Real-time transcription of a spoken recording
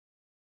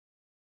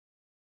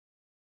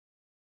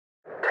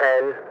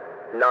10,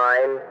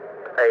 9,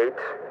 8,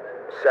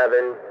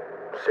 7,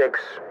 6,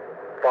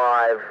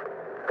 5,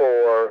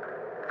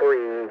 4,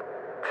 3,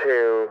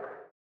 2.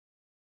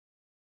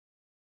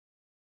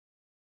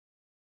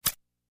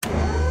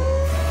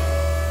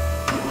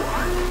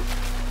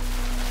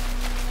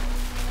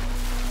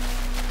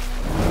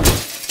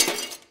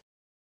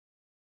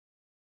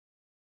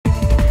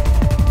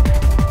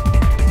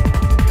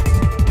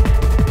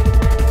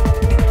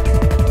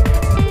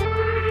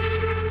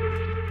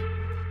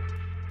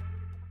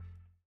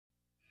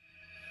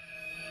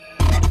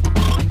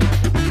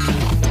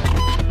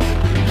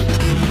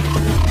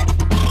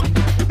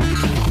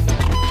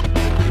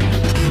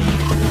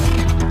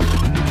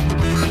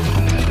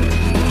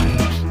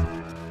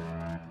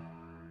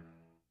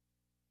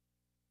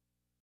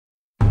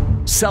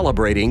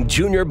 Celebrating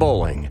junior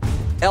bowling,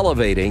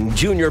 elevating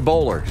junior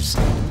bowlers.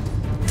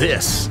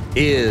 This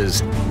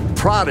is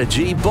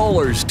Prodigy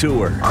Bowlers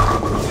Tour.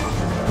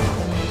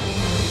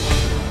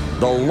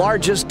 The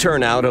largest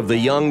turnout of the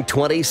young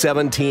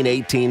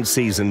 2017-18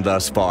 season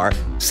thus far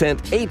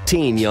sent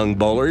 18 young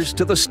bowlers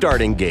to the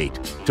starting gate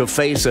to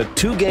face a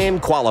two-game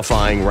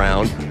qualifying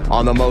round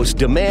on the most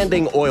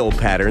demanding oil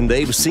pattern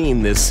they've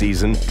seen this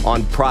season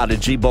on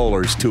Prodigy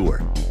Bowlers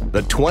Tour.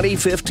 The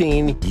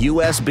 2015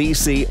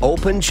 USBC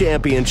Open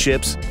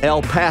Championships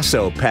El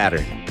Paso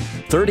pattern,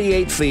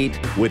 38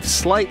 feet with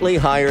slightly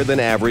higher than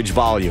average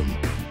volume.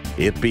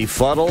 It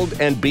befuddled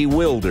and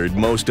bewildered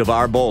most of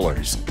our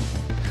bowlers.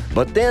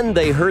 But then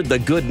they heard the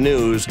good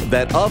news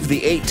that of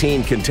the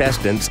 18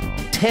 contestants,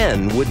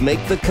 10 would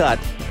make the cut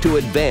to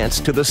advance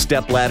to the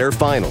stepladder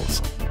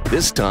finals,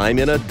 this time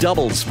in a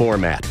doubles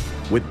format,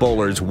 with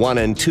bowlers 1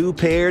 and 2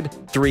 paired,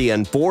 3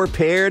 and 4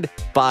 paired,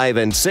 5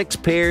 and 6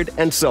 paired,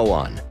 and so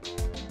on.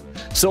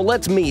 So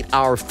let's meet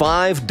our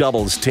 5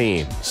 doubles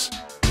teams.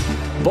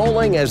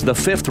 Bowling as the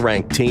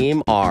 5th-ranked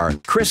team are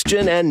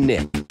Christian and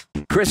Nick.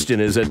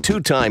 Christian is a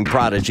 2-time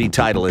Prodigy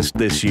titleist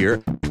this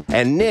year,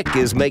 and Nick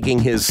is making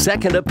his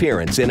 2nd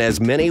appearance in as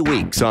many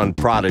weeks on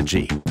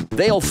Prodigy.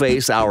 They'll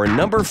face our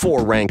number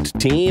 4-ranked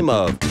team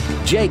of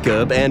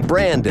Jacob and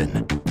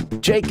Brandon.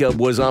 Jacob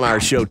was on our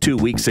show 2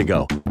 weeks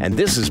ago, and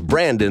this is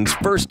Brandon's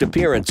first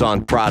appearance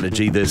on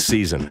Prodigy this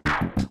season.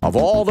 Of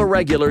all the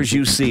regulars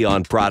you see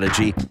on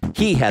Prodigy,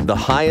 he had the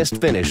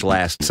highest finish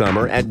last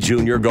summer at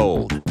Junior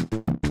Gold.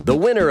 The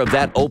winner of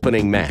that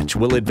opening match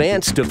will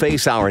advance to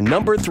face our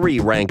number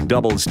 3-ranked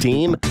doubles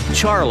team,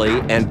 Charlie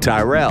and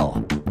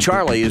Tyrell.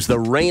 Charlie is the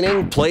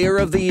reigning Player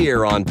of the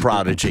Year on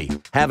Prodigy,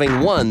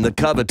 having won the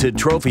coveted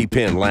trophy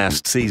pin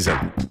last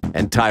season.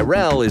 And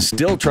Tyrell is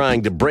still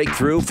trying to break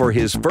through for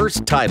his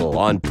first title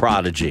on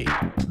Prodigy.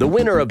 The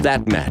winner of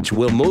that match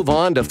will move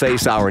on to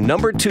face our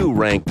number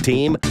 2-ranked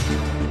team,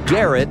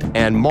 Garrett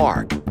and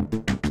Mark.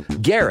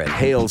 Garrett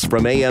hails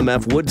from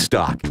AMF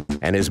Woodstock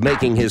and is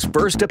making his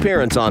first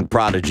appearance on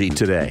Prodigy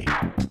today.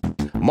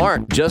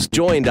 Mark just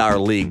joined our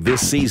league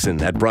this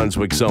season at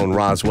Brunswick's own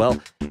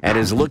Roswell and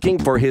is looking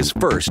for his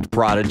first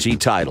Prodigy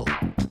title.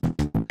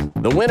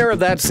 The winner of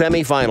that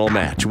semifinal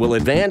match will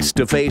advance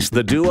to face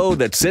the duo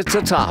that sits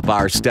atop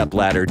our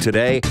stepladder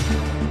today,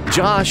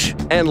 Josh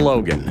and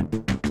Logan.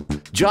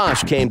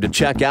 Josh came to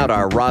check out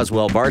our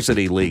Roswell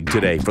Varsity League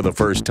today for the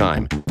first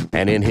time,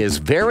 and in his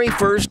very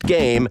first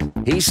game,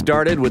 he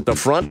started with the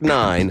front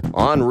 9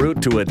 en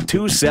route to a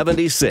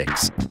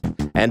 276.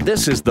 And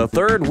this is the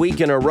 3rd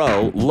week in a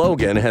row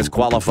Logan has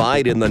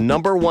qualified in the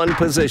number 1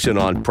 position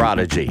on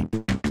Prodigy.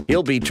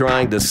 He'll be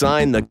trying to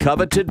sign the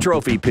coveted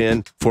trophy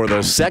pin for the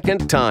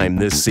 2nd time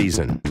this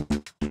season.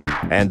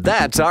 And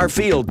that's our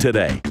field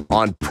today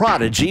on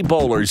Prodigy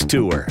Bowlers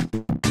Tour.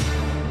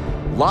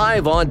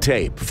 Live on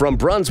tape from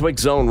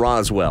Brunswick's own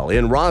Roswell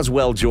in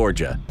Roswell,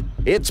 Georgia,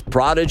 it's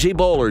Prodigy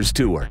Bowlers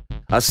Tour,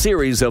 a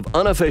series of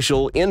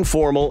unofficial,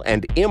 informal,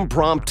 and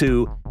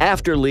impromptu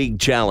after-league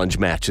challenge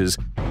matches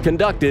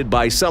conducted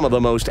by some of the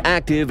most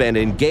active and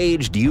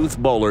engaged youth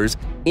bowlers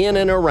in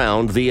and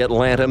around the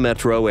Atlanta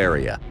metro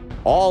area,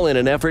 all in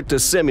an effort to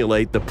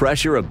simulate the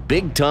pressure of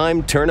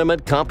big-time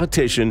tournament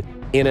competition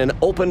in an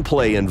open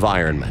play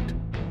environment.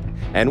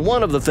 And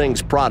one of the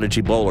things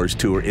Prodigy Bowlers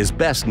Tour is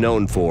best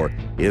known for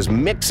is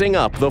mixing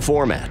up the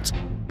formats,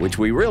 which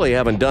we really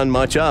haven't done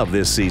much of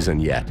this season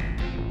yet.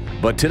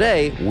 But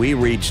today, we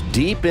reach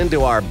deep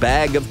into our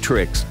bag of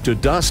tricks to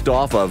dust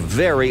off a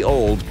very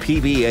old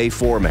PBA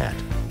format.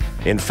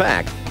 In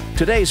fact,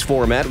 today's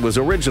format was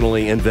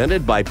originally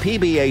invented by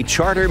PBA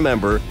charter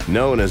member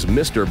known as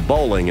Mr.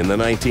 Bowling in the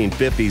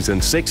 1950s and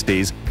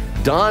 60s,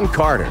 Don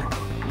Carter.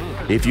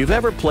 If you've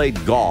ever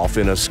played golf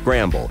in a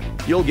scramble,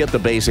 you'll get the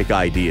basic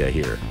idea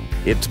here.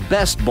 It's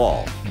best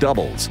ball,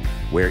 doubles,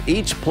 where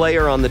each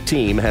player on the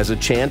team has a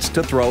chance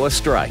to throw a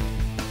strike,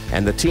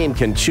 and the team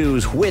can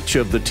choose which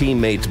of the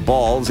teammates'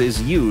 balls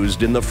is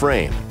used in the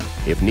frame.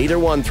 If neither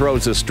one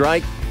throws a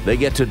strike, they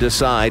get to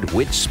decide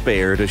which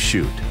spare to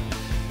shoot.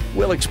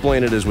 We'll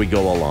explain it as we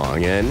go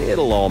along, and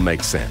it'll all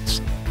make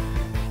sense.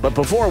 But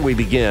before we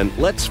begin,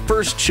 let's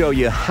first show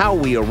you how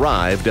we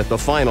arrived at the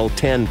final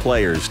 10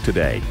 players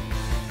today.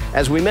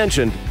 As we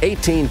mentioned,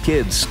 18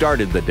 kids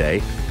started the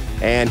day,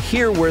 And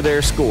here were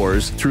their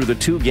scores through the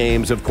 2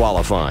 games of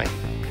qualifying.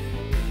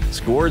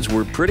 Scores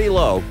were pretty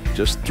low.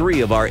 Just 3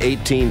 of our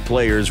 18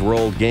 players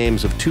rolled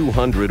games of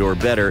 200 or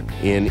better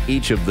in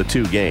each of the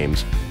 2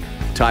 games.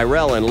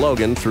 Tyrell and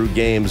Logan threw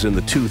games in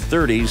the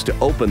 230s to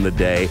open the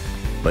day,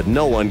 but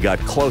no one got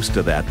close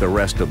to that the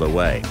rest of the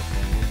way.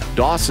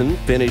 Dawson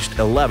finished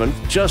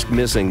 11th, just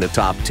missing the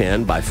top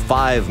 10 by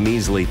 5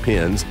 measly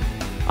pins.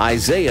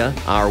 Isaiah,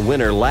 our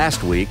winner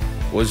last week,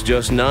 was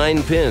just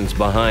 9 pins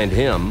behind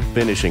him,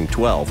 finishing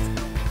 12th.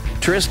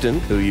 Tristan,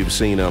 who you've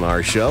seen on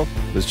our show,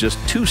 was just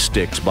 2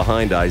 sticks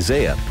behind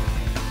Isaiah.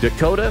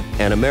 Dakota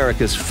and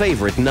America's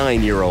favorite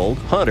 9-year-old,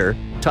 Hunter,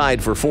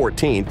 tied for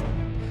 14th,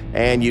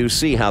 and you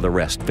see how the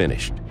rest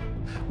finished.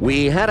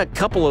 We had a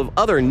couple of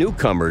other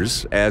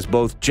newcomers as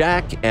both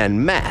Jack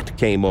and Matt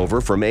came over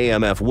from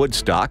AMF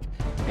Woodstock,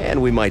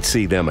 and we might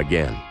see them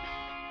again.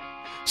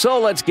 So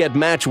let's get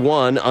match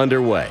 1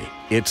 underway.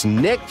 It's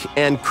Nick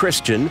and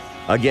Christian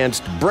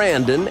against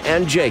Brandon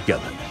and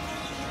Jacob.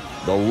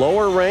 The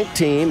lower-ranked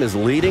team is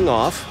leading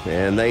off,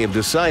 and they have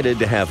decided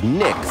to have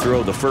Nick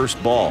throw the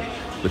first ball.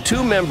 The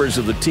 2 members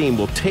of the team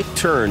will take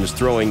turns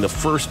throwing the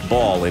first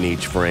ball in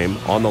each frame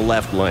on the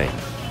left lane.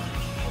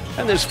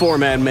 And this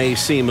format may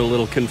seem a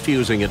little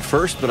confusing at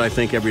first, but I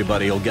think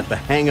everybody will get the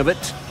hang of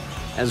it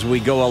as we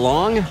go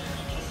along.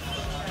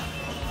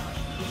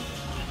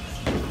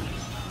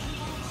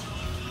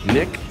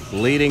 Nick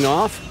leading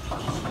off.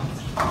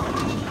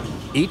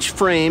 Each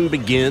frame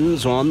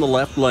begins on the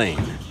left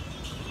lane.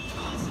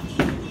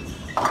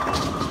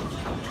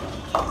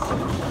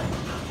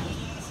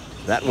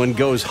 That one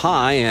goes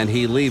high, and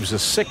he leaves a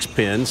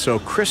 6-pin, so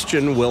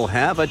Christian will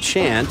have a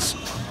chance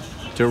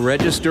to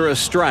register a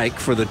strike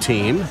for the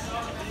team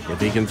if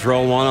he can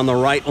throw one on the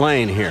right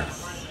lane here.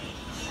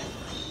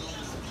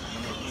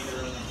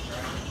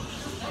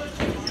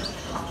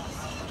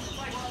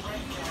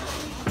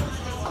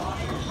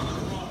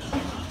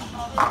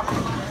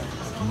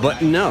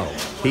 But no,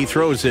 he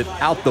throws it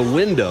out the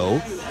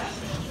window.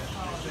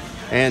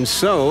 And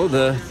so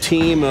the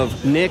team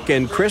of Nick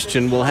and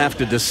Christian will have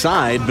to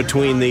decide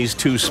between these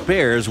 2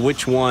 spares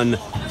which one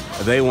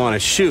they want to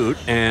shoot,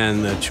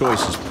 and the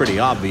choice is pretty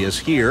obvious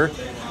here.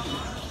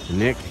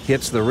 Nick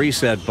hits the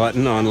reset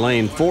button on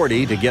lane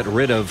 40 to get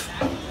rid of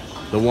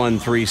the 1,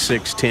 3,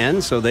 6,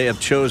 10, so they have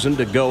chosen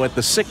to go at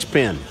the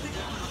 6-pin.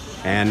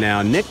 And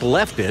now Nick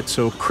left it,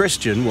 so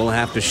Christian will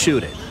have to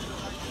shoot it.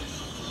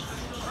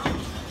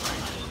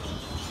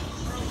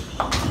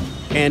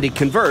 And he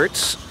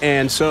converts,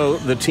 and so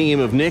the team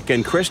of Nick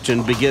and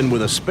Christian begin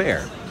with a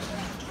spare.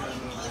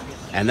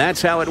 And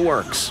that's how it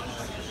works.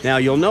 Now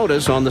you'll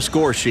notice on the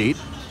score sheet,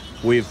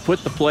 we've put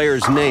the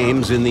players'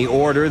 names in the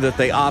order that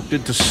they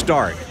opted to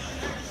start.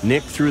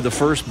 Nick threw the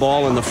first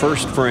ball in the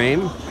first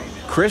frame.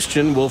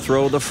 Christian will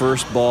throw the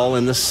first ball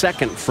in the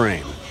second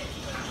frame.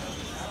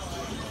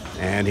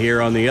 And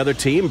here on the other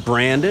team,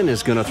 Brandon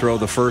is going to throw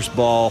the first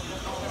ball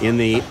in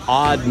the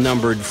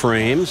odd-numbered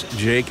frames.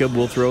 Jacob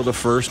will throw the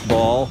first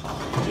ball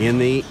in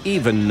the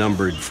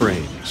even-numbered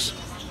frames.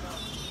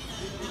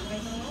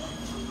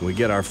 We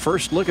get our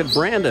first look at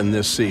Brandon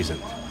this season.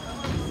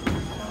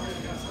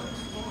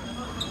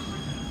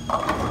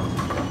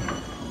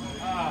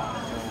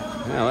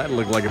 Well, that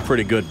looked like a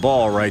pretty good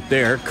ball right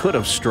there. Could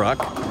have struck.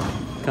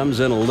 Comes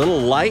in a little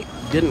light.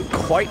 Didn't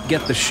quite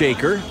get the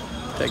shaker.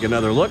 Take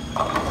another look.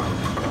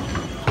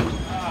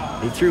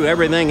 He threw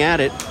everything at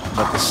it,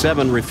 but the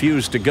 7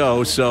 refused to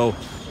go, so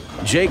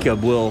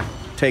Jacob will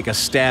take a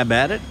stab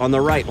at it on the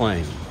right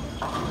lane.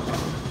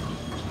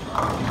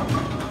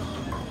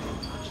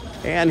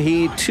 And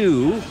he,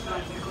 too,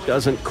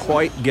 doesn't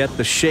quite get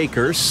the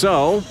shaker,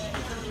 so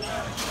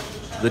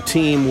the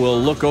team will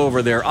look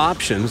over their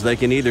options. They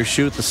can either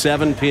shoot the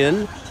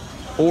 7-pin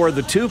or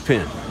the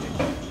 2-pin.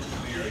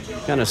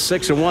 Kind of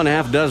 6 of one,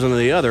 half dozen of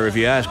the other, if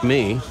you ask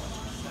me.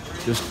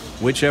 Just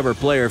whichever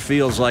player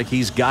feels like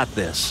he's got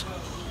this.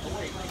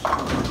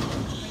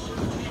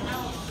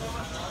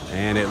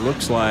 And it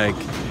looks like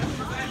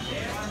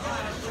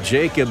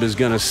Jacob is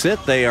going to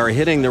sit. They are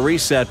hitting the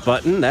reset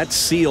button. That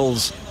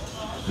seals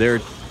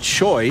their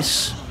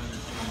choice.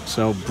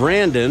 So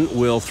Brandon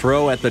will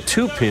throw at the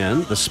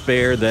 2-pin, the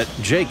spare that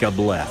Jacob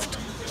left.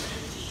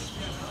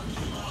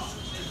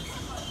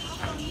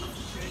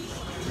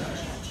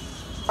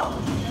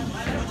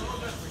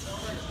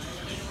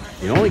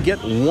 You only get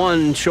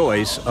one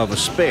choice of a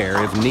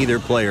spare if neither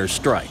player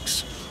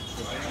strikes.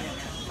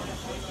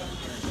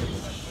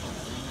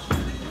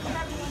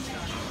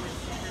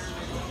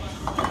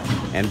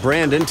 And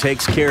Brandon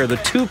takes care of the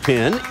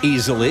 2-pin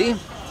easily.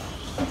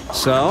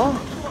 So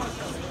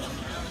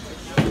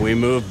we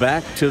move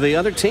back to the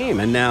other team.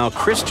 And now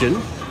Christian,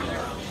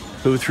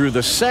 who threw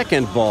the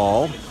second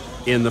ball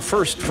in the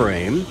first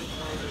frame,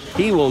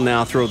 he will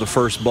now throw the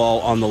first ball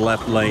on the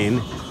left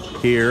lane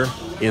here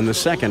in the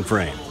second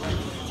frame.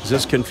 Is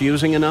this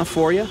confusing enough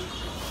for you?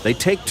 They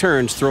take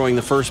turns throwing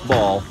the first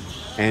ball,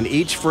 and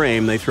each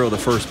frame they throw the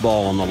first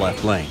ball on the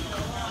left lane.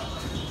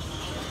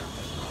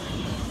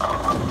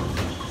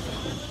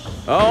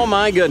 Oh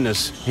my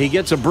goodness, he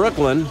gets a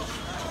Brooklyn,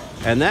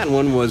 And that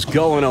one was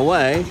going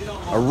away.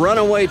 A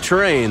runaway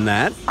train,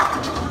 that.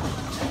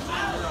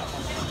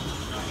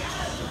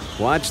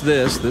 Watch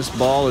this. This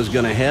ball is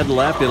going to head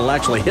left. It'll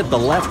actually hit the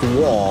left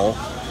wall.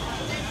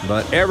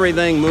 But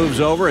everything moves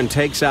over and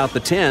takes out the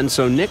 10,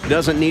 so Nick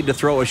doesn't need to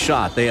throw a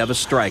shot. They have a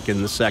strike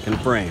in the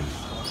second frame.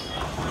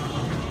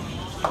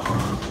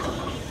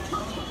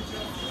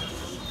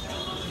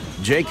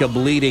 Jacob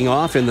leading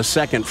off in the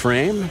second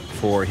frame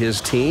for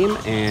his team,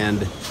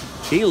 and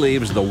he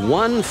leaves the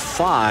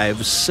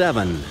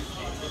 1-5-7.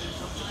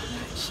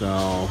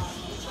 So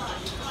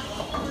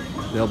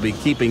they'll be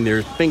keeping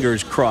their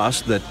fingers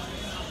crossed that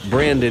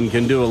Brandon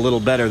can do a little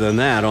better than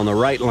that on the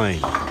right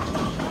lane.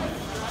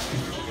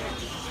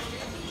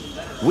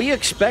 We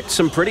expect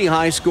some pretty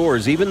high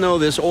scores, even though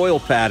this oil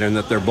pattern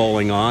that they're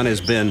bowling on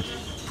has been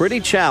pretty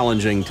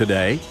challenging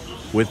today.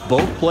 With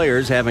both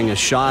players having a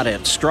shot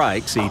at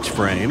strikes each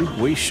frame,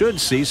 we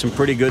should see some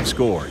pretty good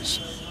scores.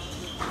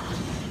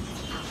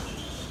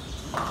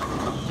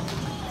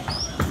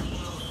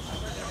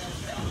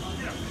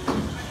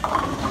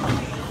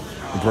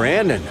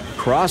 Brandon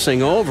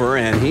crossing over,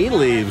 and he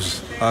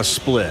leaves a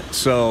split.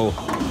 So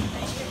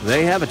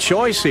they have a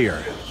choice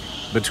here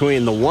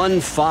between the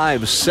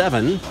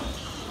 1-5-7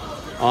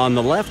 on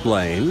the left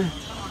lane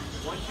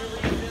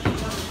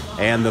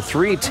and the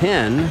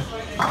 3-10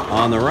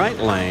 on the right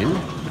lane,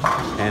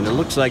 and it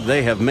looks like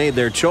they have made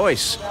their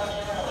choice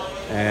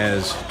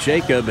as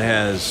Jacob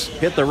has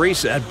hit the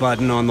reset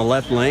button on the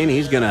left lane.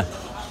 He's going to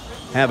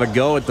have a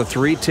go at the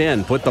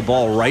 3-10, put the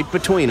ball right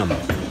between them,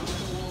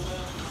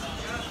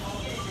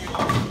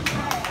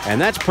 and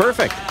that's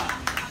perfect.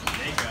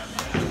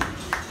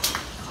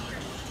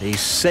 He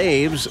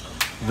saves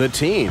the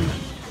team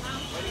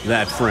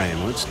that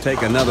frame. Let's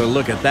take another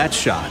look at that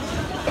shot.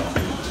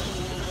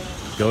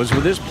 Goes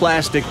with his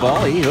plastic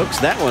ball. He hooks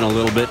that one a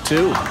little bit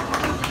too.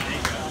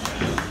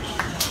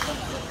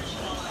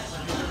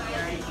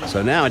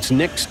 So now it's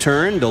Nick's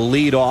turn to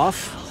lead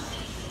off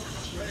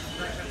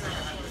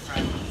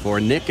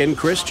for Nick and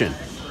Christian.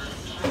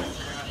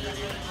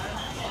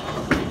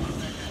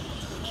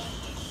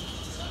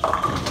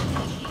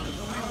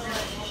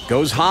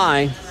 Goes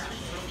high,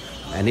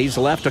 and he's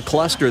left a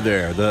cluster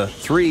there. The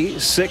 3,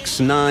 6,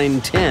 9,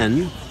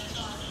 10.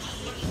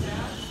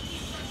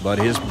 But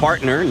his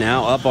partner,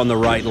 now up on the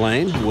right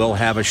lane, will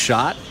have a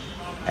shot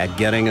at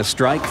getting a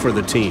strike for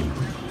the team.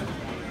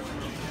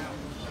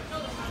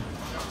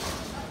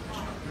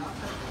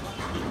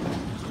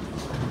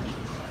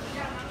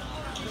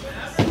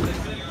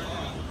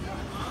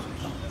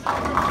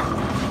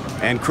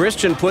 And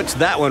Christian puts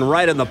that one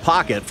right in the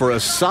pocket for a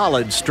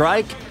solid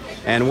strike,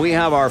 and we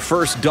have our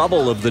first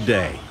double of the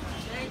day.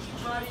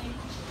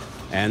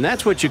 And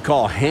that's what you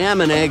call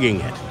ham and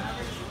egging it.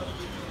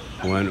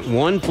 When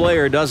one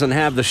player doesn't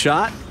have the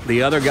shot,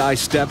 the other guy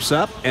steps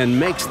up and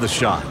makes the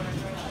shot.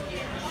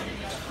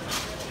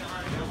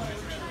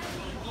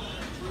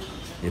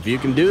 If you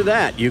can do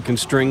that, you can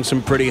string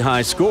some pretty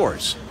high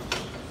scores.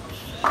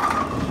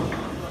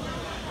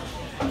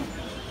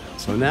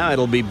 So now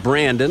it'll be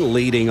Brandon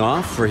leading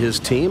off for his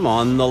team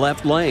on the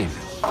left lane.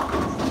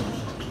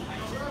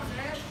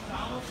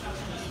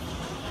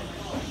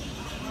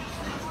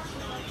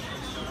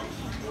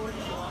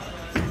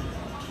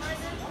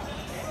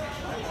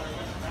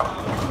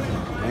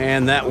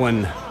 And that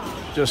one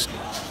just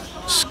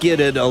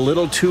skidded a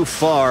little too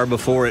far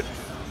before it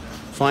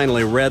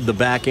finally read the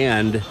back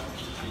end.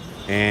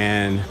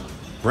 And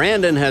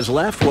Brandon has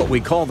left what we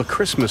call the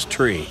Christmas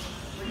tree,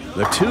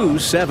 the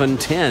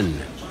 2-7-10.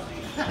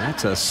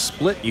 That's a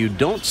split you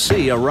don't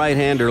see a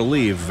right-hander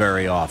leave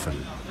very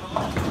often.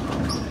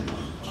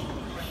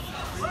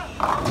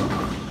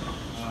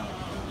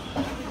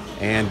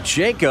 And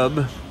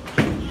Jacob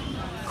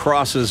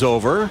crosses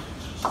over,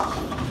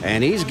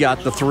 and he's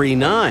got the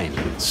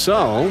 3-9.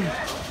 So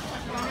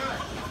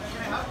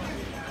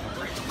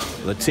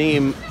the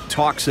team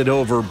talks it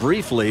over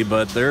briefly,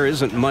 but there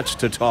isn't much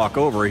to talk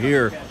over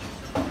here.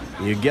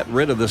 You get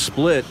rid of the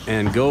split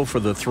and go for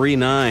the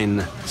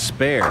 3-9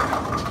 spare.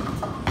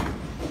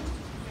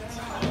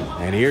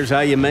 And here's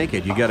how you make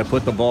it. You got to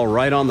put the ball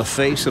right on the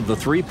face of the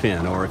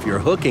 3-pin, or if you're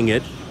hooking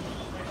it,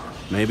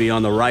 maybe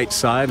on the right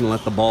side and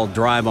let the ball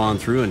drive on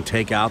through and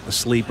take out the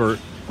sleeper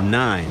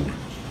 9.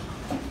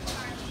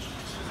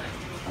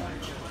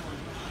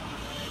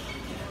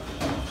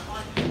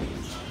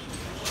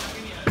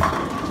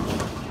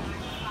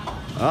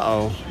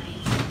 Uh-oh.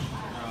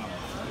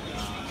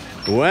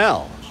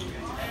 Well,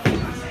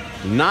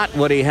 not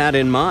what he had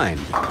in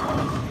mind.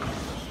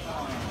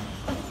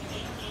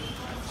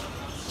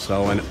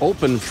 So an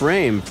open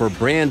frame for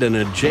Brandon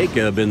and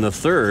Jacob in the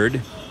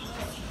third,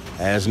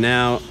 as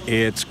now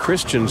it's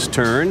Christian's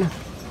turn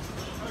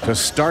to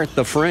start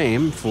the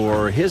frame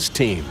for his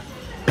team.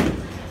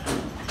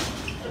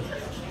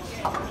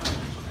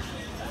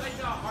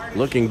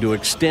 Looking to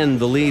extend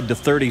the lead to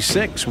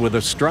 36 with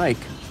a strike.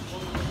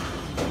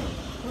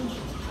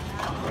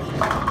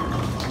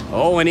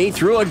 Oh, and he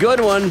threw a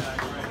good one.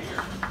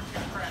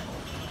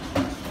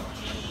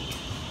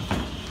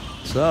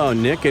 So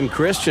Nick and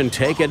Christian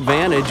take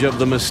advantage of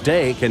the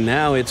mistake, and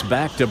now it's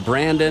back to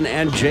Brandon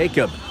and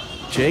Jacob.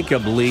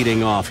 Jacob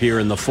leading off here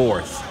in the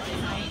fourth.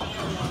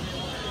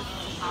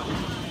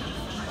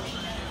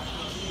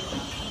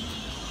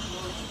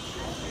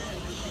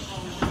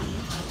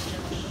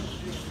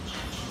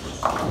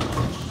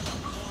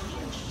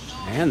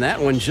 And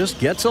that one just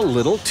gets a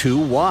little too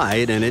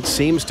wide, and it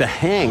seems to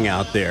hang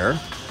out there.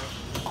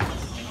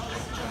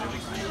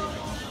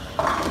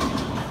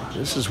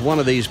 This is one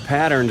of these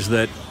patterns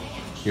that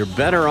you're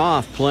better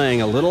off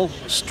playing a little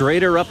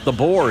straighter up the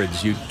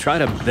boards. You try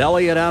to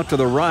belly it out to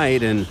the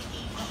right, and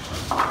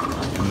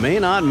you may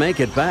not make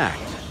it back.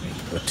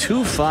 A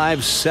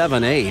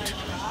 2-5-7-8.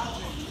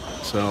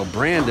 So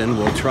Brandon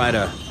will try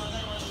to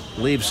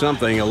leave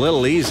something a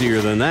little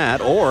easier than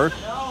that, or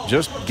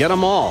just get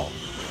them all.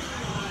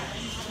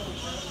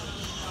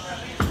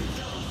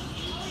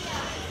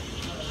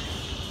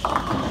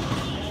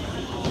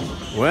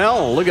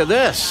 Well, look at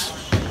this.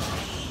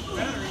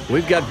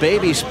 We've got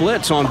baby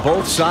splits on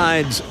both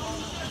sides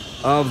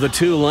of the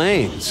two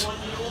lanes.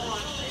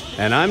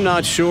 And I'm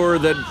not sure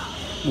that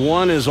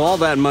one is all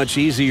that much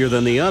easier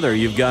than the other.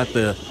 You've got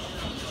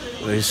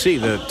you see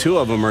the two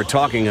of them are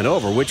talking it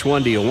over. Which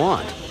one do you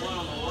want?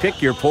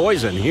 Pick your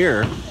poison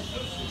here.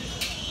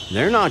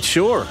 They're not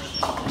sure.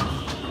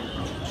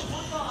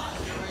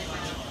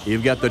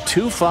 You've got the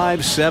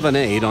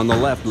 2-5-7-8 on the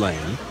left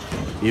lane.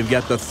 You've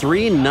got the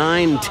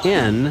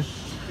 3-9-10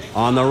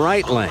 on the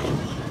right lane.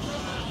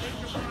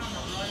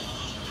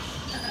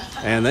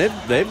 And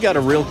they've got a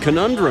real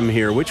conundrum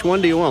here. Which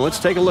one do you want? Let's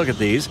take a look at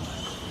these.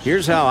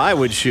 Here's how I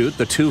would shoot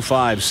the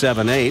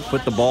 2-5-7-8.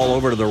 Put the ball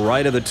over to the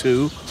right of the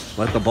 2.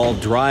 Let the ball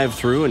drive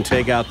through and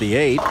take out the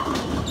 8.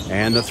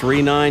 And the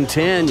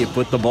 3-9-10, you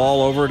put the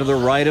ball over to the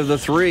right of the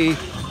 3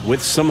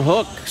 with some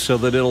hook so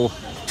that it'll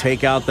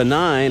take out the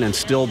 9 and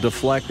still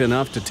deflect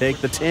enough to take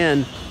the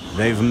 10.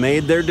 They've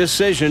made their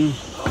decision.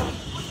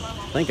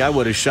 I think I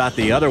would have shot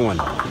the other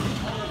one.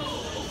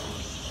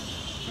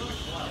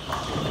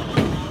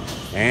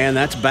 And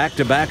that's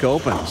back-to-back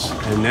opens.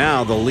 And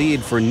now the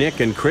lead for Nick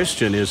and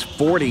Christian is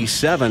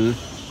 47,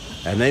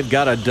 and they've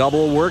got a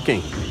double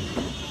working.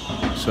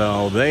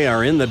 So they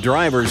are in the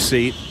driver's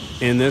seat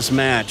in this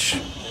match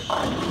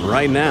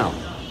right now.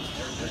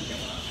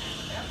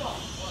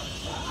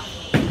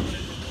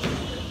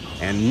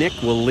 And Nick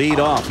will lead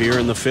off here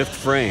in the fifth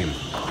frame.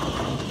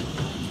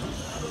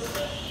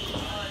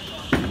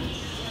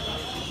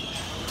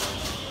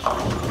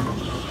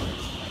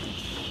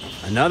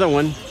 Another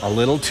one, a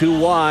little too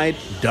wide,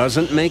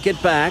 doesn't make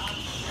it back.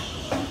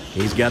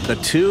 He's got the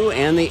 2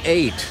 and the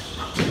 8.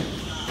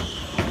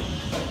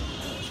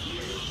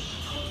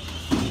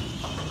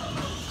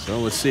 So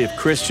let's see if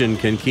Christian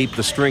can keep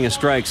the string of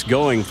strikes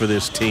going for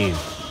this team.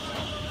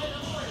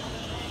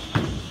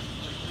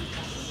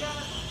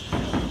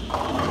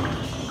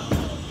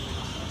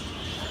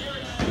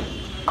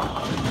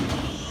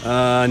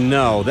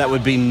 No, that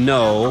would be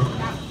no.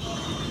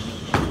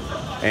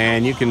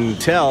 And you can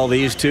tell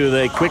these two,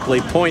 they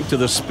quickly point to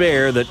the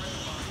spare that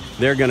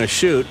they're going to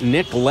shoot.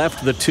 Nick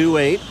left the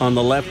 2-8 on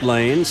the left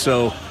lane,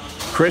 so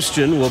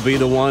Christian will be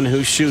the one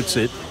who shoots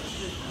it.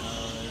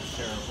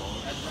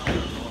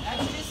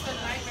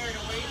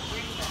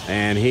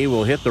 And he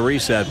will hit the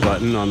reset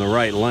button on the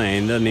right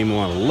lane. Doesn't even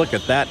want to look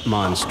at that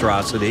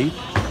monstrosity.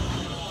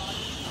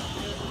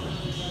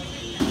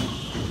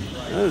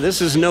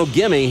 This is no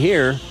gimme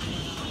here.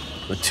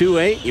 The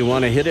 2-8, you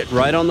want to hit it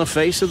right on the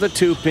face of the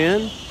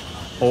 2-pin.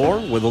 Or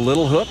with a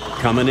little hook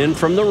coming in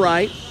from the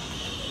right.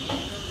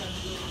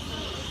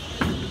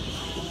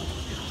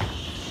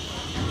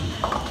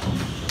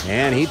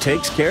 And he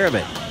takes care of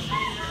it.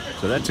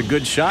 So that's a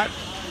good shot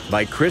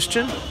by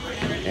Christian.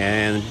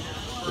 And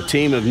the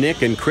team of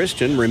Nick and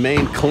Christian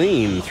remain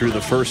clean through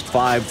the first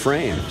 5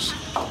 frames.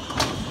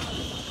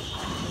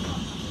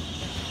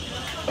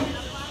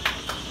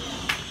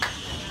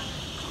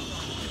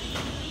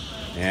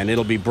 And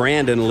it'll be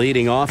Brandon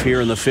leading off here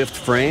in the 5th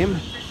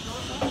frame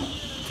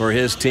for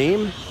his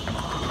team.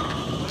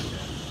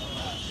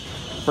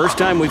 First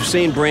time we've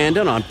seen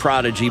Brandon on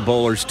Prodigy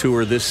Bowlers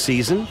Tour this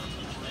season.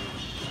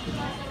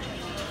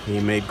 He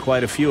made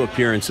quite a few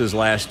appearances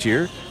last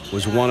year.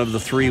 Was one of the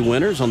 3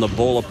 winners on the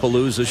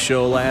Bowlapalooza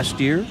show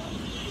last year.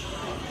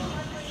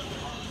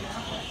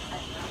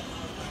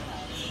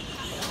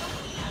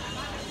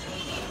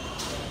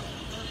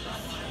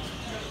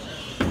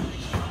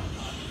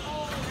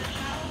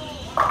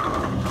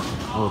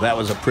 Oh, that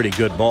was a pretty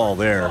good ball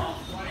there.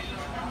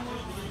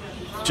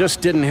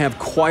 Just didn't have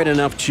quite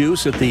enough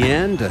juice at the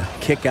end to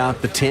kick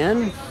out the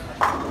 10.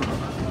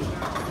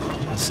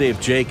 Let's see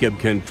if Jacob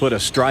can put a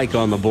strike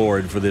on the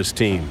board for this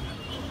team.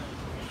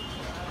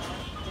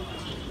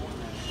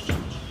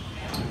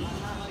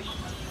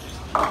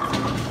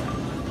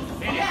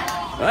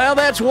 Well,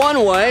 that's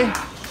one way.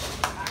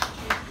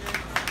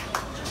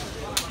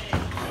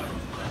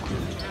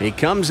 He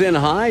comes in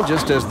high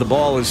just as the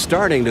ball is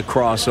starting to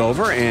cross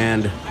over,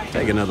 and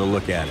take another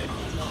look at it.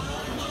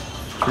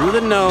 Through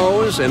the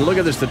nose, and look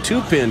at this, the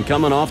 2-pin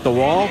coming off the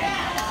wall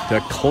to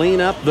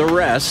clean up the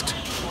rest.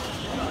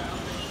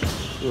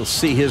 We'll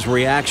see his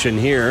reaction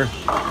here.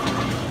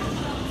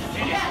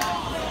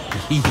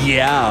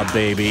 Yeah,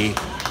 baby.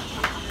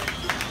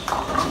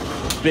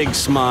 Big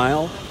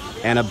smile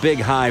and a big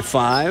high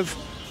five.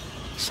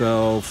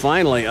 So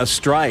finally a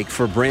strike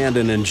for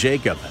Brandon and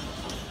Jacob.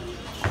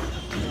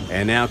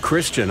 And now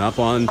Christian up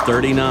on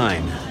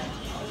 39.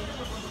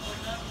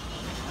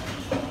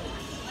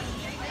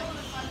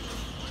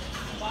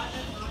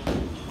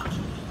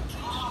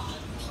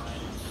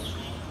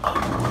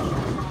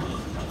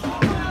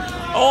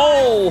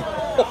 Oh!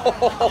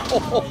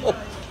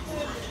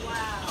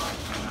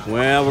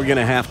 Well, we're going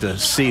to have to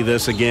see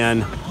this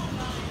again.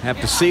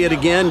 Have to see it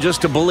again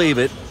just to believe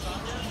it.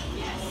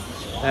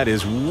 That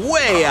is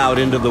way out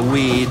into the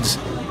weeds.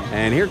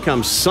 And here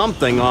comes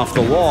something off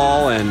the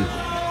wall. And,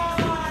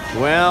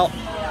 well,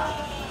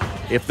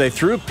 if they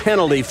threw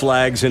penalty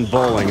flags in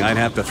bowling, I'd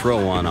have to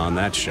throw one on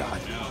that shot.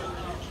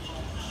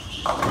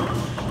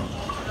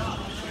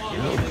 You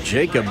know,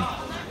 Jacob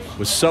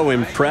was so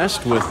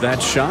impressed with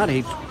that shot,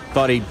 he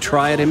thought he'd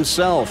try it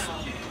himself.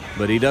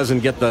 But he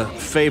doesn't get the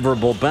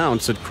favorable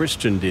bounce that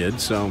Christian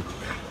did, so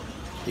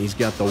he's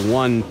got the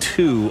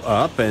 1-2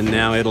 up, and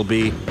now it'll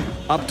be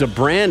up to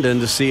Brandon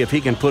to see if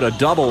he can put a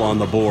double on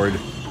the board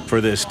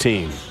for this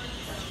team.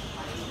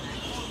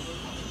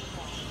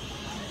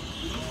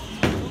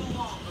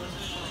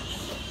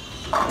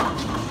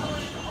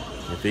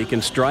 If he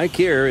can strike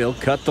here, he'll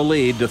cut the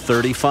lead to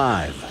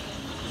 35.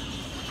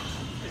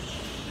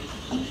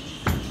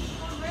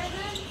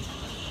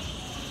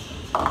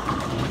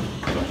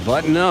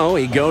 But no,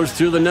 he goes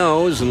through the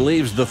nose and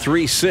leaves the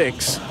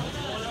 3-6.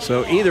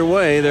 So either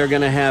way, they're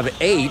going to have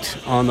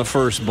 8 on the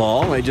first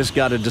ball. They just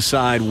got to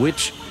decide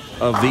which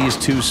of these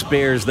two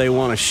spares they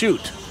want to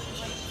shoot.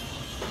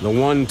 The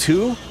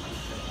 1-2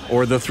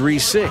 or the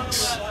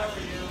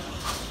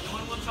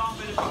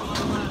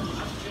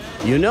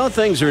 3-6. You know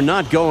things are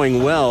not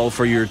going well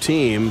for your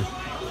team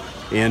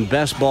in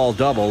best ball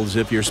doubles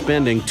if you're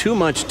spending too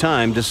much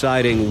time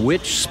deciding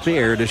which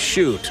spare to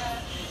shoot.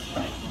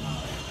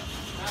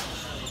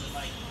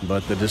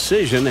 But the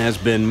decision has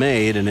been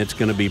made, and it's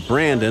going to be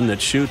Brandon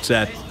that shoots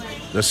at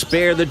the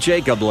spare that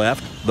Jacob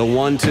left, the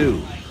 1-2.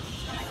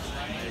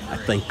 I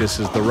think this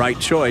is the right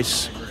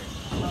choice.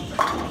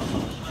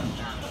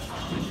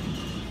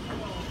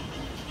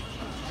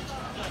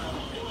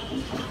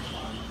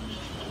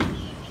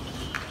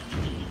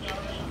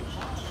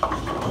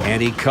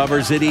 And he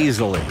covers it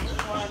easily.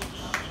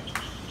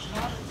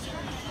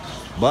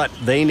 But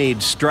they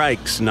need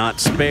strikes, not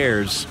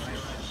spares.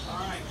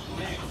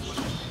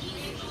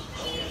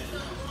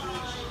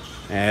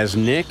 As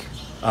Nick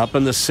up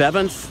in the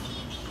 7th,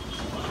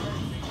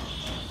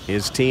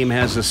 his team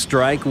has a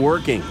strike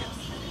working.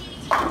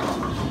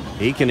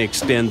 He can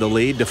extend the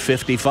lead to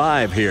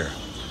 55 here.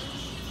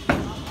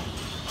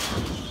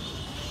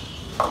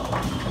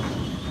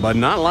 But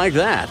not like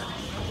that.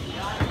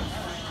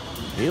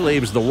 He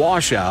leaves the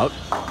washout,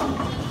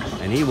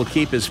 and he will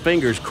keep his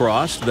fingers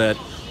crossed that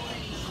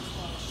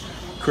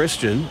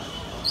Christian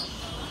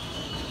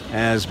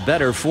has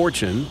better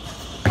fortune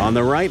on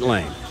the right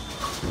lane.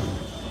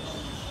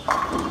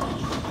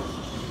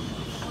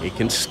 He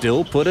can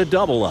still put a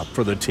double up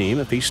for the team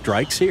if he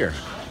strikes here.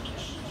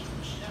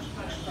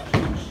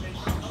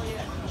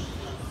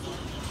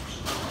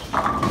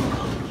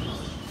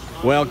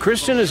 Well,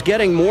 Christian is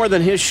getting more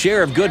than his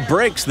share of good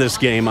breaks this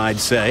game, I'd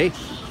say.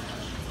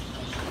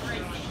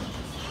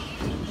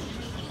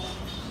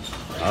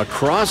 A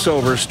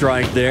crossover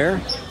strike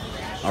there.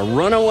 A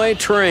runaway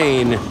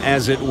train,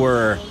 as it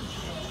were.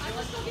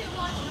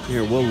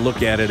 Here, we'll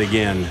look at it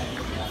again.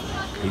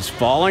 He's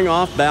falling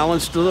off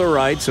balance to the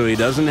right, so he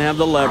doesn't have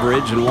the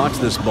leverage. And watch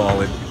this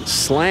ball. It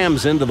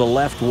slams into the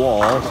left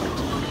wall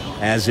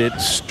as it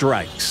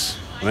strikes.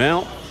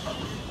 Well,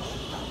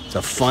 it's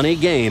a funny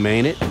game,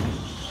 ain't it?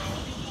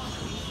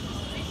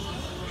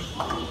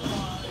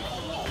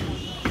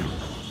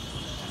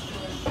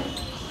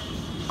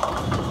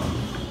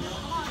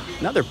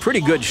 Another pretty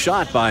good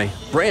shot by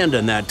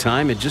Brandon that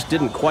time. It just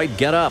didn't quite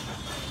get up.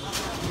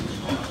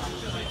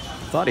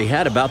 Thought he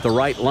had about the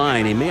right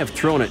line. He may have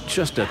thrown it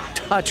just a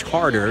touch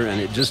harder,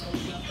 and it just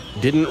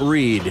didn't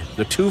read.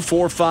 The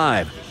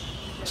 2-4-5.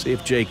 See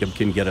if Jacob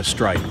can get a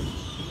strike.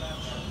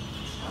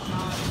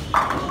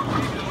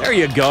 There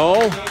you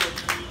go.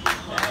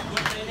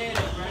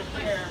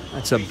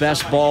 That's the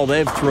best ball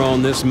they've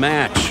thrown this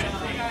match.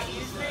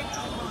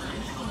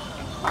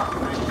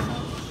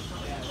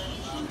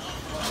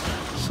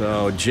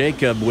 So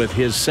Jacob with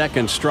his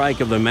second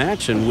strike of the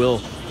match, and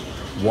we'll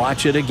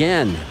watch it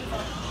again.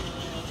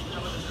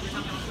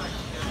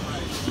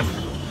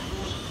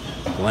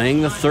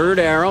 Playing the third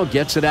arrow,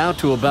 gets it out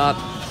to about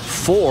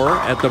 4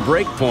 at the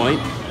break point,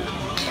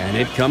 and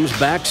it comes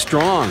back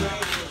strong.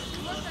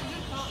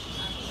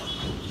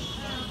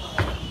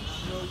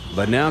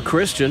 But now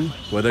Christian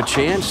with a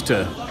chance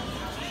to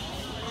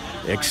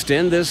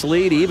extend this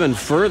lead even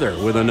further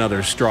with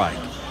another strike.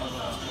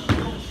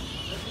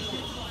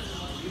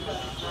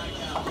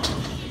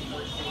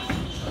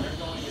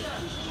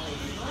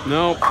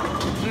 No,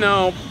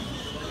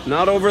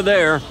 not over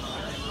there.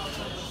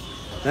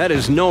 That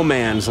is no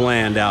man's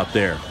land out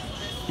there.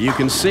 You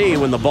can see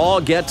when the ball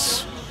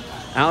gets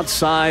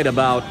outside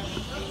about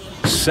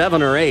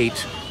 7 or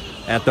 8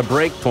 at the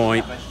break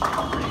point,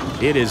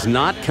 it is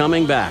not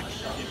coming back.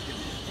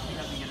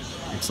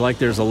 It's like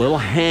there's a little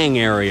hang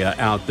area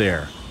out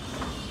there.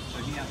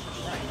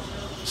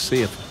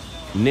 See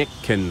if Nick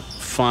can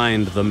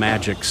find the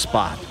magic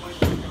spot.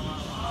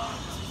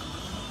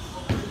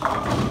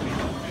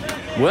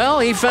 Well,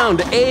 he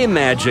found a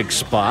magic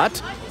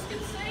spot.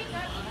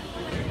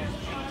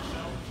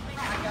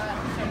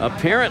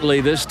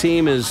 Apparently, this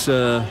team is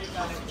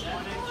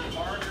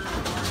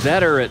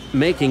better at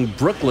making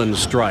Brooklyn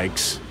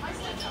strikes.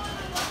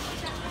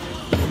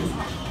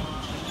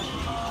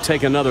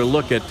 Take another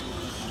look at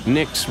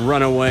Nick's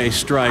runaway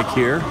strike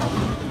here.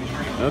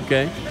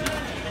 Okay.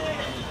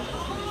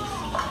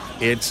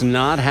 It's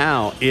not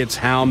how, it's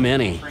how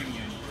many.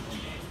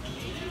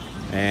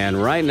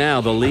 And right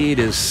now the lead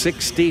is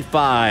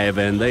 65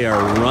 and they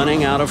are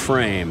running out of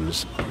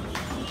frames.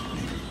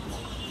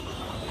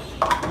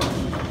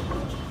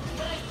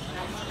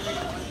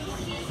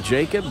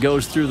 Jacob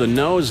goes through the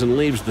nose and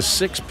leaves the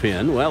 6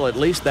 pin. Well, at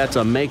least that's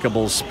a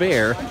makeable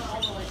spare.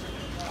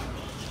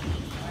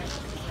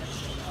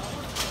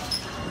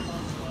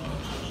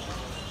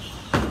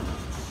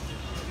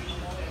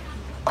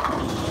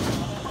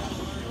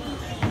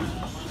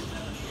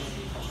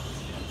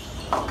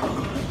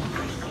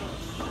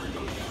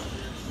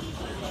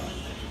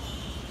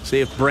 See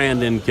if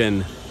Brandon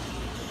can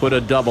put a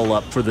double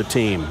up for the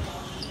team.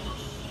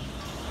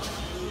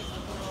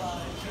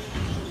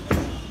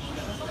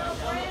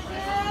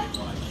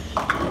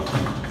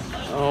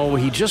 Oh,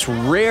 he just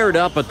reared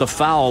up at the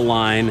foul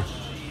line.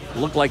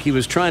 Looked like he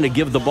was trying to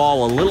give the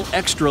ball a little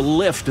extra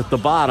lift at the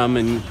bottom,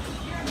 and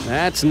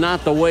that's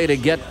not the way to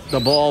get the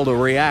ball to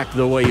react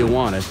the way you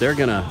want it. They're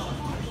going to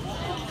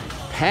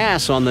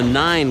pass on the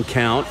 9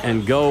 count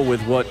and go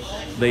with what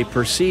they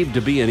perceive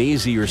to be an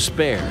easier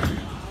spare.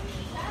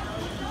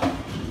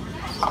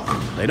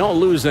 They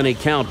don't lose any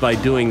count by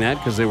doing that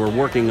because they were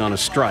working on a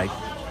strike.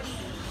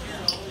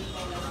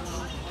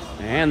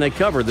 And they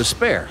cover the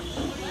spare.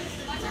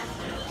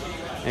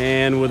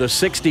 And with a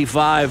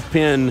 65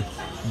 pin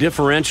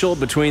differential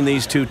between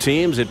these two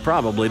teams, it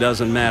probably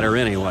doesn't matter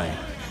anyway.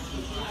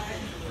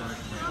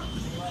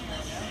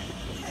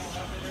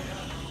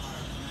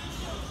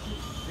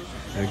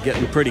 They're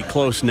getting pretty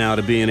close now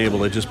to being able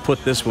to just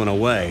put this one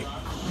away.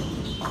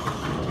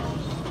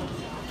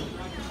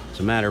 As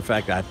a matter of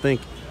fact, I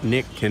think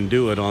Nick can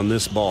do it on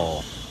this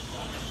ball.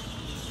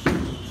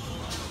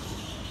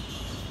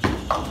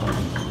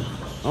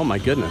 Oh my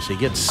goodness, he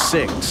gets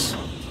 6.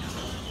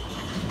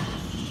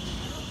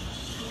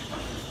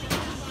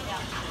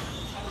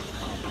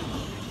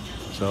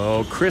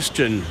 So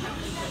Christian,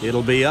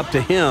 it'll be up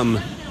to him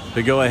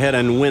to go ahead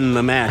and win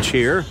the match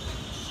here.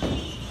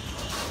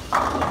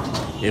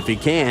 If he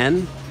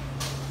can.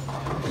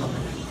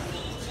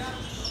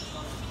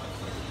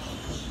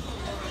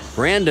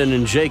 Brandon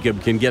and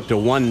Jacob can get to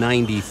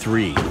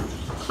 193.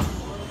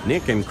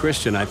 Nick and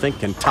Christian, I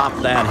think, can top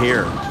that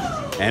here.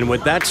 And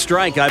with that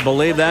strike, I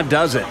believe that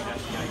does it.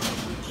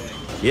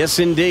 Yes,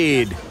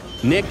 indeed.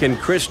 Nick and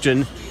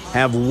Christian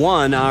have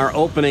won our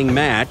opening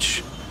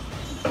match.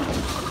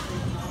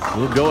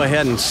 We'll go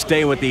ahead and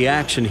stay with the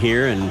action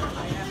here and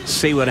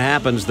see what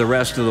happens the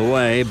rest of the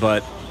way,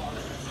 but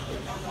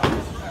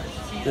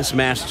this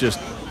match just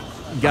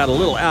got a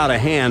little out of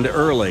hand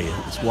early.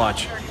 Let's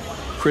watch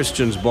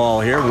Christian's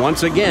ball here.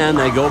 Once again,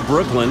 they go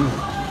Brooklyn.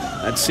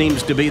 That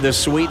seems to be the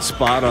sweet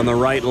spot on the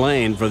right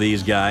lane for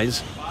these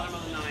guys.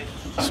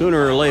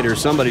 Sooner or later,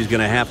 somebody's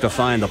going to have to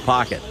find the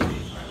pocket.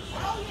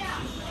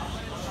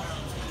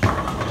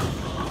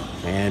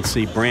 And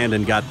see,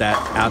 Brandon got that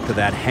out to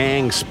that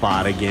hang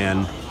spot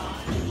again.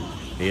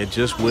 It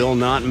just will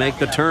not make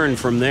the turn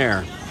from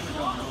there.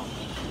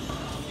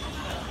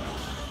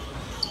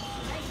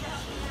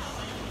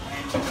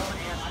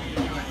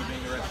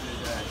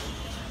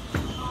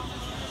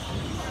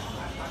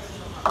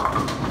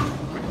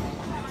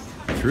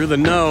 Through the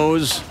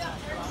nose,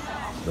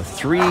 the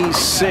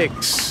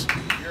 3-6.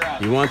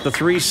 You want the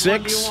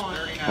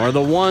 3-6 or the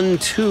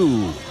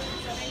 1-2?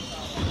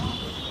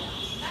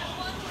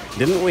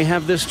 Didn't we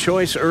have this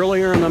choice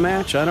earlier in the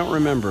match? I don't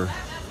remember.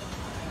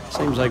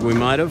 Seems like we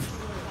might have.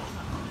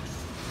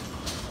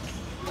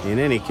 In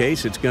any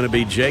case, it's going to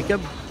be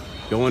Jacob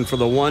going for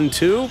the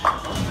 1-2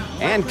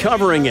 and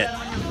covering it.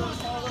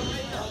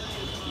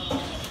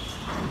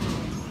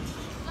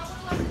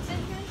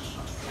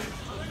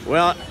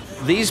 Well,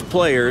 these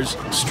players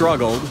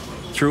struggled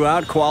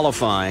throughout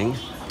qualifying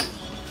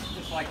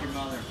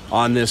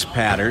on this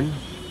pattern.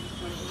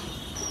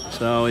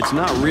 So it's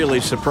not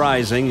really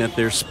surprising that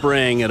they're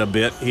spraying it a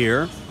bit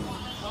here.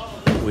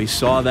 We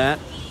saw that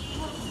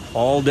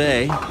all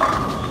day.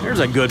 There's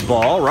a good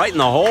ball right in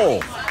the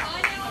hole.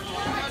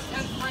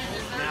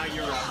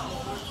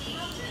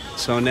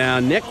 So now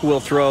Nick will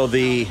throw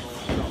the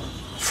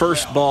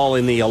first ball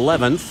in the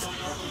 11th.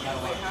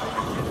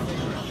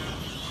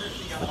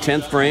 The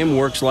 10th frame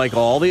works like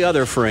all the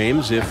other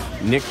frames.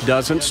 If Nick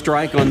doesn't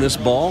strike on this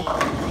ball,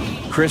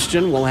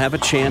 Christian will have a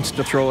chance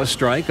to throw a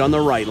strike on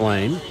the right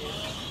lane.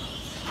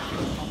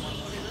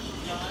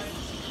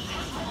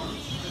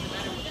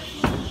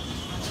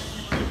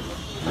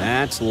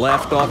 That's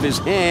left off his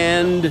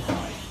hand.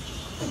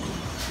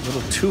 A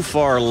little too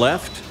far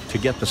left to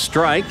get the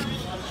strike.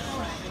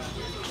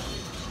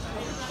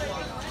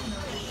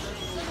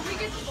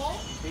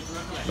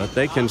 But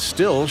they can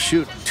still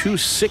shoot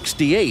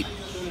 .268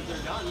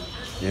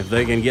 if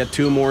they can get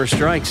 2 more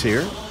strikes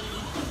here.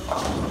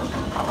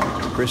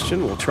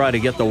 Christian will try to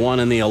get the 1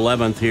 in the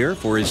 11th here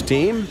for his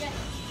team.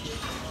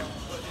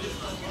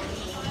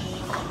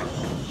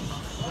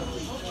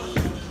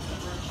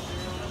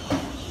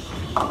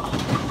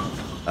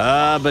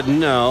 But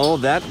no,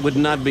 that would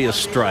not be a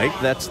strike.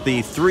 That's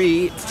the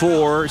 3,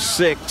 4,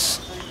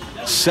 6,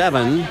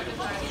 7.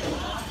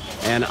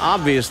 And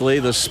obviously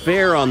the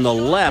spare on the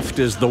left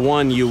is the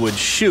one you would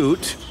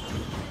shoot.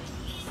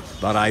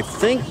 But I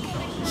think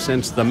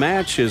since the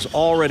match is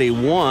already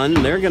won,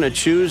 they're going to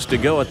choose to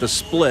go at the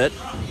split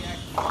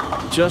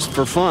just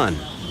for fun.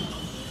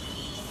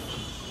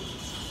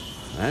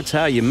 That's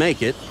how you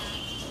make it.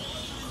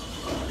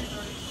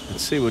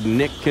 Let's see what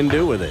Nick can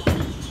do with it.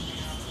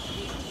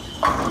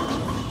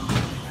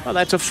 Well,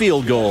 that's a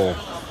field goal.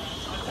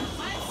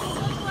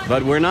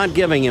 But we're not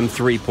giving him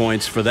 3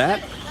 points for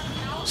that.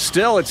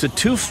 Still, it's a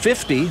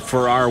 .250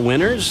 for our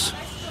winners.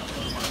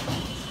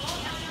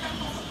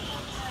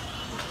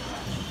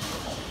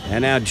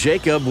 And now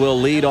Jacob will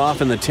lead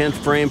off in the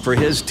 10th frame for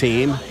his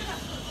team.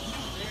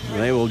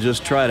 They will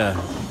just try to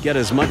get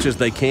as much as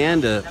they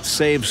can to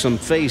save some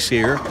face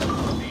here.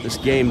 This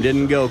game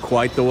didn't go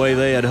quite the way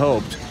they had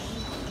hoped.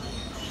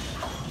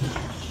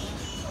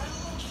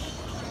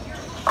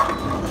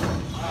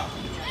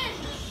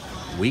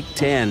 Week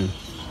 10.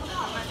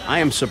 I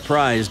am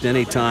surprised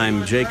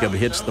anytime Jacob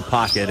hits the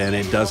pocket and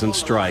it doesn't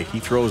strike. He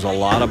throws a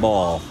lot of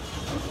ball.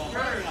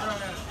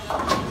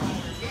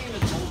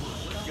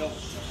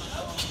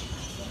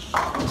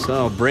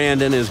 So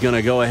Brandon is going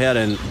to go ahead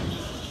and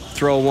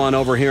throw one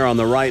over here on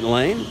the right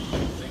lane.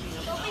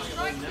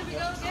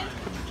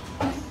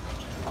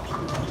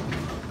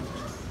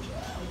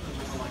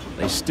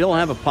 They still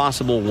have a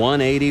possible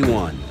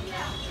 181.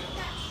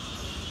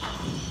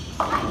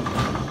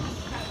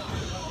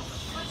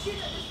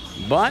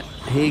 But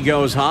he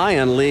goes high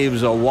and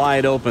leaves a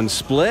wide open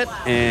split.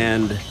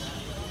 And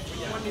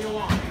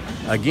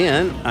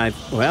again, I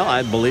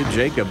believe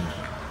Jacob,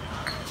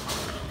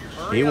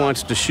 he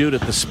wants to shoot at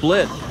the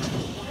split.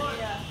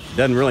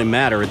 Doesn't really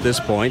matter at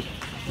this point.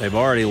 They've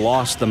already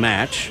lost the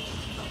match.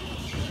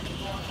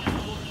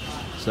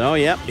 So,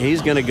 yep,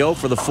 he's going to go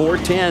for the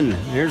 410.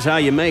 Here's how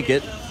you make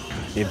it,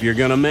 if you're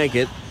going to make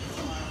it.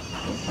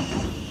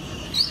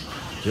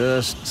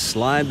 Just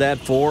slide that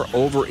 4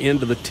 over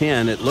into the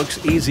 10. It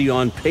looks easy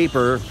on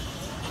paper.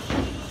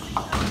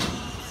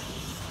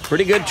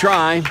 Pretty good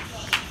try.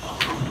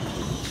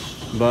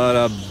 But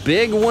a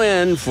big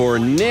win for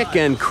Nick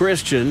and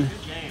Christian.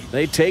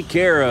 They take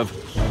care of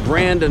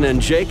Brandon and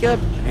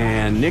Jacob,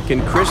 and Nick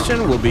and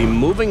Christian will be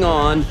moving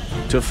on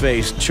to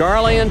face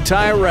Charlie and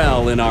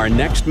Tyrell in our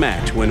next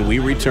match when we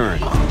return.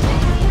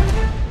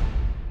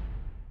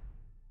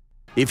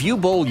 If you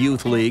bowl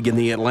Youth League in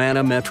the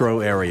Atlanta metro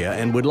area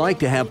and would like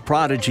to have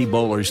Prodigy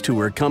Bowlers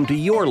Tour come to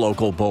your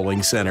local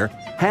bowling center,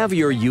 have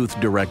your youth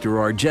director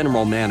or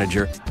general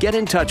manager get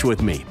in touch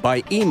with me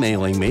by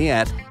emailing me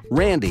at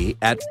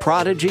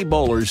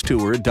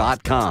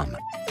randy@prodigybowlerstour.com.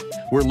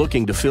 We're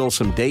looking to fill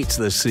some dates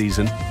this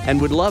season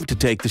and would love to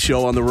take the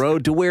show on the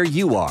road to where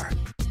you are.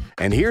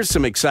 And here's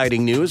some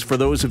exciting news for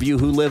those of you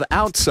who live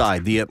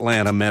outside the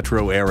Atlanta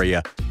metro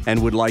area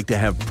and would like to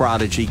have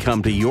Prodigy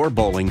come to your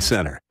bowling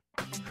center.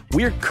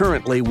 We're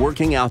currently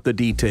working out the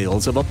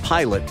details of a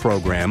pilot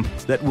program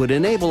that would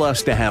enable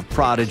us to have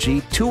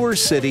Prodigy tour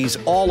cities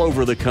all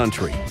over the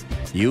country.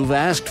 You've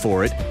asked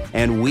for it,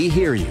 and we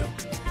hear you.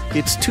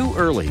 It's too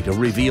early to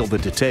reveal the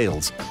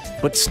details,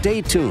 but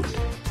stay tuned.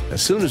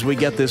 As soon as we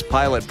get this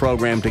pilot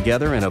program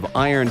together and have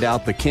ironed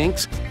out the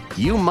kinks,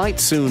 you might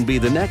soon be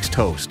the next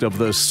host of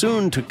the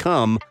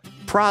soon-to-come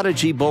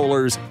Prodigy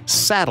Bowlers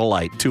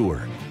Satellite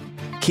Tour.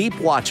 Keep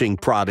watching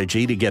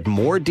Prodigy to get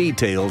more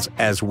details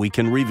as we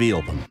can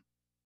reveal them.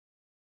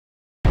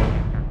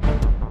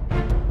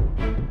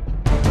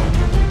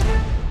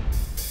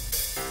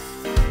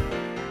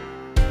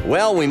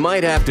 Well, we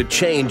might have to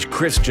change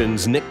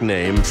Christian's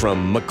nickname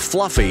from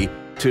McFluffy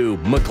to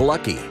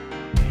McLucky.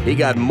 He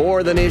got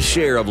more than his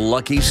share of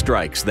lucky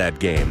strikes that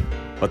game,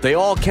 but they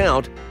all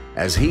count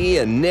as he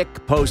and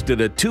Nick posted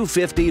a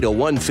 250 to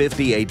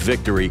 158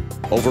 victory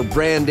over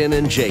Brandon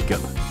and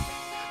Jacob.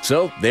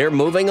 So they're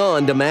moving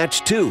on to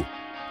match 2,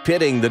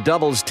 pitting the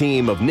doubles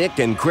team of Nick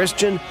and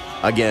Christian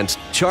against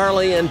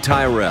Charlie and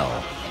Tyrell.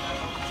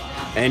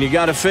 And you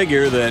got to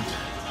figure that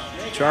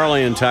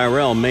Charlie and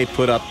Tyrell may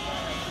put up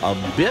a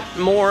bit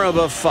more of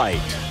a fight.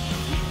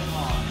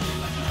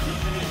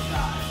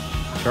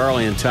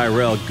 Charlie and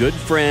Tyrell, good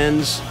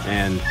friends,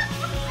 and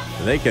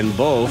they can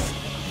both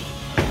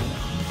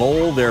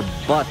bowl their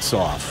butts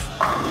off.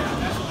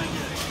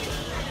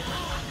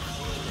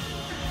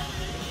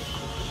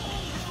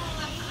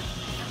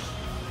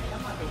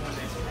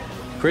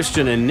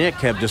 Christian and Nick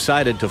have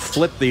decided to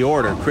flip the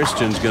order.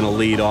 Christian's going to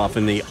lead off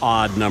in the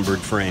odd numbered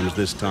frames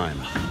this time.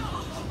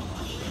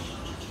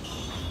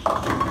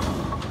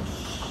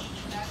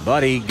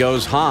 Buddy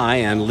goes high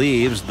and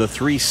leaves the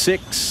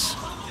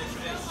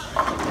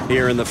 3-6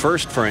 here in the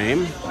first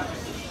frame.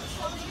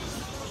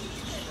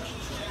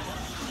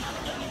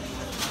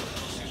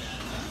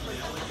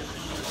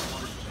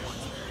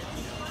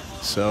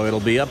 So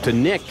it'll be up to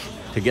Nick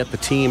to get the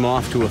team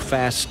off to a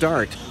fast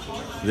start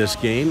this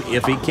game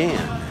if he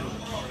can.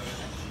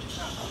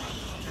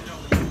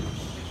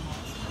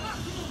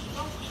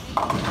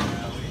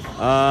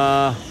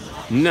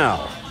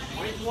 No.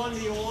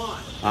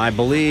 I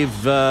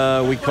believe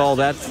we call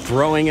that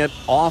throwing it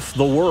off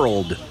the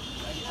world.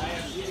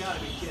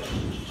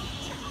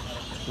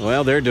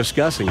 Well, they're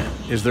discussing it.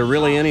 Is there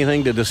really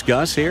anything to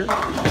discuss here?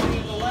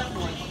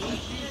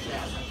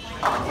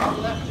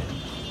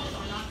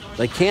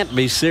 They can't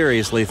be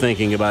seriously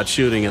thinking about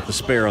shooting at the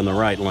spare on the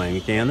right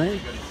lane, can they?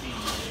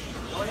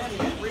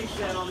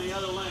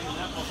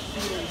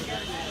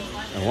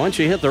 And once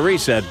you hit the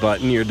reset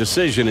button, your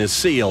decision is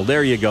sealed.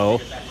 There you go.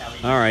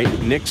 All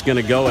right, Nick's going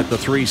to go at the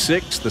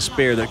 3-6, the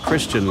spare that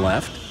Christian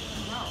left.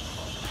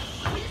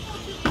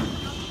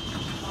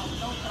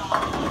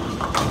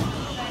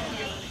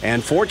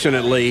 And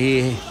fortunately,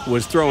 he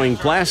was throwing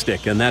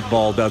plastic, and that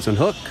ball doesn't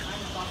hook,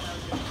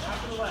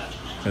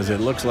 because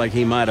it looks like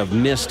he might have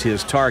missed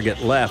his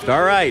target left.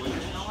 All right,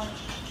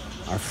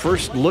 our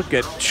first look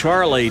at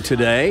Charlie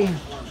today.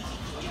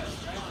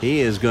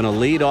 He is going to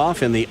lead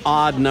off in the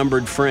odd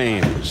numbered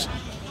frames.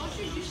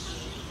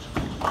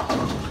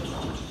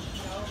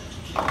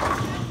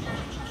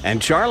 And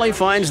Charlie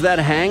finds that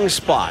hang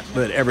spot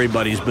that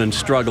everybody's been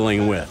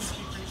struggling with.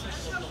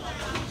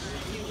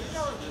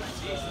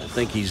 I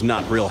think he's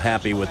not real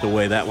happy with the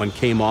way that one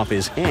came off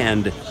his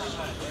hand.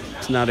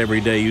 It's not every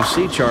day you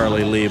see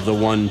Charlie leave the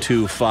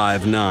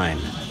 1-2-5-9.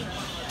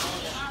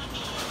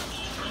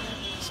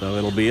 So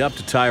it'll be up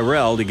to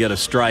Tyrell to get a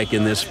strike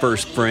in this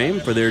first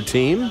frame for their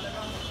team.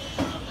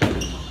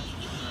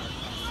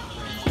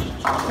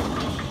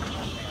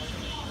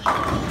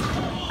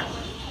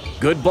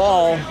 Good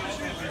ball,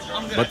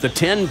 but the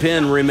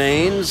 10-pin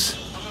remains.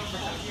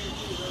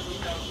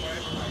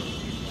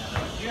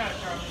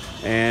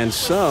 And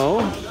so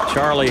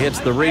Charlie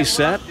hits the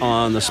reset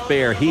on the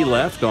spare he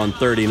left on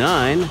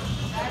 39,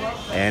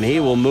 and he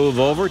will move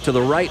over to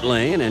the right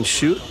lane and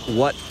shoot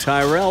what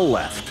Tyrell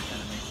left,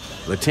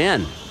 the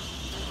 10.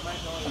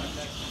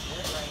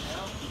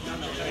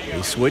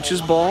 He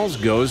switches balls,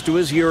 goes to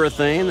his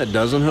urethane that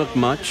doesn't hook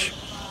much,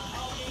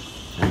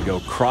 and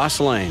go cross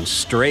lane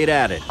straight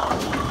at it.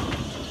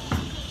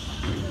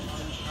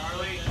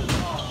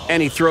 And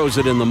he throws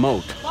it in the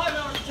moat.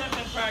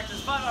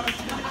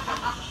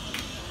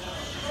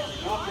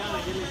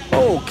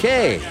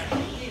 Okay.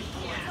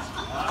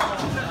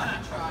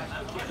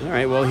 All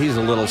right, well, he's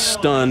a little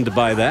stunned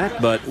by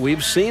that, but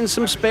we've seen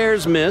some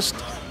spares missed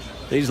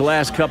these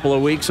last couple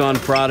of weeks on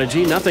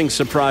Prodigy. Nothing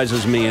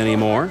surprises me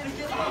anymore.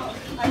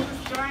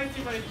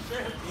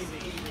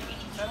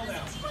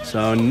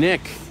 So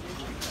Nick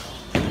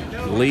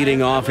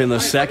leading off in the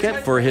second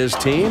for his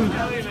team.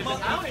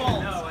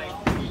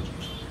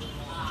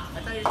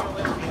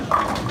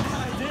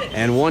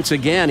 And once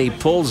again, he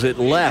pulls it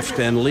left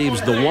and leaves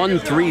the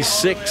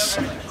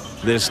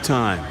 1-3-6 this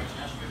time.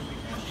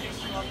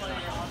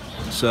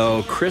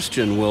 So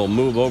Christian will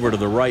move over to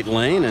the right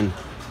lane and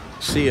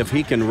see if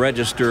he can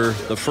register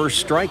the first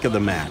strike of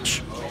the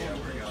match.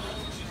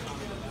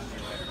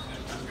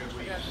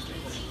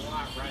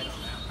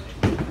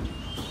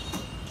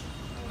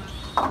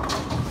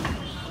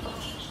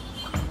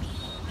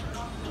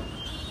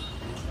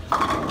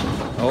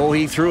 Oh,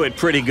 he threw it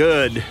pretty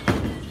good.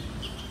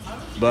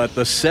 But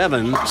the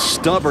 7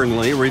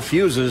 stubbornly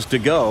refuses to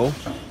go.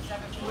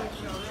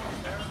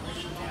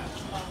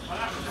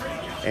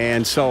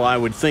 And so I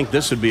would think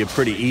this would be a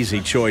pretty easy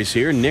choice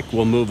here. Nick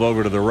will move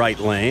over to the right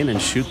lane and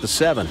shoot the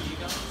 7.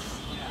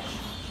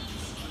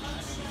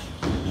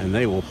 And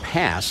they will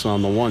pass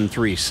on the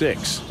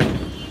 1-3-6.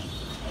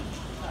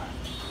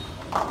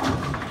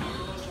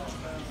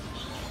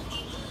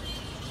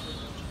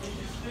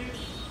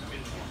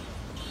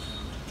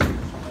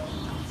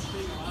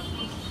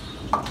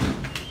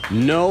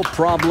 No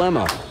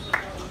problemo.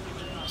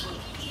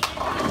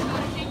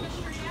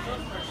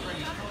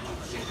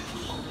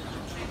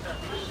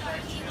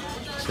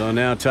 So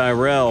now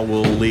Tyrell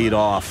will lead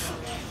off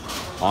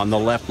on the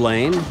left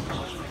lane.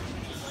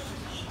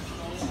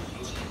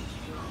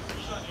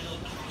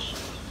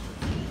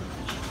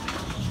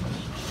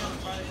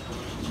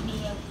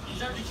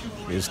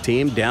 His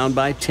team down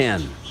by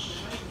 10.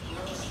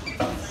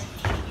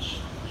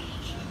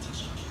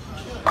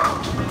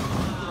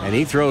 And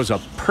he throws a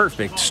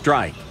perfect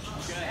strike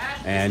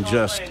and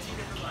just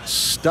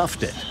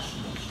stuffed it.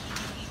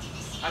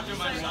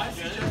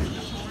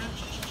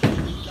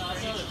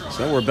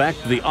 So we're back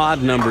to the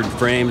odd numbered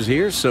frames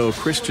here. So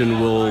Christian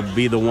will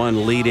be the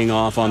one leading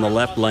off on the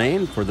left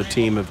lane for the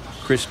team of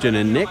Christian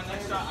and Nick.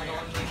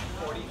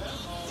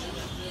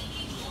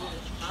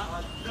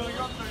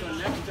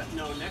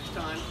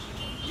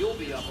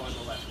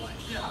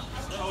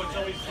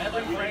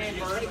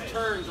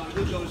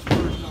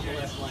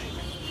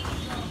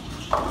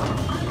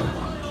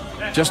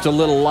 Just a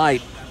little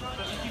light.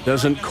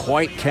 Doesn't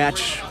quite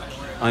catch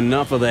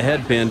enough of the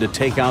head pin to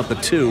take out the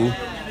 2.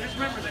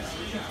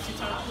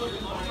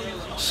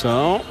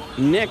 So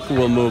Nick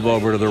will move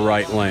over to the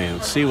right lane.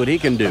 Let's see what he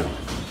can do.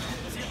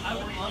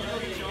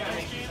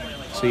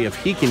 See if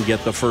he can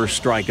get the first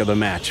strike of the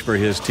match for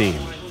his team.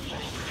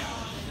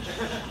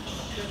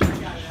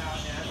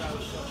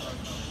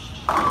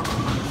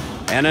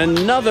 And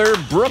another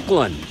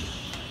Brooklyn.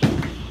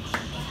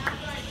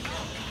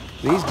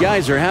 These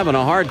guys are having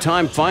a hard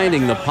time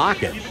finding the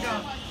pocket,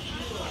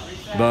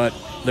 but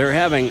they're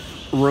having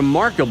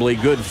remarkably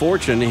good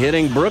fortune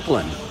hitting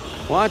Brooklyn.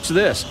 Watch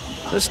this.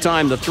 This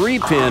time the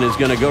 3-pin is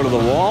going to go to the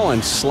wall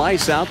and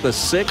slice out the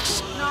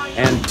 6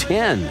 and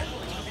 10.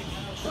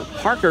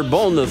 Parker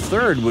Bone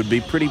III would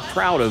be pretty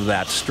proud of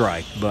that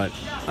strike, but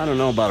I don't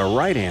know about a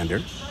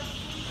right-hander.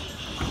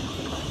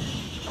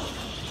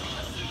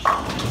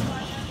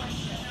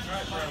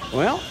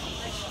 Well,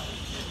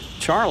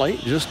 Charlie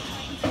just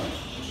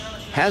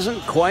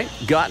hasn't quite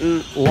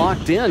gotten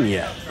locked in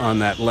yet on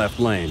that left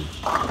lane.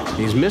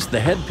 He's missed the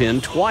head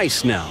pin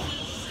twice now.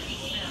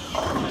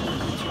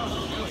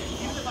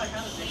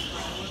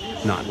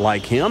 Not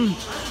like him.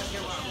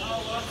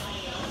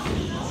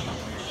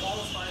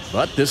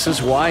 But this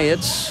is why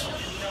it's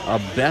a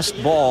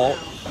best ball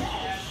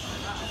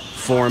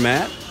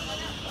format.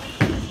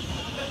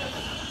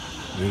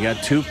 We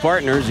got 2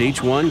 partners.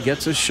 Each one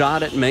gets a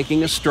shot at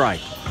making a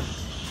strike.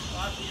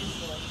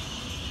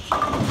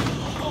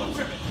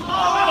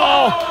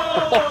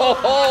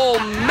 Oh,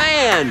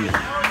 man!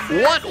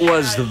 What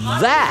was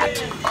that?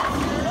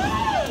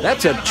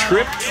 That's a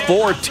tripped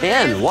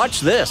 4-10.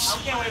 Watch this.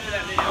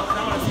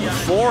 The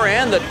 4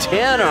 and the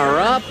 10 are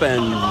up,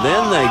 and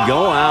then they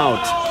go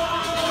out.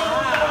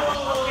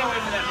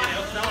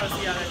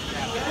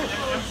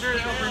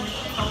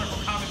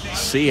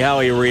 See how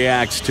he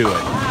reacts to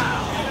it.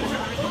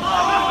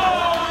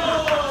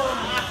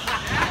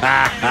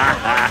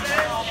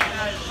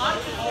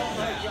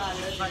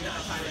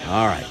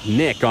 All right,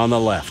 Nick on the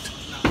left.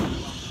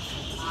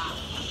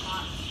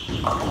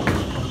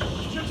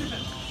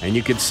 And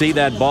you can see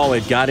that ball,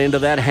 it got into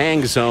that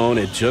hang zone.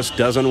 It just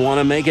doesn't want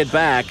to make it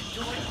back.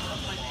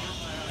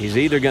 He's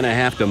either going to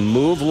have to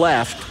move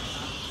left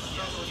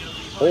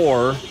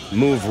or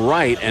move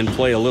right and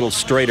play a little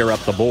straighter up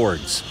the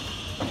boards.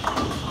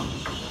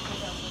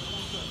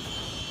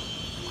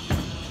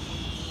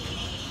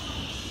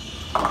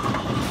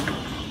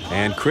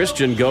 And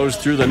Christian goes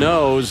through the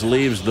nose,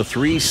 leaves the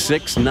 3,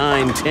 6,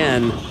 9,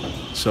 10.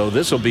 So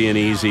this will be an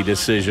easy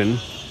decision.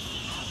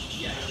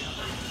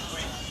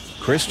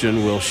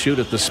 Christian will shoot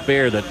at the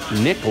spare that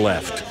Nick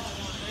left.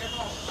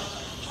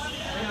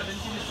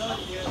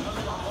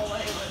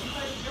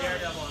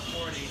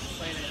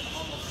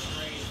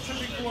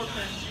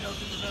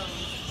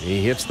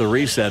 He hits the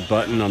reset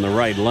button on the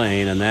right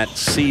lane, and that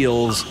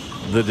seals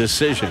the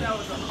decision.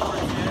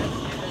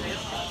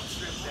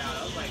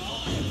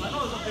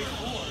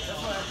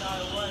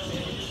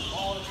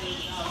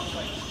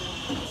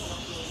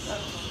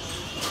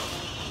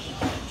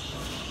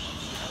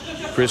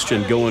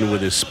 Christian going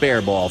with his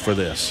spare ball for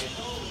this.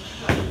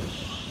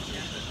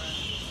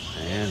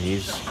 And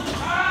he's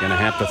going to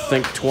have to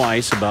think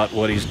twice about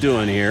what he's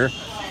doing here.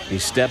 He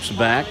steps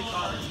back.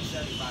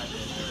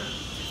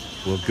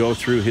 Will go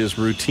through his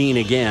routine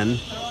again.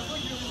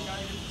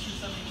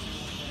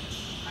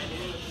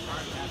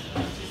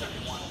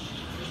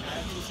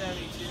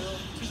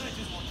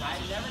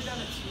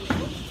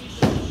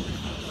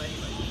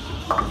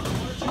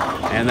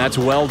 And that's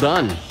well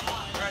done.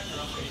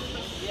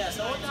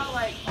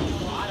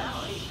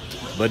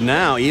 But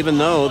now, even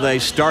though they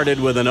started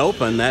with an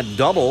open, that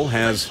double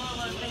has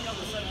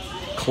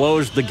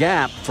closed the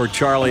gap for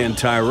Charlie and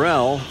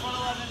Tyrell.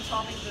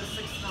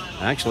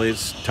 Actually,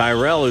 it's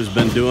Tyrell who's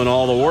been doing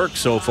all the work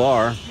so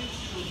far.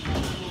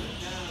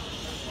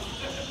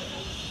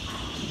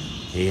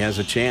 He has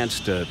a chance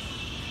to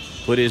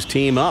put his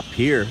team up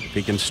here if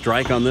he can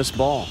strike on this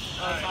ball.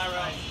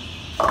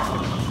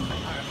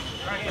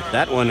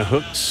 That one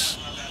hooks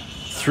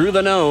through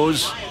the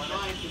nose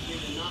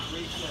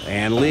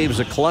and leaves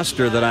a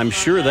cluster that I'm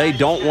sure they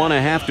don't want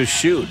to have to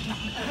shoot.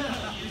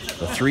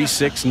 The 3,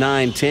 6,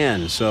 9,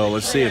 10. So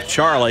let's see if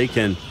Charlie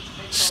can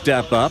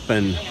step up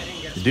and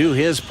do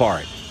his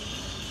part.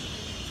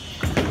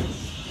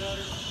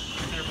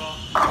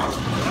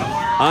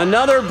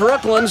 Another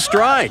Brooklyn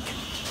strike.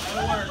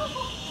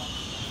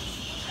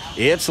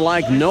 It's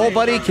like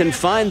nobody can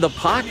find the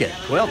pocket.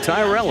 Well,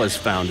 Tyrell has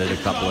found it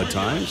a couple of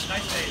times.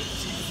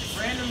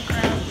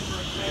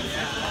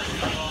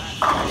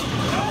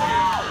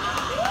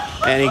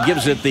 And he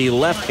gives it the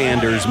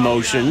left-hander's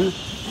motion,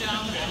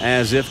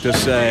 as if to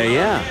say,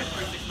 yeah,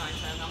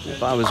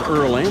 if I was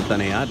Earl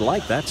Anthony, I'd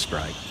like that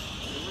strike.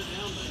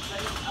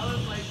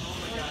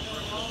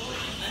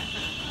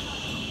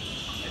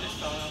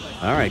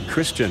 All right,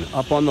 Christian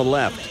up on the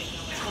left.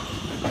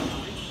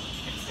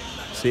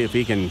 See if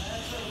he can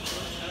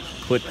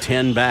put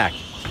 10 back.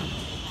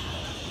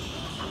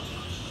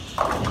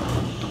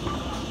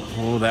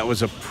 Oh, that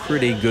was a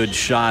pretty good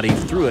shot. He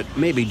threw it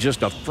maybe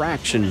just a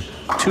fraction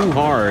too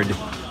hard.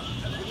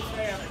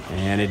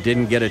 And it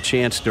didn't get a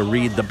chance to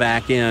read the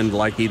back end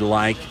like he'd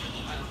like.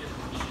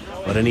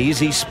 But an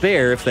easy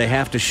spare if they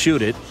have to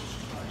shoot it.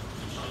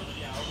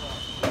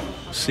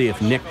 See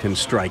if Nick can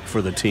strike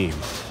for the team.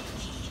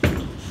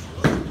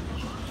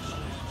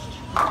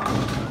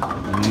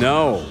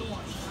 No.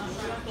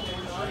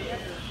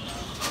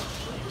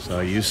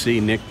 So you see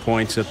Nick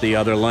points at the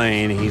other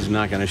lane. He's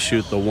not going to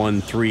shoot the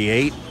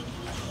 1-3-8.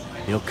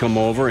 He'll come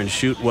over and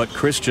shoot what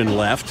Christian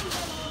left.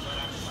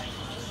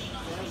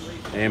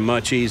 A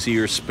much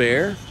easier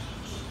spare.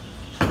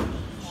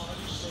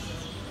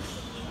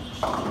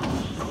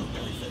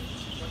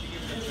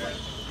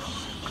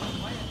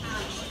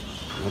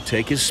 He'll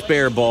take his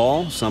spare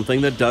ball,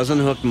 something that doesn't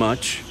hook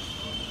much,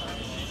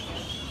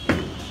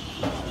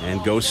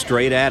 and go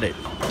straight at it.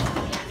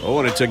 Oh,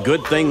 and it's a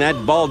good thing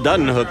that ball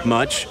doesn't hook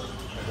much.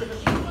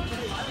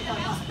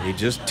 He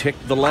just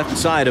ticked the left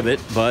side of it,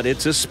 but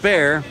it's a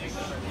spare,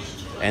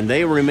 and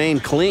they remain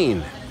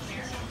clean.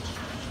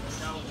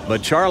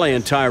 But Charlie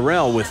and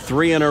Tyrell with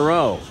 3 in a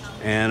row,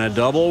 and a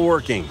double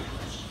working.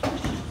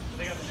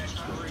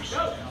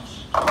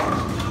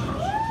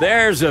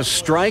 There's a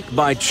strike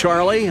by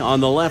Charlie on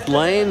the left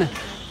lane.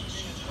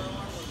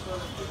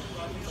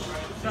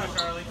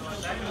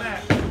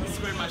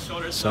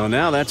 So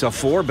now that's a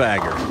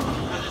 4-bagger.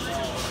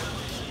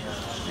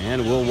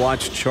 And we'll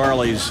watch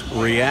Charlie's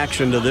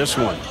reaction to this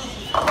one.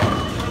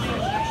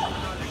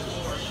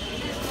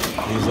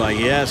 He's like,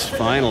 yes,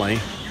 finally.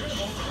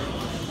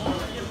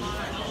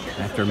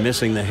 After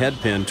missing the head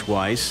pin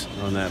twice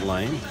on that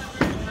lane.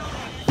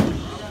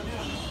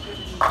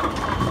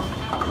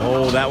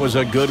 Oh, that was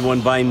a good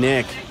one by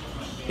Nick.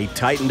 He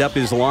tightened up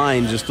his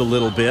line just a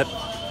little bit,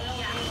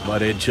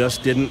 but it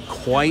just didn't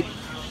quite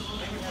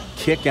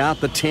kick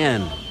out the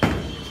 10.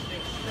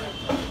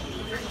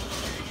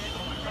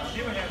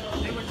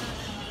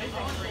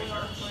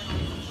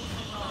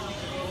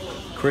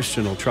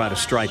 Christian will try to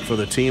strike for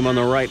the team on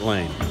the right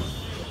lane.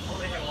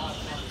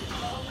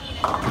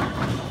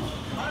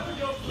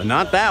 But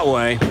not that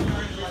way.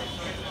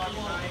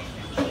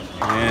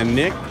 And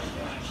Nick,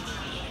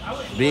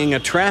 being a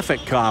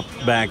traffic cop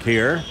back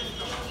here,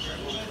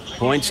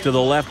 points to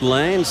the left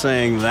lane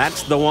saying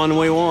that's the one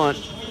we want.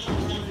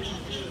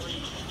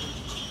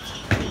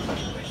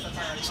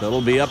 So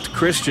it'll be up to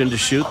Christian to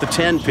shoot the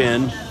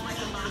 10-pin.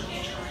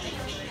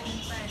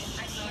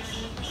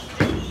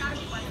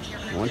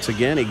 Once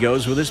again, he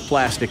goes with his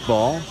plastic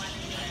ball.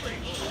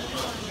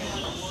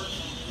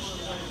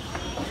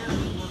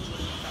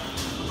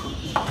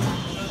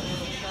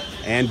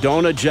 And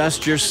don't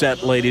adjust your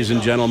set, ladies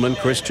and gentlemen.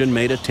 Christian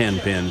made a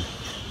 10-pin.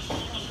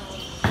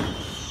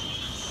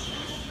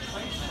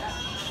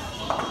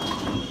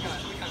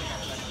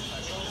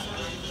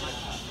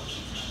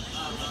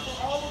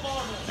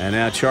 And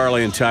now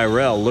Charlie and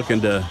Tyrell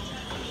looking to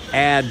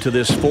add to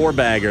this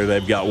 4-bagger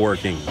they've got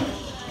working.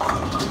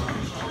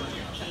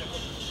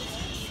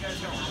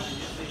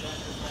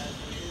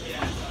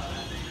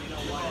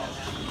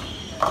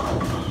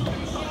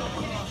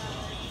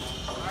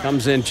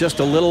 Comes in just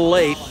a little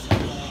late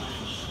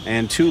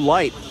and too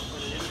light.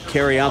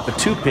 Carry out the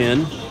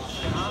 2-pin.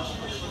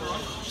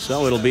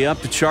 So it'll be up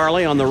to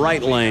Charlie on the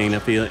right lane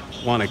if you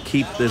want to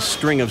keep this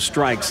string of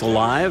strikes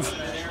alive.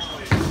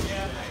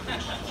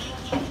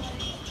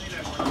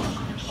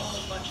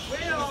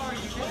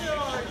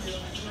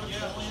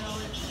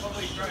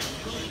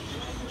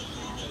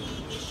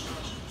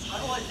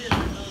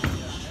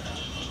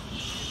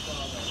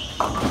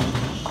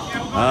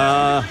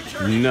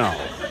 No.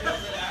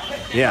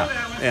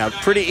 Yeah,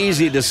 pretty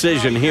easy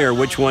decision here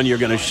which one you're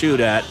going to shoot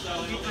at.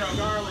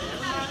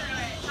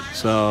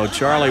 So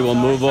Charlie will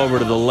move over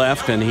to the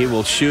left and he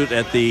will shoot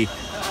at the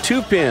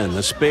 2-pin,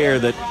 the spare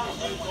that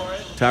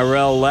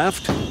Tyrell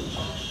left.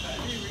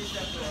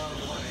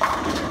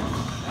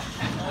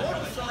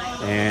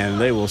 And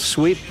they will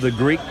sweep the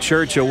Greek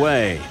church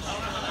away.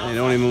 They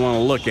don't even want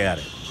to look at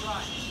it.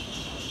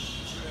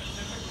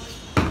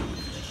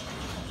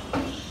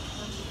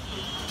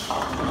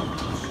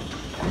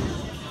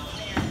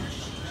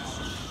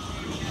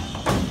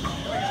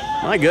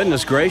 My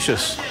goodness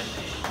gracious.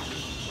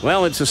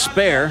 Well, it's a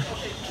spare.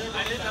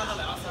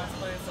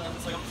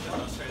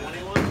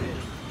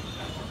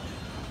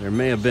 There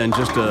may have been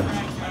just a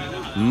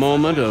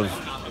moment of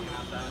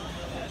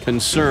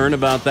concern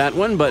about that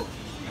one, but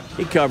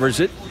he covers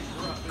it.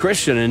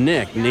 Christian and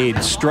Nick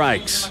need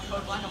strikes.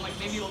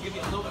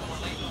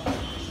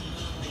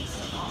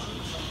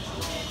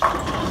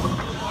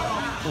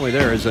 Boy,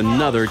 there is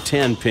another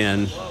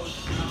 10-pin.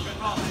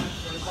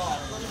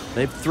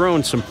 They've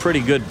thrown some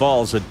pretty good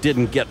balls that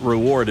didn't get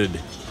rewarded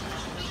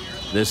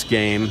this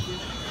game.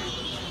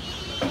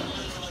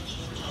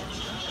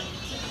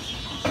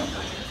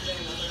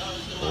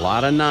 A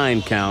lot of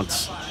 9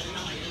 counts.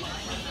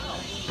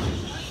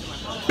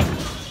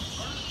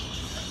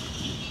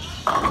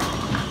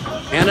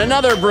 And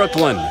another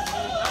Brooklyn.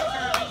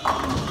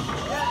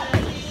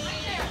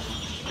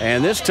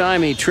 And this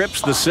time he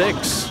trips the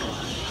 6.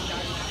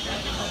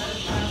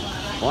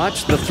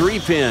 Watch the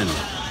 3-pin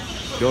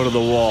go to the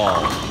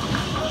wall.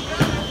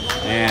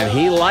 And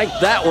he liked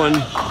that one.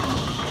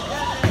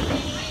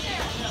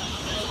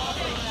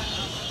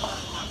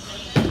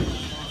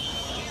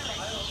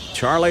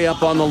 Charlie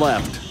up on the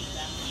left.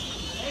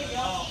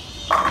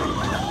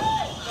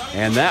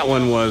 And that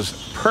one was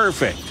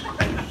perfect.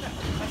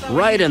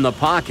 Right in the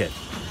pocket.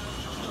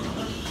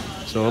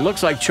 So it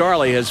looks like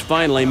Charlie has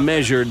finally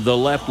measured the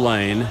left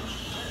lane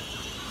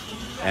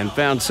and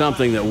found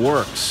something that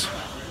works.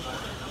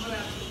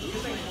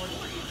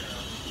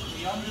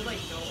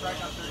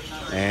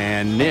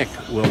 And Nick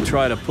will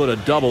try to put a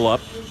double up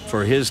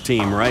for his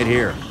team right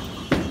here.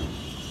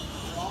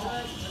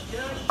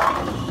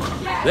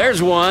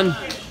 There's one.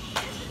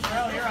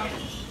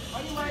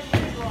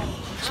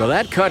 So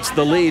that cuts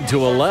the lead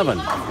to 11.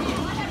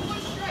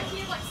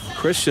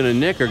 Christian and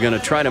Nick are going to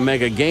try to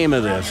make a game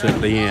of this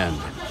at the end.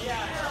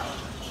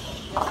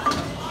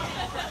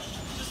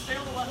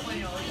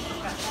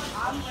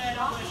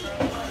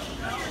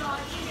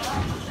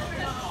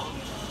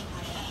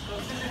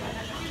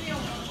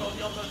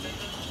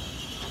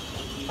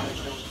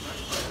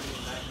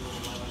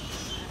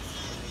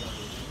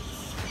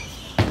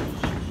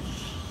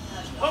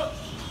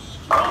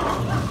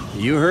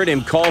 You heard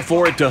him call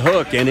for it to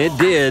hook, and it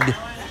did.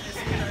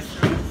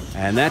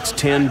 And that's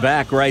 10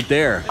 back right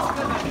there.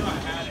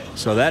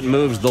 So that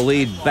moves the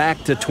lead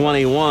back to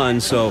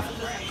 21. So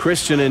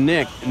Christian and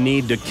Nick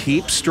need to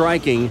keep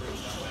striking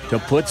to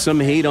put some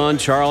heat on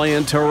Charlie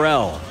and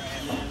Terrell.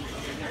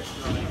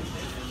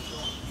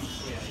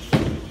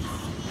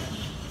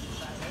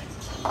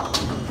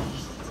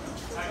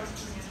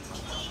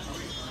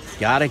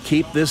 Got to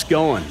keep this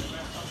going.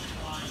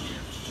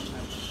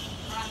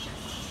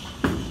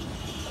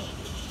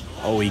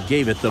 Oh, he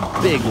gave it the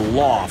big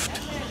loft.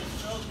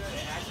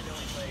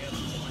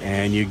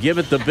 And you give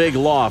it the big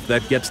loft,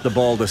 that gets the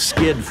ball to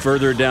skid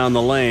further down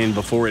the lane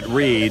before it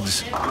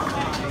reads.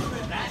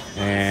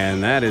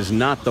 And that is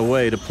not the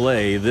way to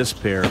play this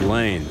pair of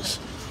lanes.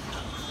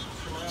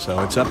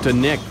 So it's up to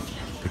Nick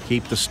to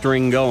keep the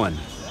string going.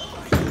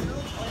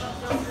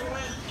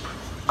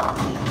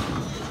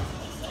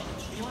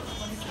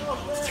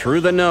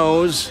 Through the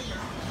nose,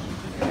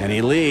 and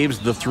he leaves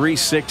the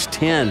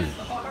 3-6-10.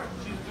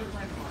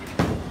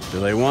 Do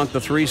they want the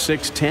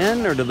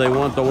 3-6-10 or do they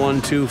want the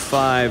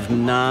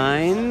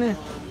 1-2-5-9?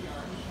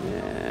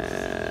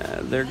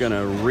 They're going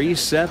to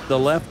reset the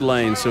left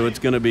lane, so it's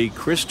going to be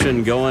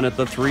Christian going at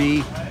the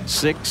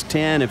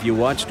 3-6-10. If you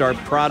watched our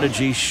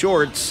Prodigy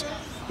shorts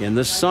in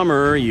the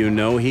summer, you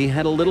know he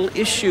had a little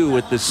issue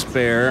with this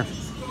spare.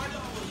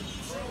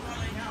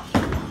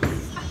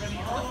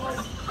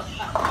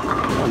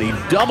 And he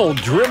double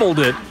dribbled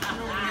it,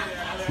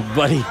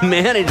 but he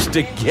managed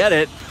to get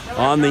it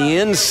on the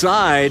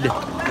inside.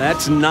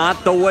 That's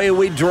not the way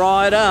we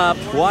draw it up.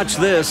 Watch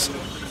this.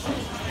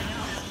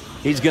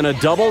 He's going to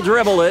double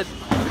dribble it.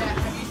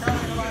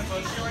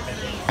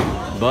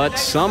 But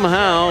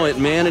somehow it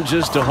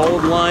manages to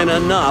hold line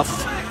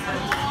enough.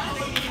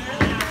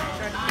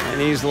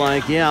 And he's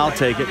like, yeah, I'll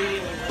take it.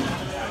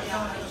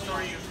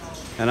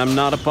 And I'm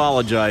not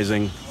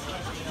apologizing.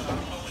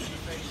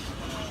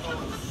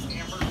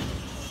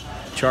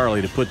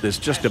 Charlie to put this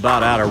just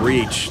about out of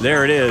reach.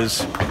 There it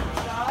is.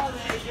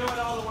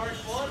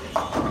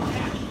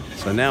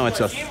 So now it's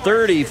a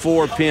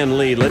 34-pin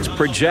lead. Let's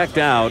project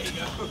out.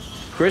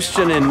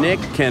 Christian and Nick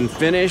can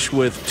finish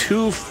with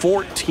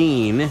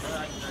 214.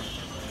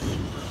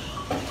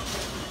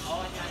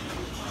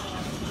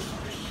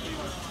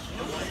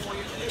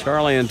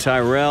 Charlie and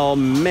Tyrell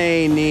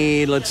may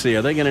need, let's see,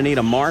 are they going to need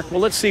a mark?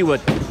 Well, let's see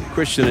what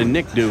Christian and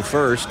Nick do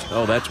first.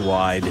 Oh, that's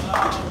wide.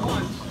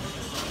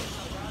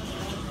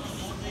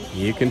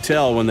 You can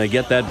tell when they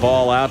get that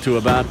ball out to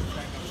about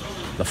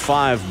the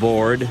 5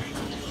 board.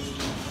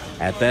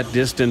 At that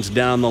distance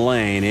down the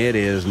lane, it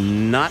is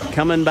not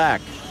coming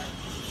back.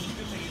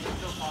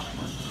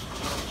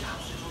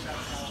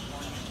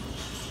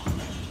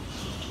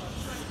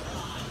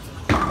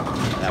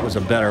 That was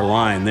a better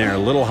line there, a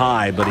little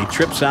high, but he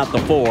trips out the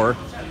 4.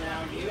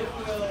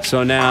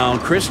 So now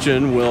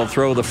Christian will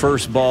throw the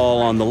first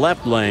ball on the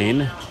left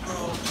lane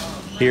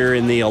here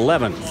in the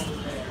 11th.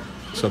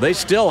 So they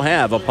still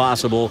have a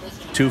possible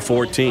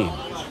 214.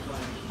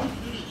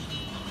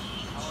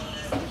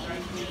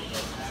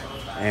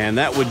 And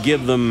that would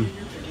give them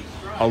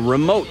a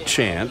remote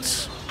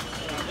chance.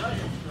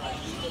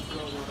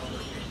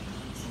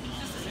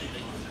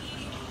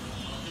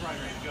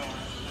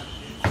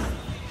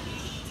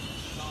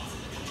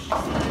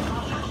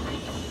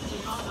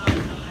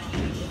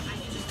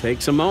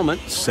 Takes a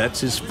moment,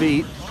 sets his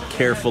feet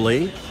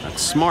carefully.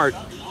 That's smart.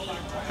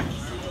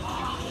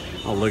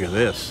 Oh, look at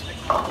this.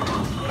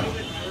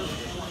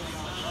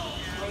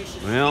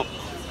 Well,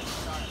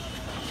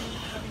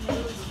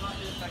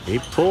 he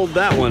pulled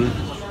that one.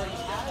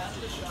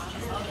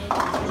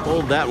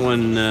 Pulled that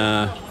one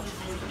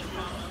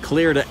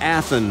clear to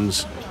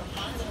Athens.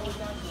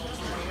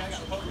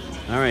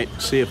 All right,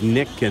 see if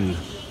Nick can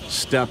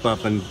step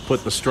up and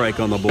put the strike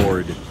on the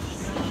board.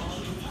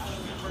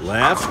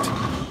 Left.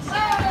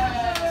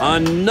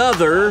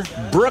 Another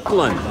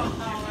Brooklyn.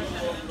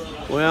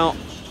 Well,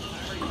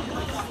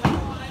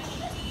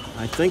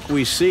 I think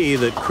we see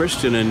that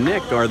Christian and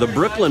Nick are the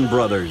Brooklyn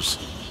brothers.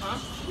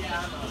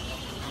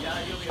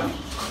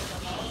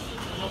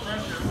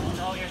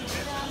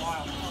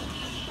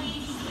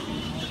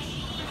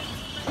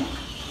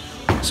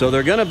 So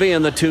they're going to be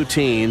in the two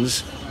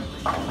teens.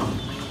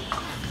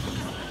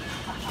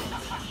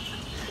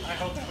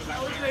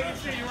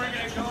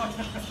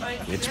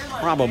 It's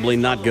probably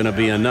not going to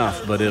be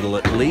enough, but it'll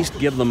at least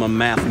give them a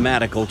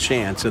mathematical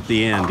chance at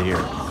the end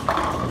here.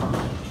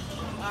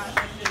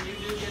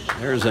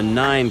 There's a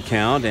 9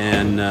 count,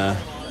 and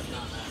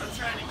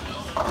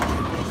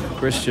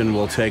Christian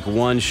will take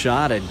one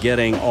shot at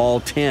getting all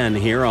 10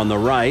 here on the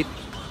right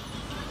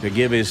to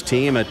give his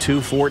team a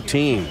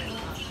 2-14.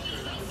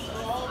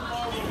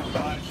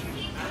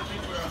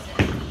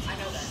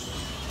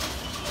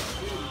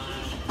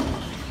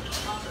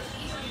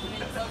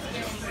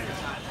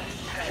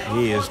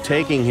 He is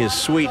taking his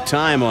sweet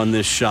time on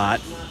this shot.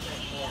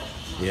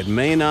 It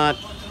may not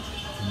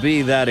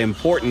be that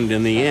important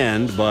in the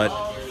end, but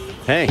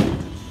hey,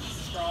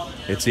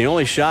 it's the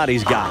only shot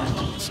he's got.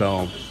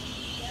 So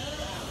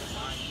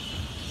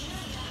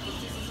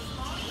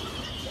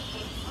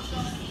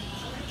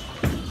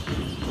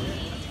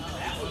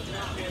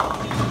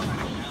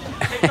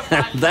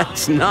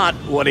that's not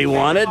what he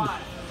wanted.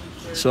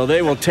 So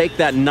they will take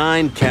that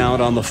 9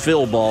 count on the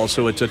fill ball.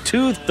 So it's a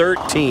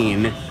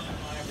 2-13.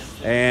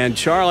 And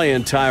Charlie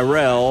and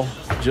Tyrell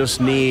just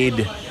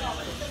need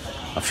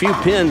a few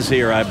pins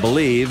here, I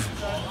believe.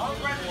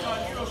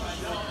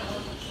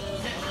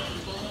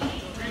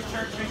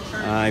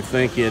 I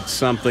think it's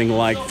something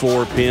like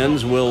 4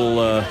 pins.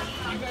 We'll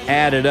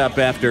add it up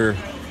after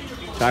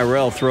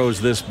Tyrell throws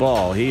this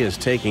ball. He is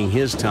taking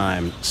his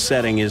time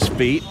setting his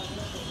feet.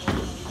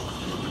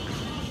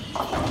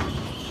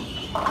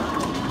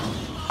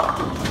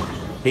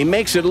 He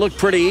makes it look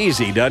pretty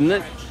easy, doesn't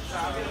it?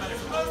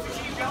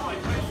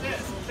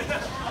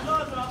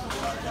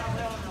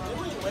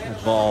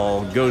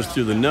 Ball goes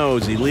through the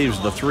nose. He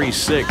leaves the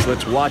 3-6.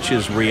 Let's watch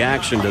his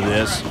reaction to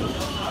this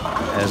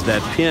as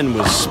that pin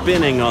was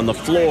spinning on the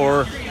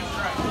floor.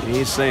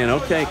 He's saying,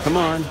 okay, come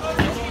on.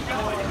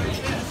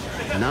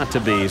 Not to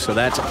be. So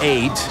that's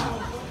 8.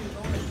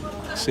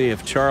 See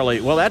if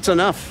Charlie, well, that's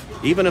enough.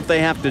 Even if they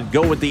have to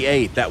go with the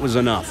 8, that was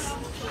enough.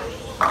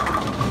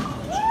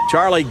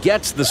 Charlie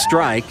gets the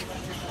strike.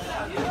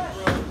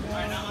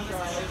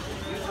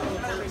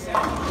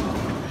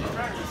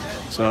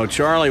 So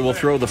Charlie will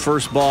throw the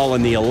first ball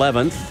in the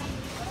 11th.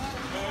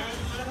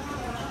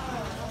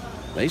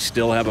 They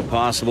still have a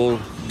possible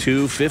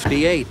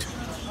 258.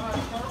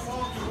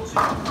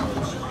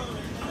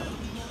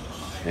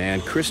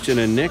 And Christian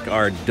and Nick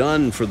are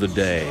done for the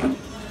day.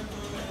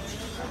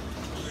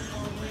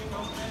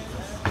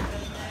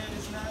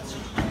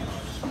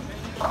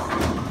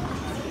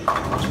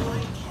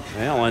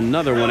 Well,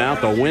 another one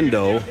out the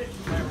window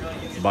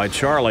by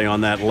Charlie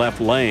on that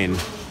left lane.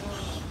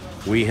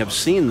 We have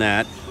seen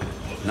that.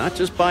 Not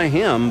just by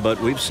him, but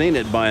we've seen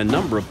it by a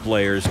number of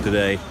players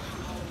today.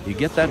 You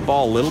get that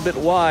ball a little bit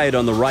wide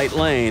on the right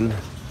lane,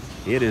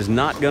 it is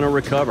not going to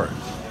recover.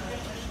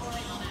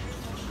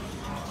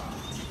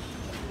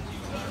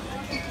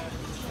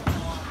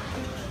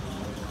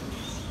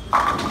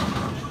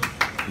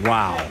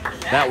 Wow,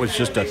 that was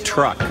just a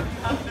truck.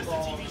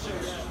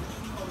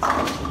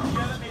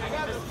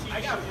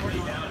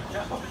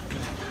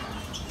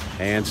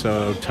 And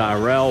so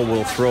Tyrell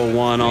will throw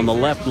one on the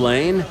left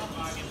lane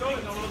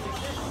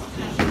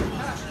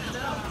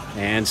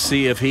and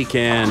see if he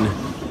can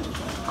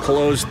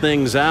close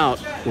things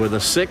out with a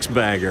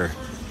 6-bagger.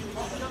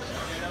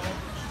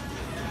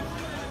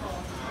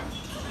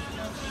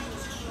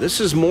 This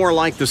is more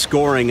like the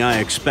scoring I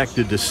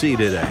expected to see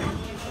today.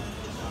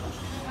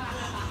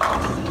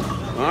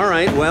 All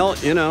right, well,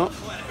 you know,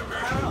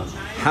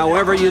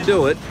 however you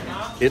do it,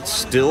 it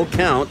still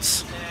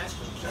counts.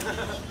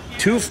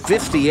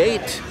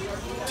 258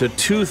 to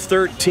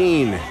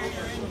 213.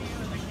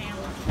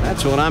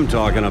 That's what I'm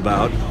talking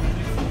about.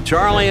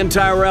 Charlie and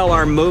Tyrell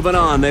are moving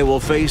on. They will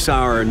face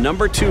our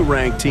number 2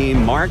 ranked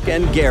team, Mark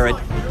and Garrett,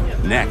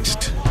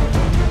 next.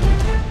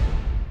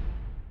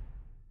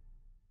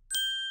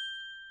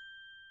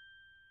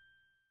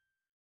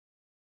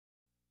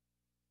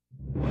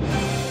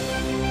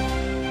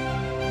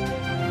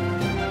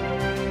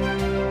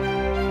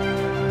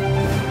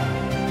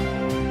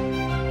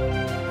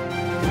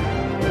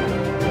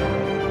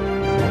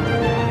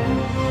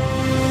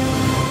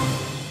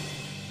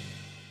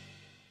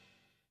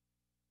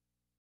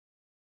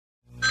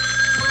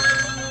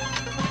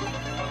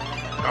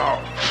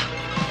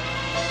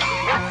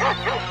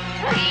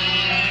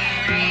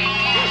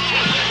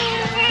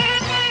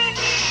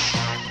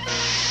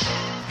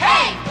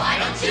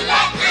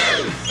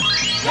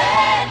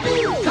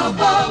 Go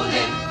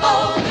bowling,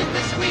 bowling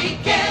this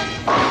weekend.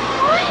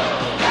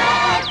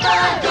 Have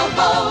fun, go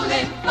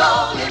bowling,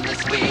 bowling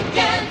this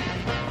weekend.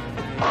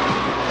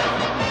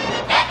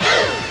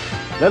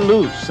 Let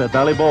loose at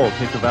Valley Bowl.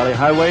 Take the Valley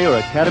Highway or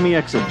Academy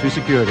exit to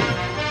security.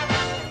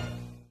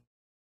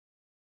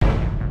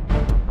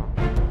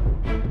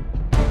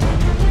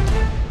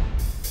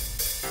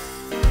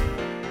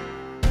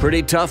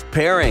 Pretty tough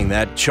pairing,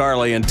 that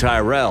Charlie and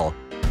Tyrell.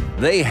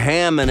 They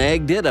ham and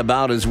egged it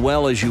about as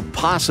well as you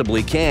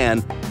possibly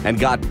can and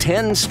got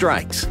 10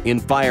 strikes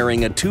in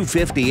firing a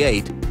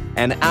 .258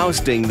 and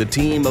ousting the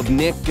team of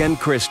Nick and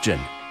Christian.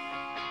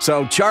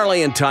 So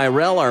Charlie and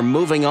Tyrell are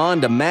moving on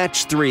to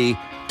match 3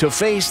 to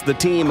face the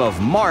team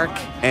of Mark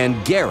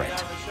and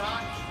Garrett.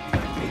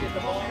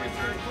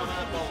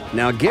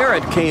 Now,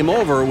 Garrett came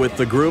over with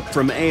the group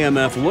from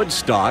AMF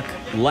Woodstock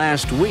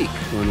last week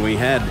when we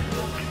had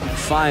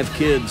 5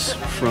 kids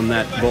from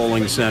that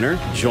bowling center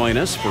join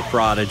us for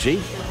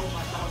Prodigy,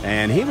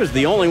 and he was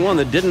the only one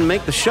that didn't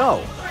make the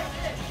show.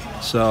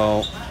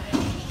 So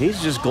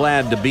he's just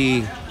glad to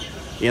be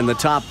in the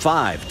top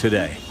 5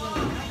 today.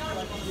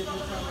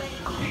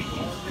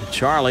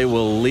 Charlie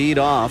will lead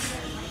off,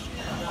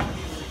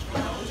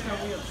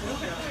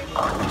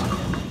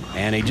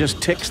 and he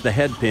just ticks the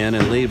head pin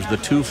and leaves the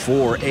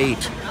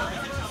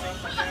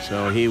 2-4-8.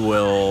 So he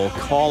will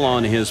call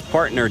on his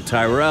partner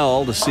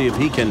Tyrell to see if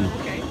he can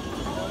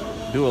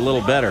do a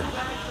little better.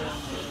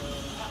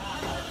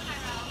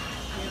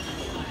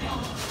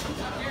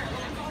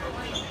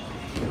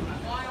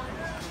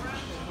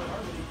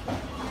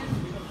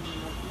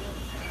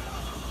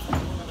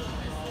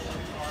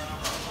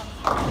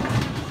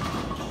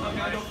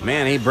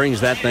 Man, he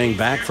brings that thing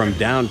back from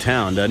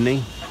downtown, doesn't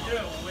he?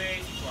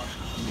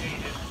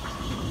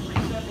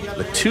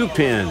 The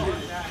 2-pin.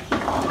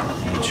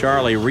 And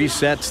Charlie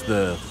resets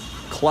the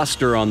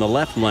cluster on the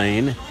left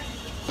lane,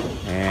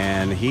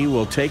 and he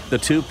will take the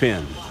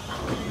 2-pin.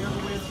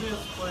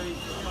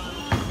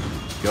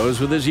 Goes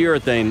with his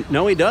urethane.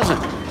 No, he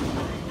doesn't.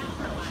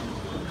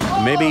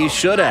 Maybe he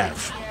should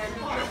have.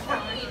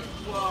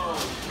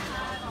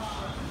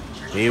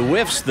 He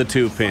whiffs the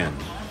 2-pin.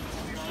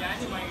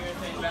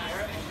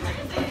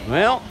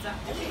 Well,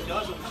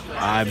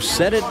 I've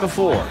said it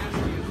before.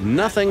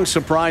 Nothing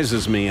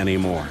surprises me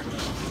anymore.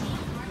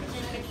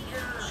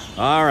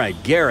 All right,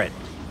 Garrett.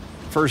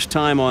 First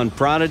time on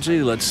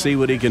Prodigy. Let's see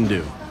what he can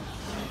do.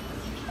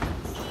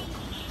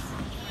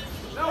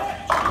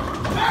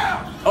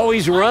 Oh,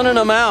 he's running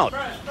them out.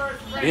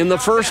 In the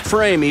first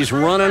frame, he's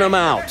running them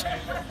out.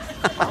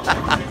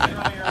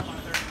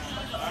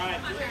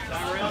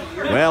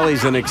 Well,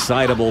 he's an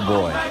excitable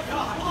boy.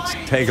 Let's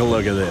take a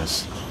look at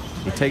this.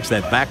 He takes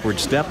that backward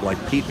step like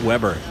Pete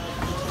Weber.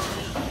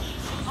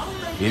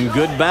 In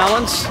good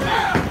balance.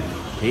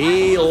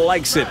 He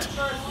likes it.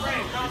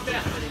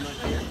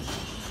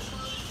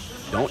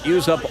 Don't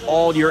use up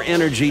all your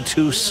energy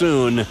too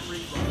soon.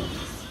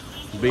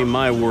 Would be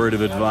my word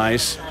of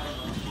advice.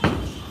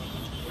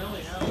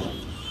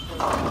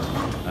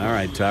 All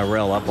right,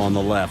 Tyrell up on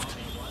the left.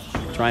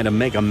 Trying to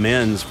make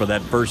amends for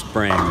that first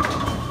frame.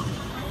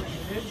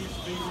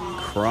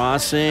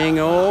 Crossing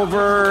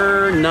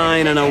over.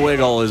 9 and a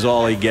wiggle is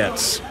all he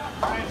gets.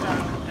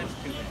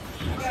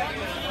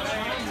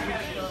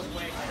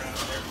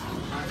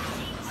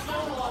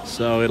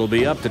 So it'll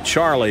be up to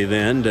Charlie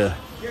then to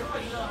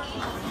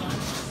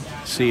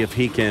see if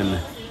he can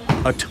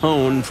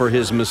atone for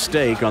his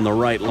mistake on the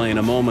right lane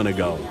a moment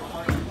ago.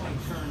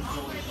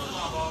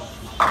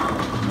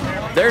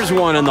 There's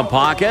one in the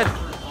pocket.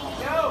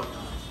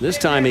 This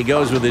time he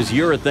goes with his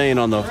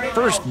urethane on the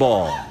first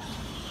ball.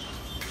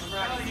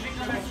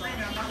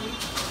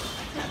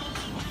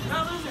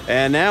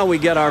 And now we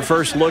get our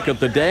first look at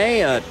the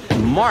day at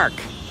Mark,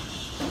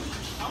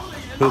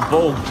 who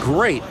bowled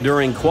great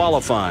during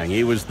qualifying.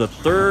 He was the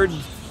 3rd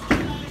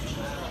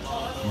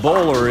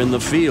bowler in the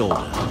field.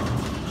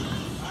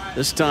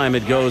 This time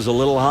it goes a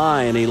little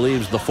high and he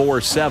leaves the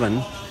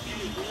 4-7.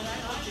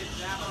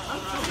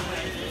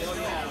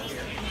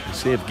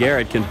 See if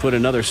Garrett can put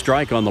another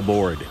strike on the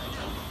board.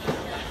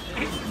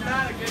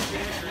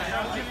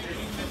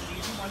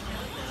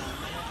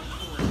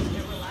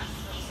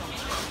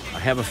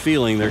 I have a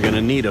feeling they're going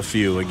to need a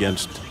few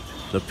against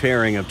the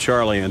pairing of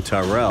Charlie and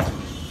Tyrell.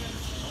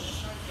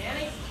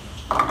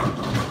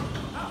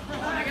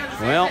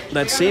 Well,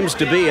 that seems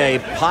to be a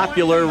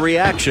popular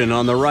reaction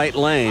on the right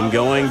lane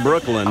going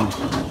Brooklyn.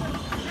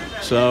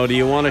 So do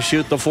you want to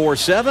shoot the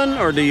 4-7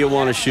 or do you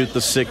want to shoot the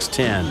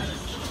 6-10?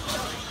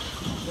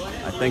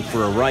 I think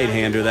for a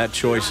right-hander that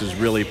choice is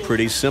really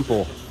pretty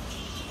simple.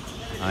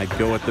 I'd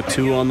go at the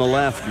 2 on the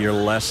left. You're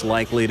less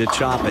likely to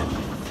chop it.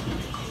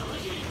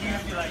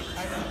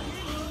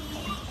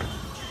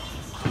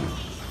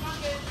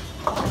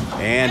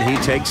 And he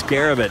takes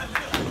care of it.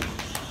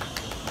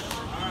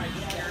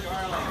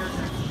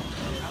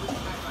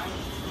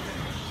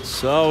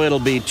 So it'll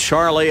be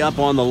Charlie up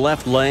on the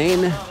left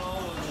lane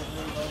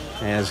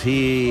as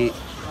he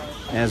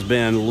has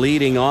been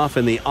leading off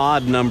in the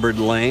odd-numbered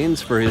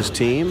lanes for his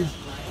team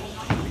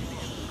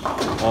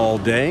all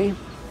day.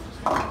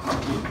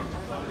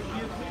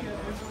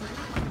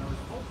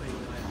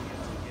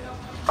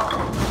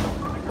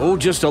 Oh,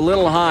 just a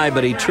little high,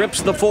 but he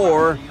trips the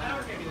 4,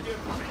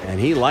 and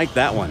he liked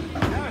that one.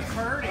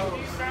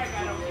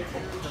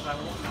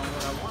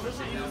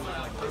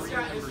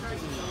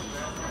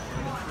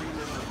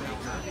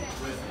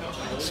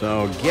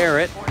 So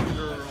Garrett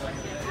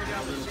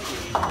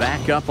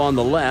back up on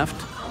the left.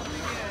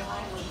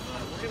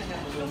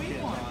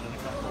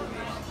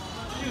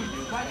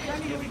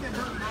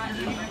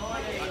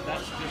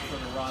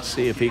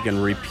 See if he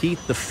can repeat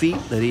the feat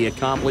that he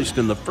accomplished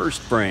in the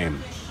first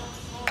frame.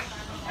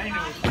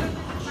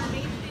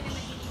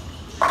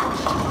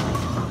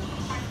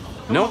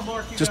 Nope,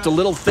 just a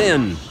little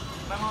thin.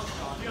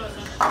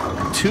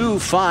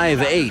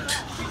 2-5-8.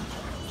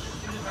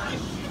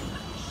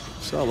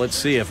 So let's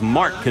see if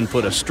Mark can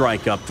put a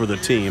strike up for the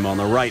team on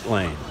the right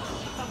lane.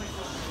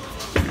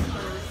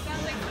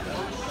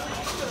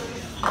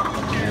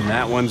 And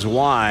that one's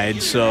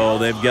wide, so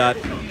they've got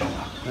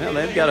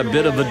a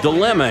bit of a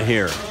dilemma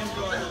here.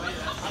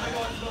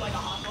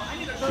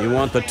 You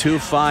want the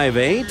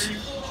 2-5-8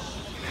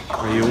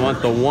 or you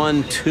want the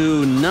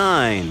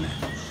 1-2-9?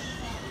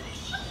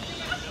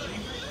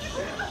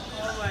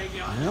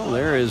 Well,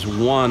 there is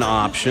one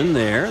option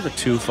there, the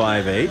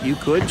 2-5-8. You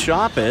could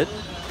chop it.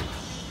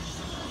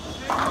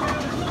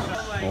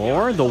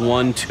 Or the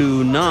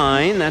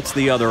 1-2-9, that's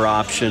the other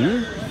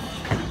option.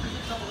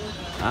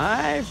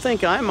 I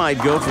think I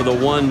might go for the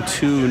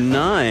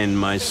 1-2-9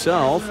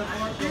 myself,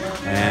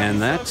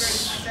 and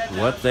that's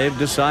what they've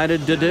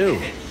decided to do.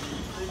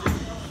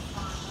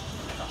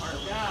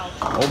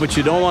 Oh, but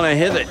you don't want to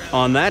hit it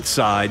on that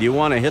side. You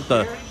want to hit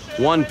the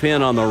one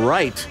pin on the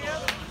right.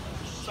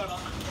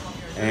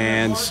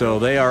 And so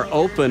they are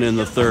open in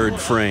the third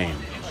frame.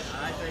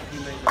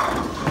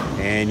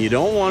 And you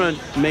don't want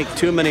to make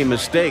too many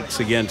mistakes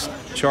against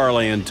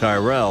Charlie and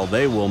Tyrell.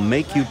 They will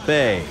make you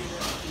pay.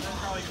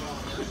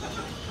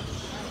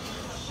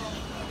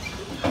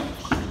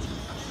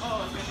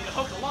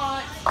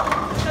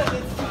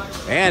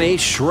 And he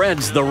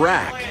shreds the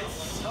rack.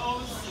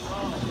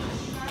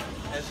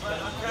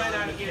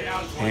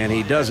 And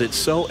he does it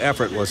so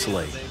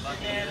effortlessly.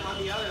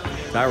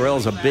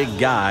 Tyrell's a big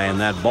guy, and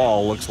that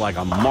ball looks like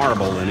a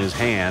marble in his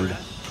hand.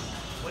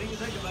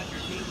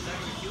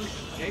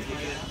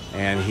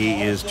 And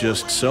he is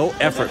just so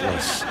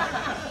effortless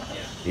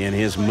in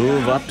his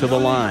move up to the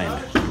line.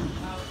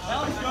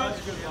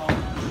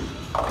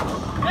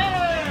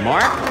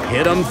 Mark,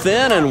 hit him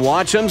thin and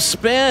watch him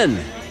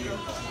spin.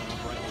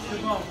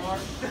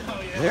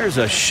 There's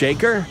a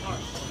shaker.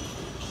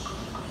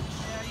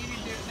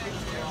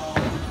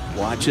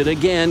 Watch it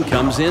again.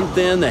 Comes in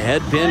thin. The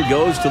head pin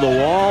goes to the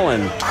wall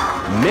and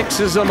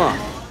mixes them up.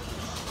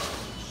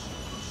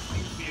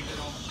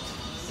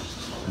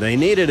 They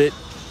needed it.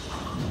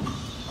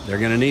 They're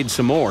going to need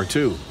some more,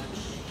 too.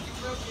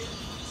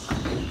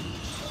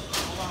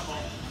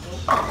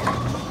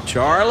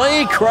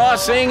 Charlie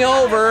crossing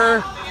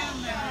over.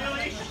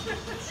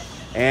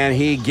 And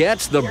he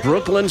gets the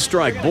Brooklyn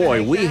strike.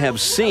 Boy, we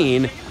have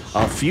seen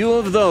a few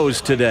of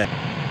those today.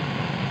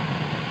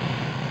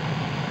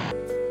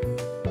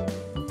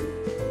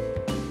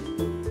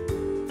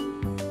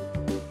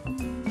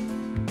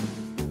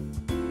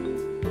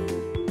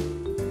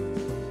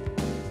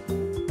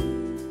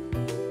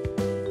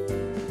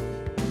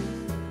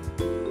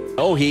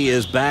 Oh, he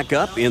is back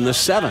up in the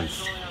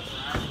seventh.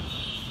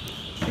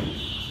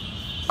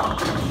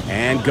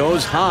 And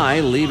goes high,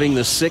 leaving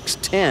the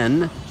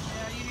 6-10.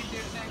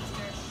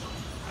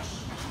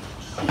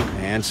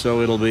 And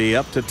so it'll be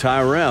up to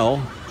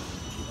Tyrell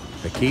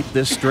to keep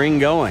this string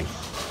going.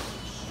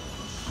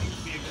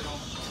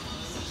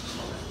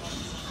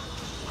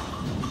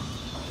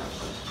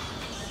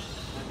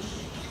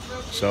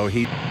 So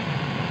he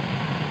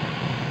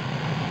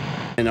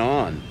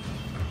on.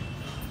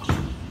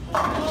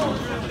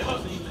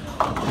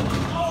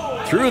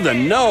 Through the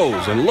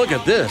nose, and look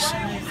at this,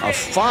 a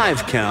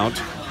 5 count,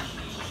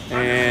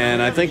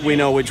 and I think we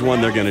know which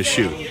one they're going to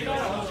shoot.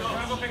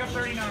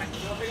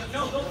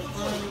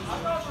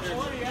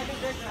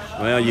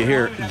 Well, you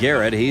hear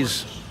Garrett,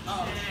 he's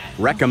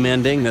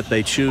recommending that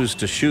they choose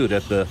to shoot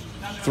at the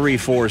 3,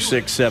 4,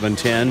 6, 7,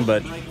 10,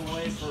 but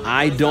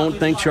I don't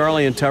think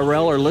Charlie and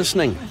Tyrell are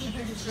listening.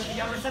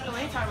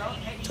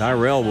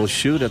 Tyrell will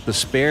shoot at the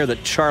spare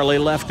that Charlie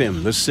left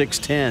him, the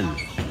 6-10.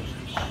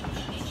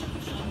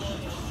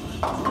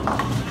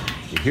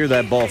 You hear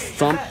that ball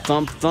thump,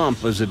 thump,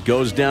 thump as it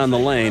goes down the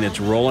lane. It's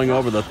rolling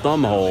over the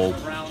thumb hole.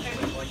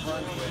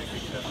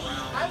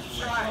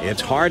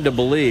 It's hard to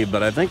believe,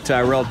 but I think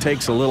Tyrell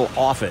takes a little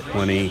off it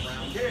when he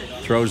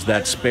throws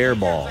that spare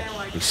ball.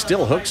 He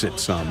still hooks it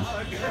some,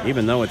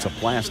 even though it's a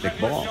plastic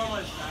ball.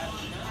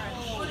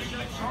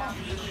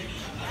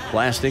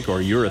 Plastic or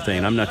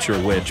urethane, I'm not sure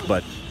which,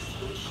 but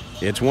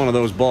it's one of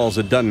those balls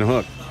that doesn't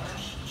hook.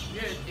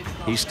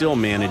 He still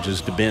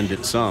manages to bend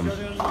it some.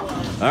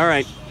 All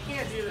right.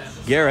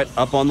 Garrett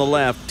up on the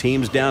left.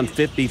 Team's down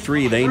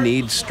 53. They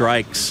need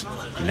strikes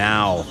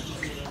now.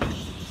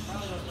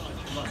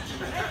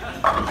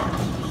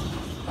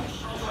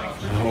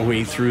 Oh,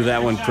 he threw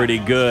that one pretty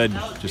good.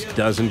 Just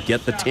doesn't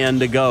get the 10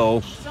 to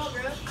go.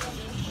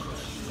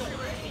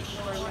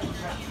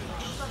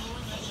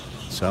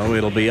 So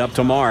it'll be up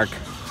to Mark.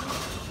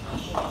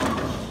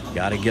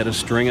 Got to get a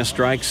string of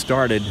strikes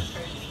started.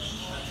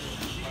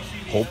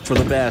 Hope for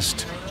the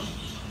best.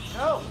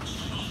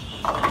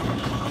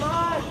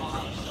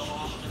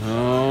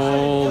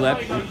 Oh,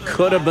 that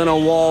could have been a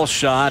wall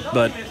shot,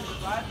 but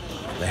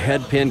the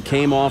head pin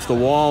came off the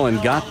wall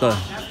and got the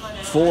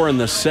 4 and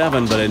the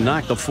 7, but it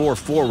knocked the 4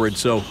 forward.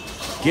 So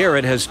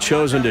Garrett has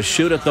chosen to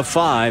shoot at the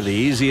 5, the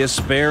easiest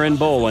spare in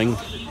bowling.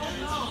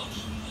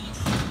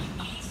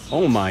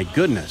 Oh my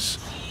goodness.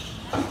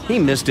 He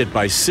missed it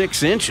by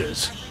 6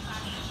 inches.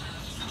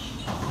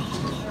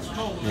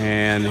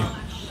 And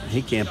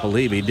he can't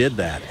believe he did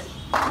that.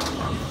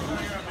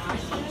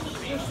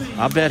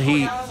 I bet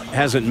he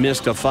hasn't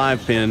missed a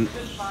 5-pin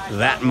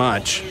that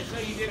much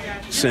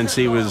since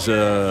he was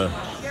a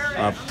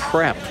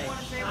prep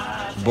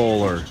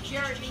bowler,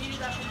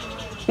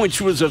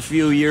 which was a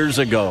few years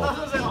ago.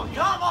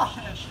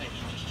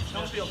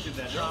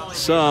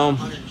 So,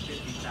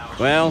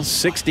 well,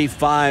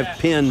 65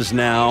 pins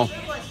now.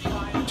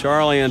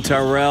 Charlie and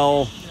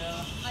Tyrell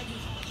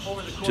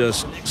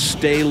just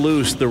stay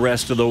loose the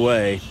rest of the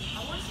way.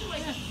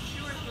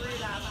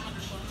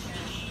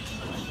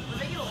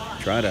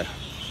 Try to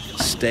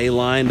stay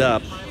lined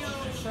up.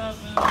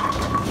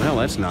 Well,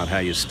 that's not how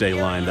you stay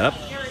lined up.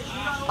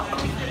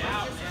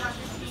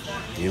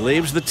 He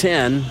leaves the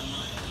 10.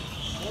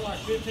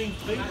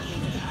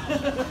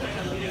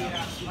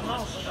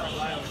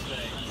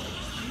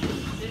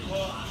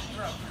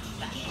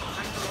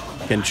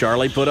 Can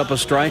Charlie put up a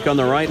strike on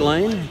the right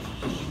lane?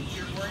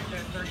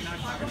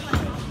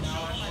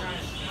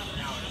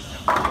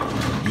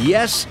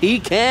 Yes, he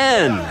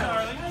can.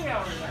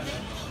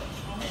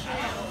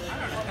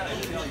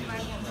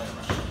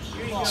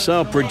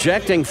 So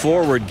projecting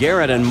forward,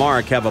 Garrett and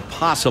Mark have a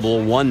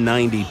possible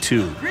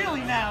 192.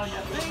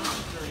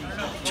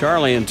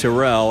 Charlie and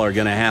Tyrell are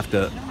going to have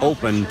to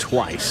open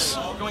twice.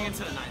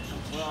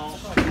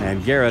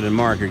 And Garrett and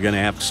Mark are going to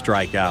have to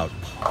strike out.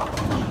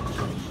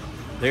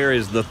 There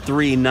is the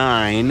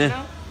 3-9.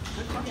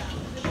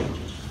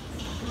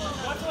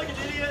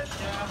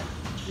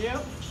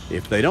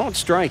 If they don't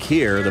strike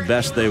here, the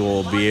best they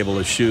will be able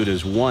to shoot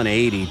is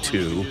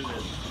 182.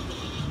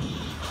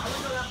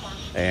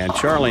 And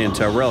Charlie and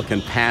Tyrell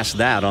can pass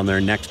that on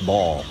their next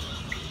ball.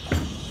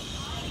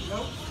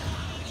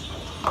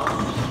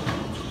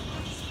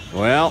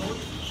 Well,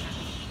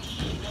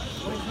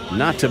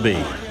 not to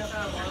be.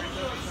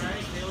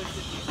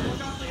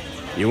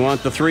 You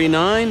want the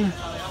 3-9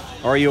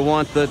 or you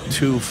want the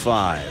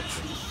 2-5?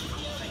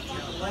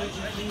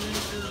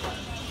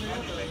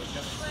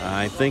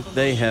 I think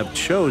they have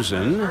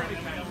chosen,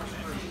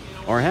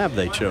 or have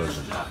they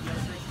chosen?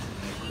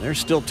 They're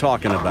still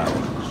talking about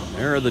it.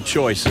 There are the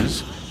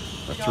choices.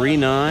 The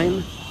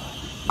 3-9,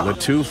 the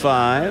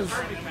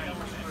 2-5.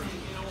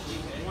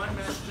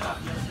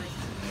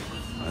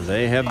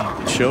 They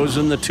have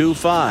chosen the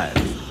 2-5.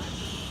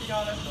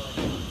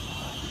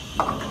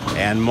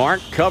 And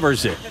Mark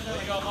covers it.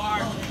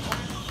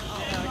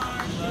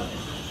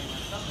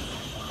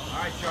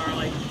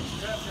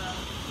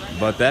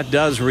 But that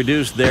does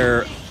reduce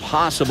their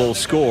possible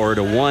score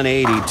to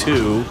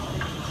 182.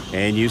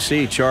 And you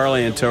see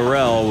Charlie and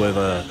Tyrell with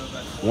a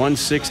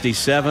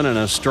 167 and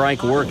a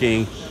strike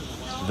working.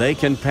 They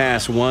can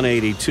pass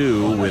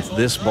 182 with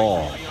this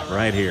ball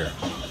right here.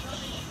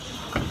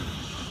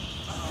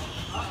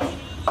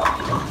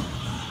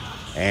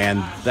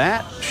 And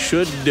that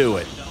should do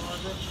it.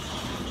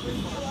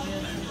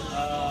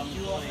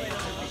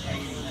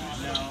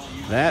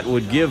 That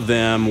would give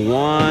them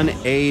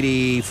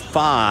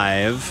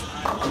 185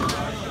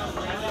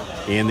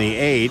 in the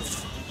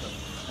 8th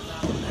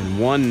and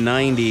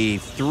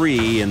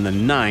 193 in the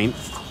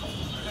 9th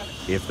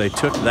if they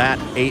took that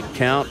 8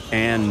 count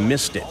and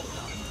missed it.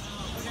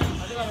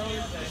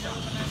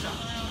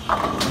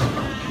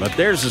 But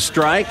there's a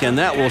strike, and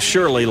that will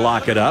surely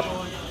lock it up.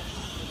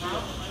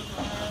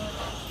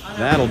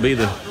 That'll be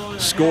the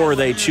score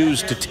they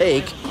choose to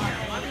take.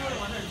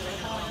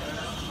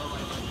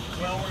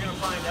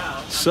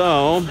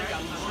 So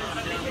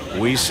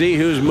we see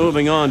who's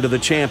moving on to the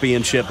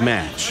championship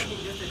match.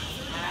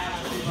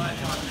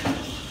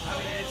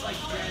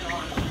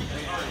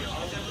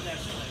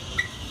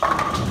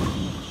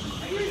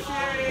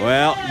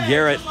 Well,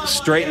 Garrett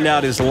straightened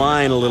out his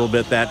line a little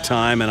bit that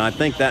time, and I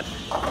think that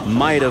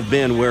might have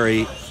been where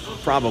he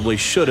probably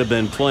should have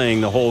been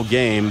playing the whole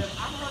game.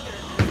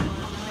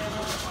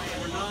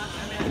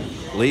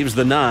 Leaves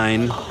the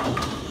 9.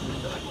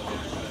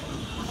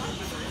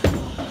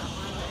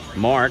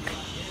 Mark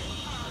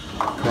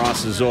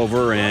crosses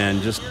over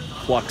and just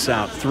plucks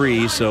out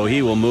 3, so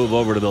he will move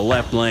over to the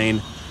left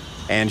lane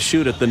and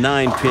shoot at the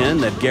 9 pin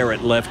that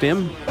Garrett left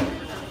him.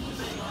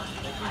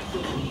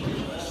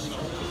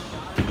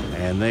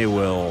 And they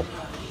will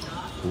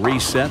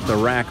reset the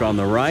rack on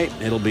the right.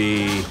 It'll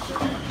be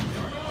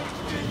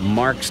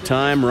Mark's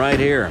time right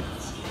here.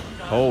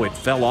 Oh, it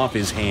fell off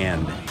his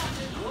hand.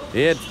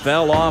 It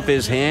fell off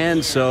his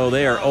hand, so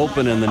they are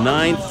open in the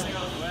 9th.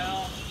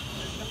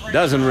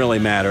 Doesn't really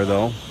matter,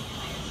 though.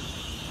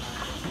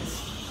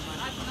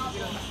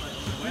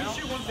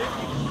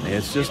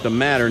 It's just a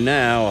matter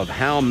now of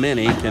how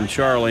many can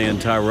Charlie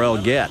and Tyrell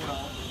get.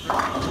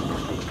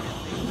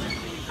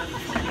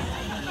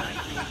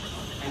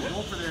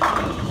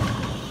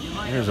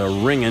 There's a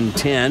ringing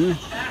 10.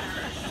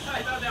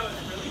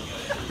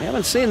 We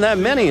haven't seen that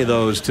many of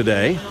those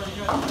today.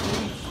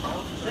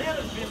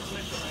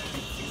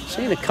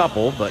 seen a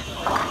couple, but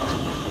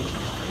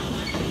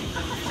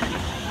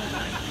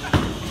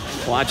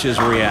watch his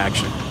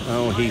reaction.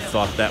 Oh, he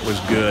thought that was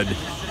good.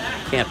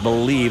 Can't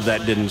believe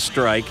that didn't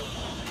strike.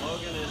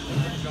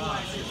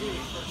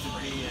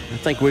 I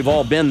think we've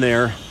all been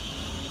there.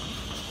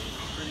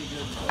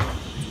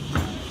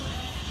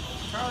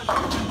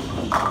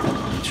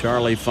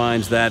 Charlie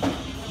finds that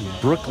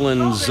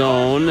Brooklyn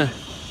zone.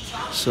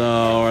 So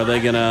are they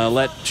going to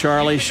let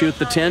Charlie shoot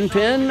the 10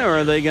 pin, or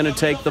are they going to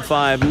take the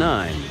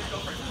 5-9?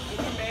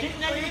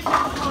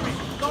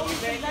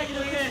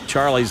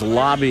 Charlie's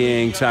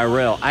lobbying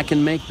Tyrell. I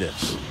can make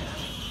this.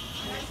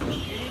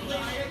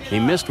 He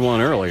missed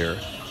one earlier.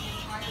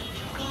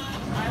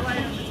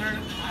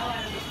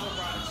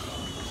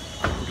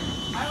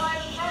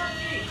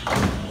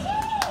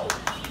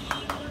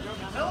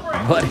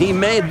 But he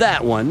made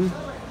that one.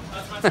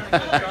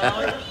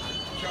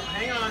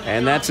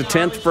 And that's a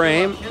 10th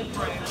frame.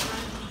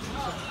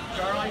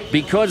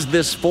 Because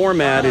this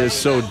format is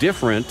so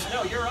different,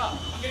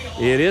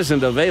 it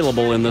isn't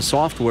available in the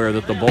software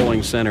that the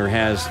Bowling Center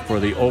has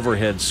for the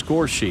overhead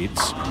score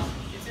sheets.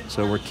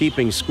 So we're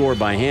keeping score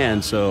by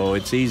hand, so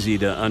it's easy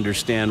to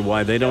understand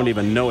why they don't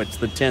even know it's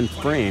the 10th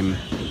frame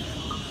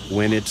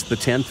when it's the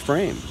 10th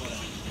frame.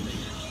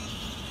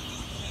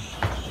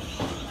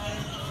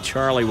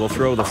 Charlie will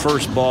throw the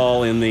first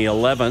ball in the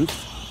 11th.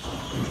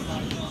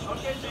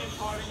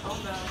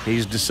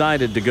 He's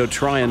decided to go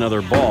try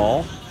another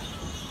ball.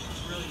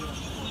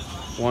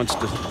 Wants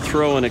to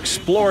throw an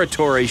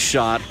exploratory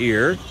shot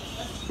here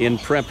in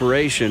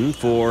preparation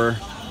for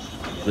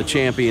the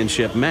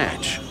championship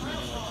match.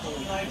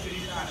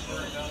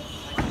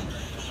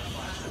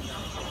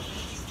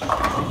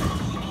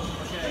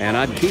 And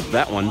I'd keep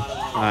that one,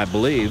 I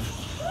believe.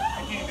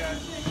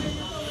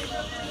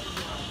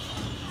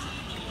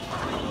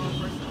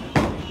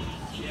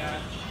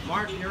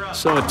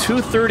 So a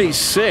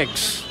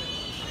 236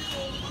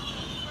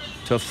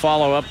 to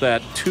follow up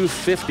that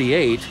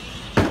 258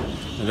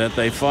 that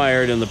they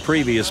fired in the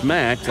previous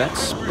match.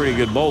 That's pretty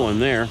good bowling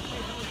there.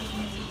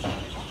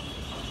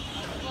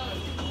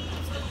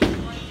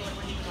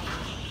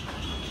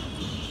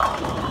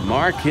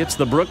 Mark hits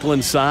the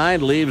Brooklyn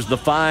side, leaves the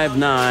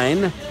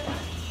 5-9.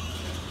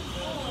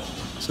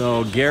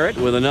 So Garrett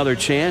with another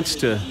chance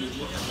to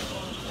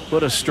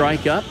put a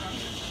strike up.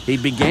 He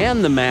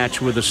began the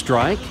match with a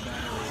strike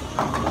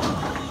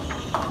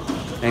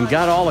and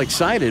got all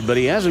excited, but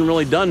he hasn't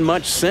really done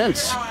much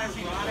since.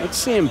 Let's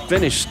see him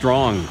finish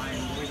strong.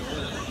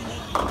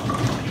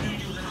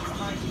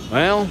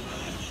 Well,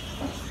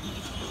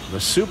 the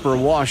super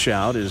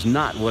washout is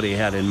not what he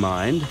had in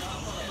mind.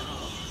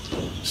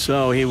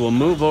 So he will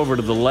move over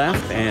to the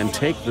left and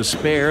take the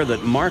spare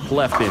that Mark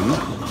left him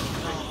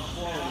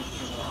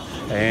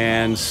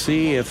and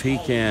see if he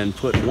can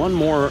put one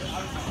more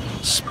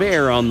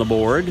spare on the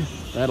board.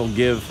 That'll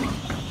give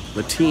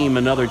the team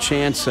another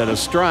chance at a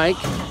strike.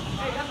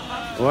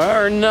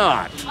 Or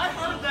not.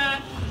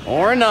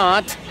 Or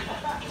not.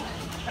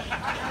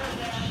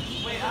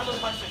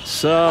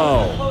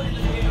 So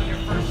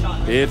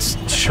it's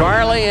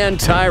Charlie and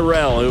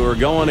Tyrell who are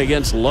going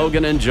against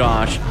Logan and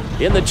Josh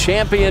in the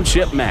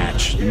championship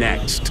match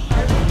next.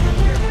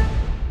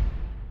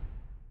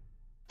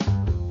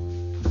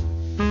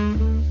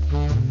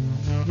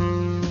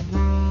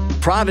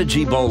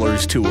 Prodigy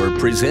Bowlers Tour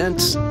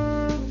presents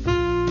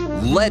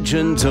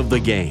Legends of the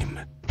Game.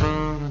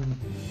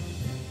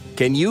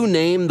 Can you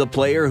name the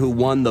player who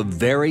won the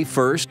very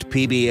first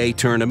PBA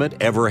tournament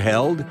ever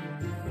held?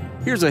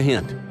 Here's a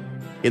hint.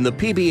 In the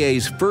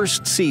PBA's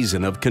first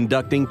season of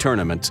conducting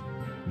tournaments,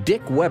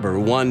 Dick Weber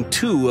won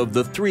 2 of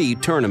the 3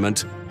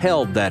 tournaments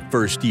held that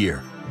first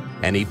year,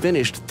 and he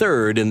finished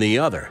 3rd in the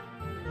other.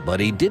 But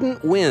he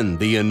didn't win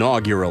the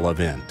inaugural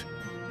event.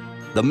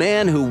 The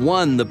man who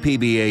won the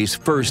PBA's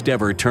first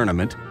ever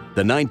tournament,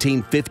 the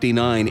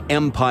 1959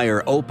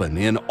 Empire Open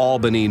in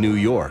Albany, New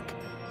York,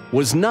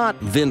 was not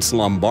Vince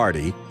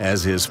Lombardi,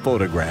 as his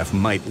photograph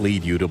might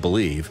lead you to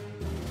believe.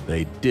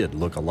 They did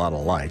look a lot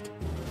alike.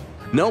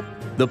 Nope,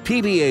 the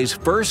PBA's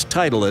first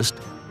titleist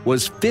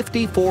was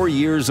 54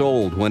 years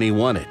old when he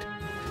won it,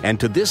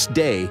 and to this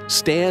day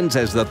stands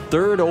as the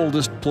 3rd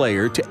oldest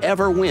player to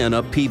ever win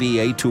a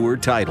PBA Tour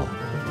title.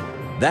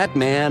 That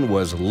man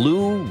was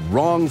Lou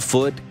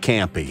Wrongfoot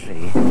Campy.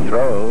 He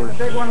throws.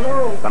 Big one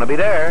low. Gonna be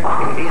there.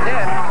 He's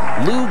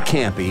in. Lou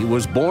Campy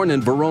was born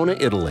in Verona,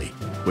 Italy,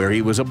 where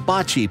he was a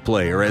bocce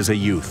player as a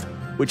youth,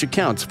 which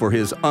accounts for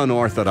his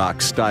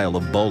unorthodox style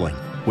of bowling,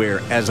 where,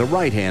 as a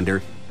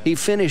right-hander, he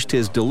finished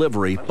his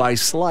delivery by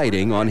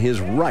sliding on his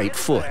right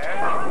foot.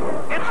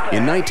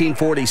 In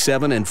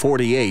 1947 and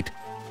 48,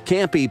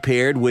 Campy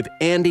paired with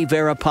Andy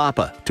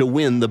Varapapa to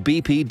win the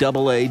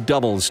BPAA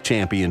Doubles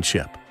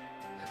Championship.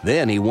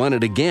 Then he won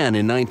it again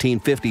in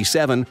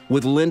 1957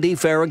 with Lindy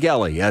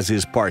Faragelli as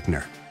his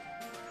partner.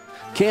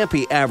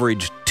 Campy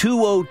averaged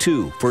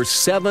 .202 for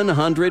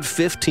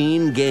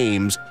 715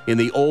 games in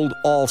the old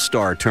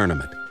All-Star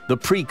Tournament, the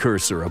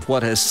precursor of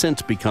what has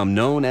since become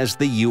known as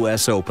the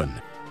U.S. Open.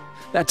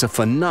 That's a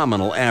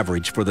phenomenal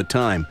average for the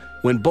time,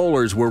 when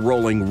bowlers were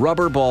rolling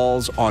rubber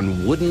balls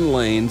on wooden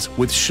lanes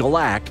with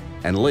shellac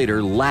and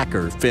later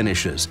lacquer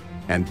finishes,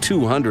 and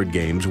 200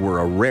 games were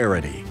a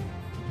rarity.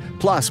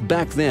 Plus,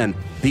 back then,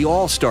 the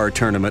All-Star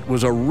Tournament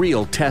was a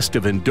real test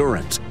of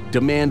endurance,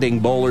 demanding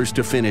bowlers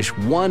to finish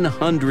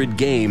 100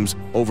 games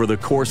over the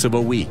course of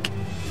a week.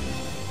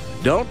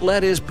 Don't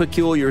let his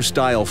peculiar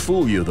style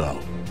fool you, though.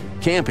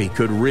 Campy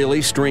could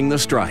really string the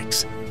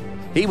strikes.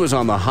 He was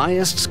on the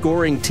highest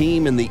scoring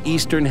team in the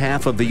eastern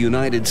half of the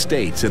United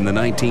States in the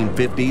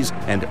 1950s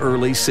and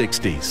early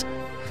 60s.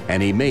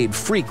 And he made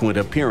frequent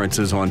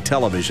appearances on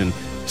television,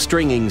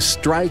 stringing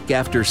strike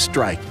after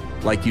strike,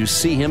 like you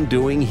see him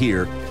doing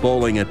here,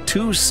 bowling a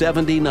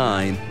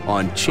 279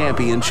 on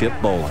Championship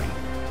Bowling.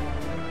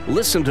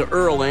 Listen to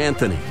Earl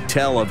Anthony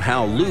tell of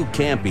how Lou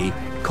Campy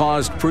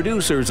caused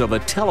producers of a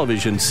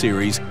television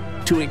series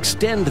to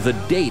extend the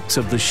dates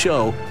of the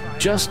show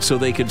just so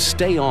they could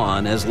stay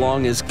on as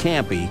long as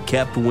Campy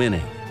kept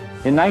winning.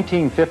 In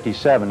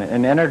 1957,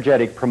 an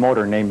energetic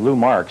promoter named Lou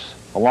Marks,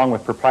 along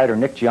with proprietor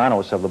Nick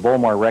Gianos of the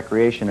Bowlmore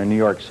Recreation in New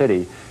York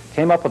City,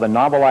 came up with a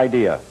novel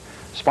idea.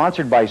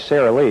 Sponsored by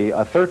Sara Lee,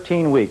 a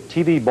 13-week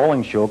TV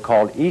bowling show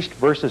called East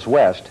versus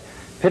West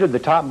pitted the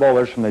top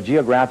bowlers from the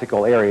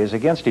geographical areas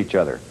against each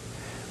other.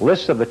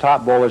 Lists of the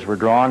top bowlers were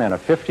drawn, and a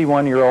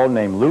 51-year-old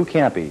named Lou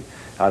Campy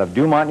out of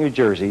Dumont, New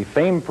Jersey,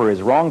 famed for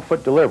his wrong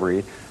foot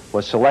delivery,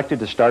 was selected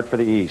to start for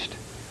the East.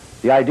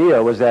 The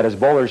idea was that as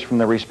bowlers from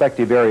the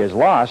respective areas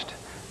lost,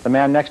 the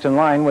man next in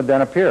line would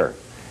then appear.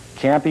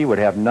 Campy would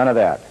have none of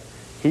that.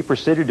 He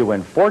proceeded to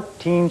win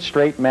 14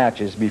 straight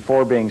matches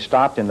before being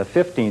stopped in the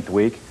 15th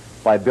week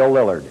by Bill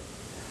Lillard.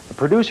 The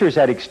producers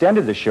had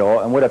extended the show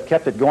and would have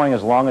kept it going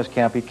as long as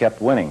Campy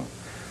kept winning.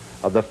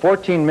 Of the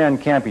 14 men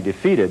Campy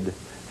defeated,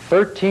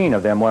 13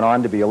 of them went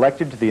on to be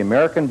elected to the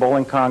American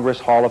Bowling Congress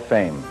Hall of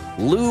Fame.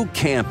 Lou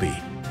Campy,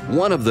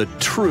 one of the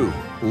true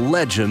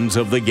legends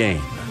of the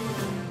game.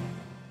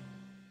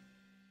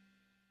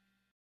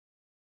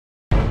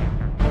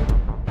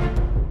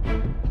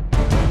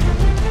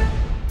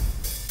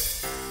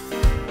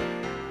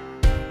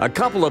 A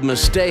couple of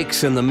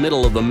mistakes in the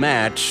middle of the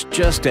match,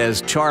 just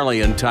as Charlie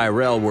and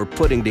Tyrell were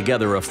putting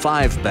together a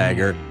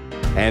five-bagger,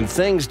 and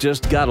things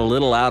just got a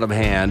little out of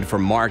hand for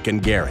Mark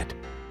and Garrett,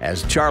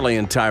 as Charlie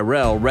and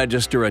Tyrell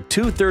register a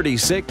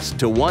 236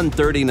 to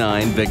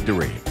 139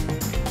 victory.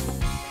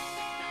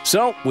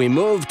 So we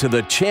move to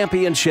the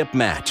championship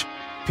match,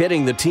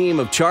 pitting the team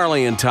of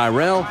Charlie and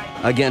Tyrell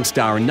against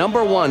our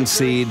 #1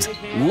 seeds,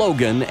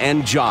 Logan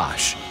and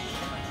Josh.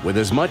 With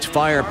as much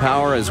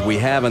firepower as we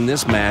have in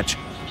this match,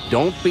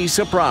 don't be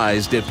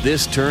surprised if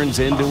this turns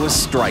into a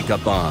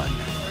strike-a-thon.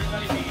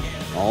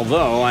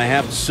 Although, I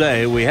have to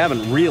say, we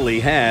haven't really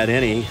had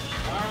any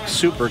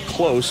super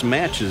close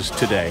matches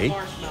today.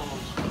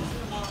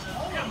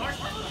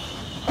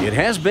 It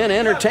has been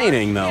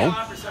entertaining, though.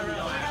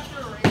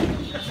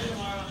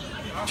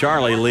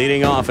 Charlie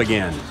leading off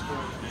again.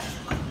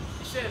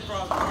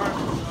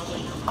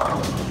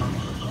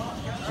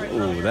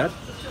 Ooh, that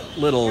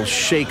little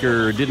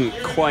shaker didn't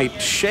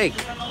quite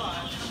shake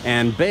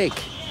and bake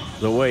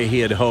the way he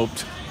had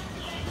hoped.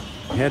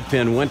 Head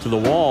pin went to the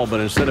wall, but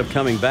instead of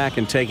coming back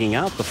and taking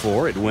out the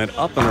 4, it went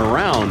up and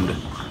around.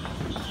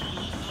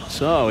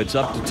 So it's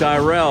up to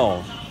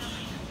Tyrell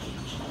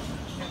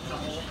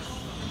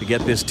to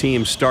get this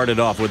team started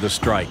off with a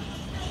strike.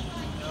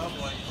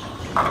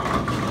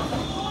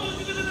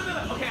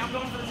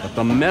 But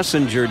the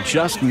messenger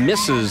just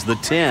misses the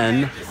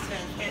 10.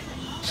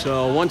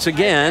 So once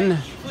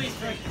again,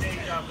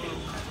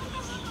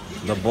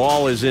 the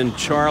ball is in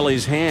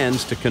Charlie's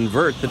hands to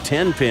convert the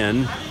 10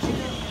 pin.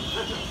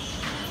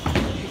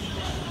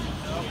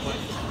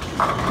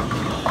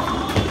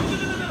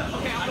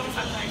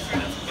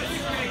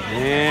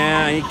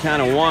 Yeah, he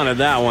kind of wanted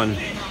that one.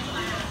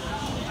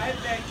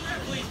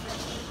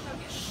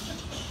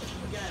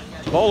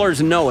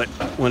 Bowlers know it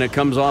when it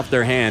comes off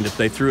their hand if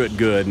they threw it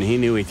good, and he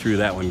knew he threw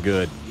that one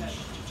good.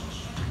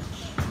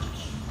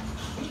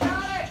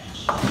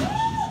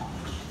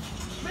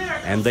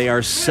 And they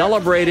are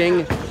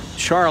celebrating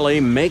Charlie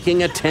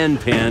making a 10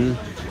 pin.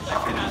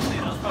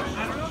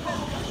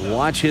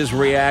 Watch his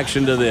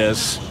reaction to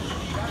this.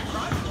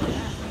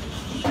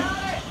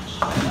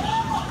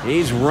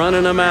 He's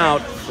running them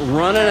out,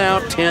 running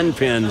out 10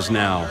 pins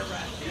now.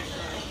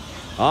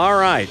 All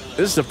right,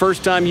 this is the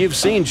first time you've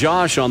seen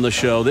Josh on the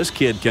show. This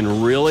kid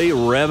can really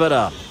rev it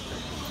up.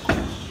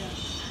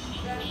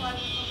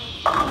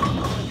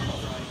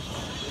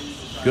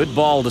 Good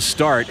ball to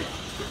start.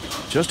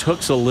 Just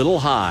hooks a little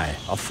high,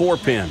 a 4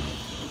 pin.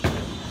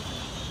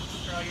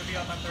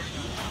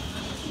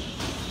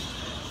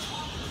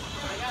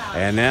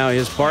 And now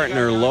his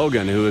partner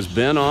Logan, who has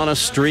been on a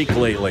streak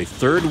lately.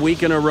 3rd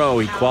week in a row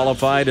he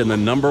qualified in the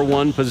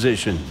 #1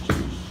 position.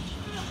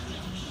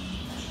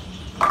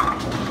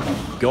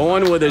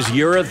 Going with his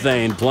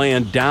urethane,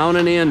 playing down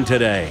and in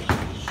today.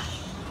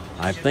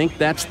 I think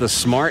that's the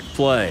smart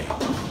play.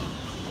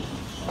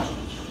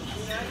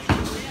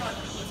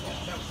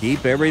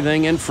 Keep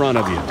everything in front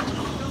of you.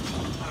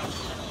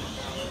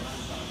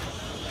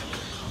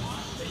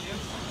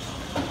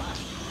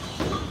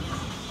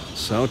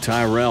 So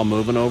Tyrell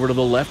moving over to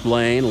the left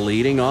lane,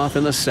 leading off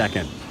in the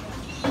second.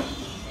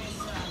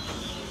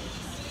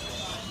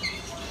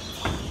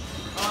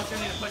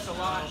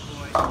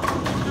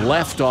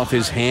 Left off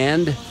his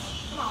hand,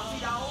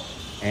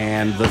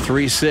 and the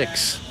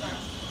 3-6.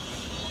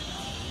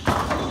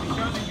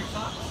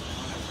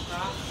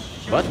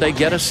 But they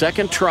get a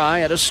second try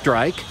at a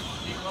strike.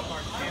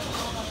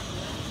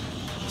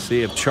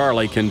 See if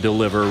Charlie can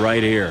deliver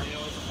right here.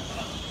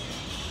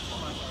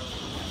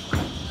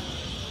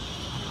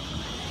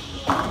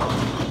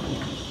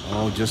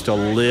 Oh, just a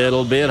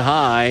little bit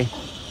high.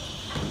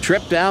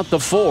 Tripped out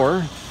the 4.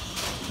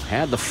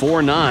 Had the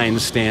 4-9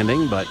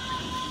 standing, but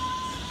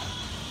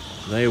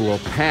they will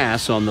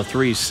pass on the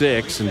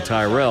 3-6, and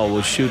Tyrell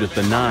will shoot at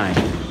the 9.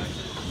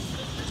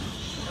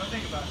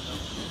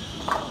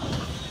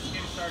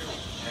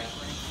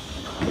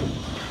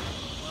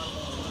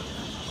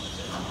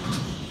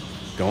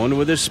 Going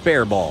with his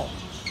spare ball.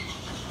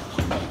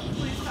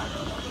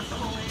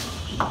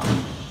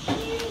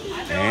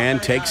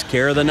 And takes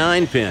care of the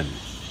 9 pin.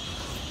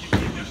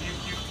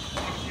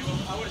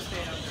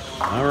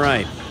 All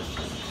right.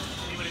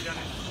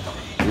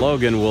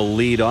 Logan will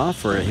lead off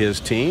for his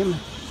team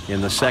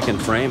in the second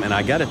frame, and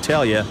I got to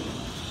tell you,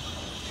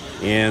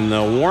 in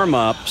the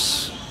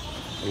warm-ups,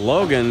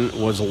 Logan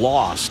was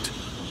lost.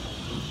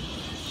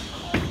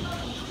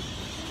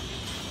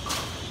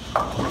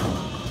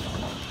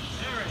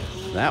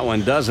 That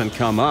one doesn't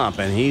come up,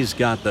 and he's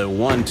got the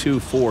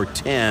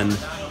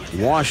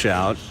 1-2-4-10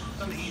 washout,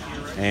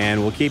 and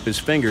we'll keep his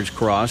fingers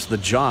crossed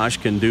that Josh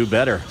can do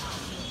better.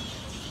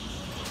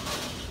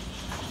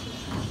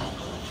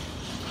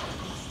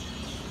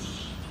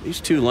 These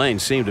two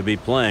lanes seem to be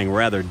playing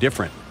rather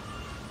different.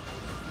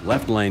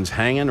 Left lane's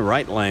hanging,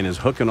 right lane is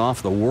hooking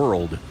off the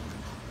world.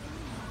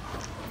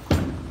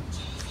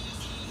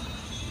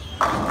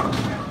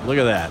 Look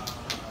at that.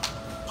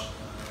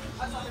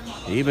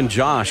 Even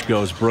Josh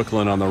goes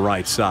Brooklyn on the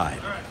right side.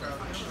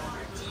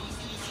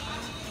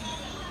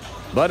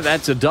 But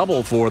that's a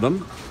double for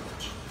them.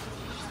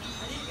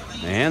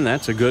 And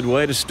that's a good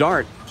way to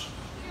start,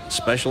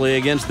 especially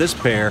against this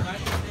pair.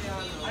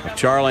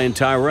 Charlie and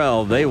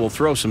Tyrell, they will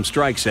throw some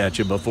strikes at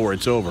you before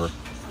it's over.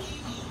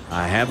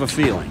 I have a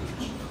feeling.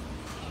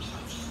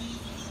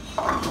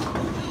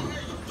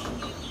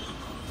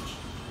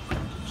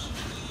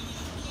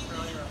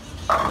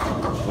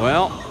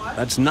 Well,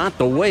 that's not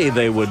the way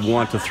they would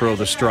want to throw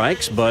the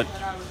strikes, but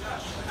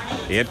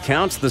it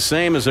counts the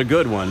same as a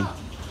good one.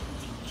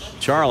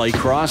 Charlie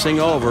crossing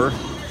over,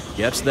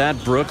 gets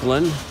that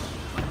Brooklyn,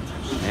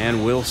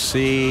 and we'll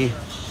see.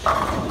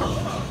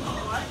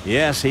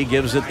 Yes, he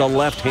gives it the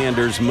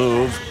left-hander's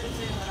move.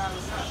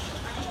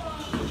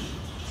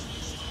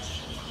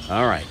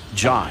 All right,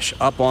 Josh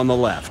up on the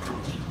left.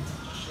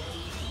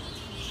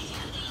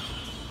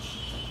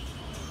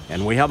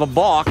 And we have a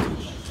balk.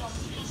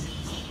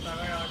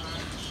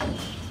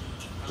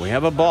 We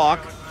have a balk.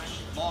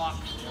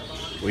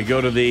 We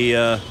go to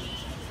the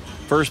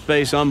first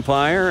base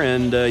umpire,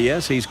 and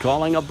yes, he's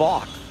calling a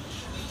balk.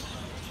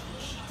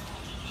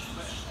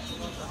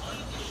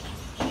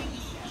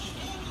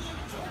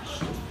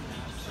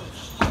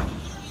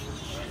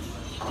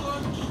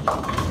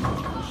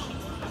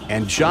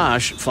 And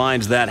Josh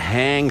finds that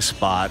hang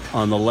spot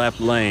on the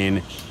left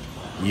lane.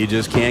 You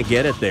just can't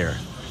get it there.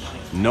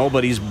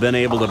 Nobody's been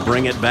able to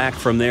bring it back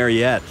from there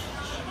yet.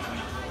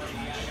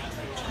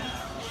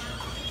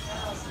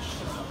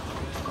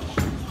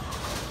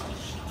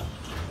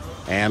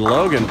 And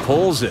Logan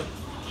pulls it.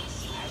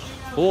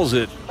 Pulls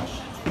it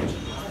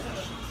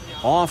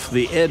off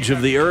the edge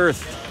of the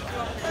earth.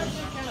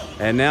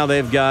 And now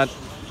they've got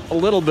a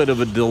little bit of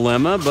a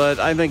dilemma, but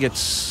I think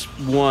it's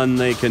one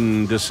they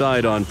can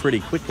decide on pretty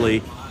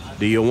quickly.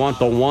 Do you want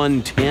the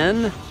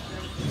 110?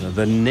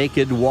 The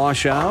naked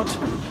washout?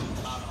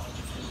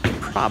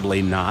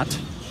 Probably not.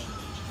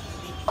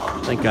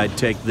 I think I'd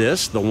take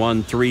this, the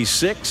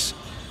 1-3-6.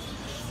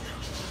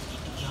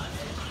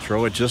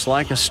 Throw it just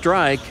like a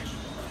strike.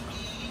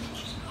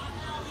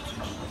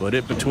 Put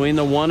it between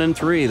the 1 and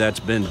 3. That's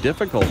been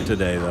difficult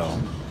today, though.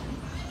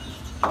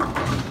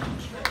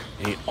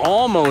 He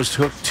almost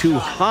hooked too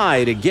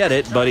high to get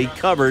it, but he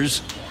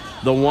covers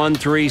the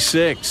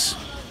 1-3-6.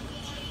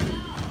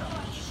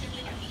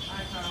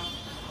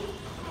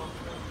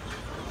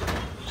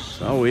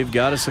 So we've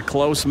got us a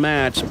close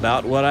match,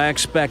 about what I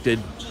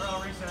expected.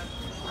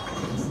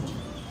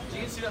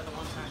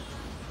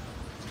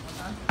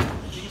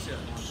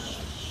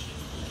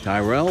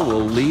 Tyrell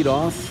will lead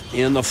off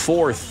in the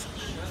 4th.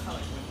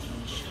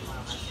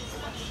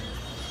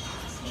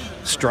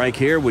 Strike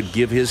here would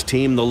give his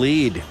team the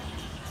lead.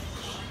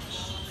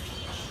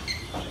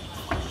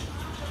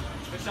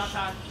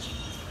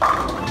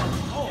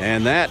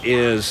 And that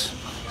is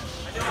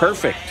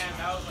perfect.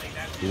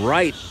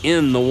 Right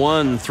in the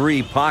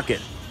 1-3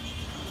 pocket.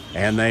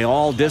 And they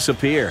all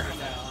disappear.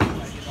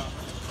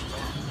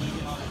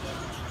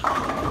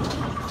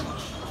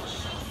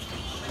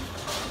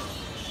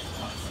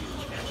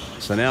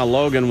 So now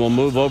Logan will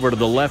move over to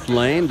the left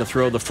lane to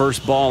throw the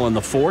first ball in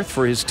the 4th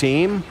for his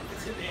team.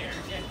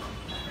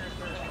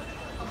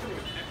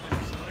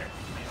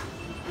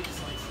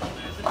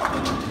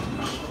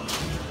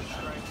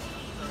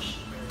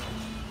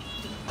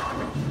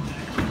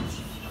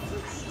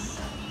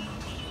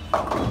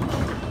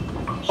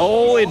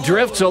 Oh, it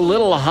drifts a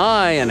little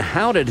high, and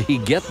how did he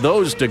get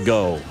those to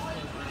go?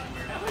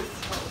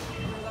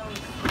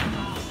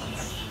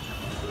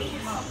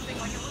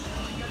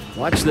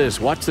 Watch this.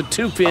 Watch the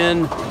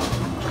 2-pin.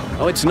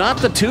 Oh, it's not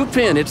the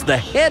 2-pin. It's the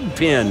head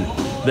pin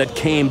that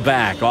came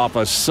back off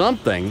of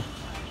something.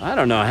 I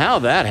don't know how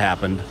that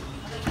happened.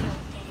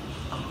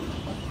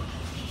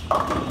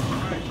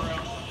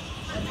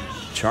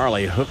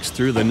 Charlie hooks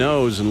through the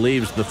nose and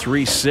leaves the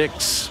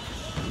 3-6.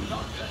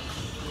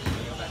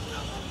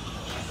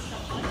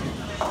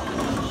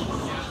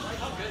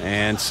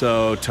 And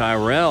so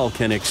Tyrell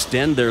can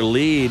extend their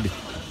lead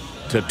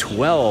to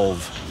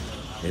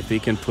 12 if he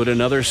can put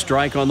another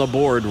strike on the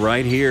board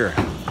right here.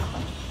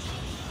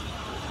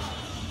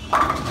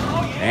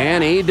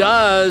 And he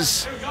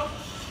does.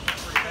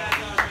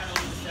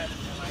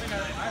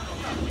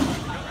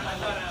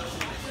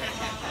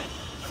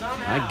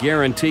 I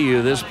guarantee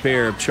you this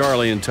pair of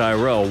Charlie and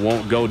Tyrell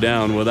won't go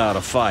down without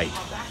a fight.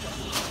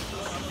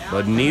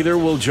 But neither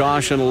will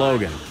Josh and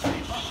Logan.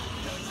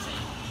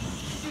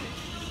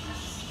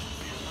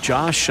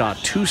 Josh shot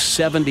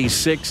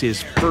 .276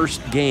 his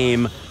first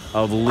game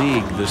of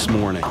league this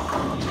morning.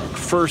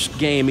 First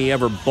game he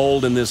ever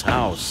bowled in this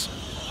house.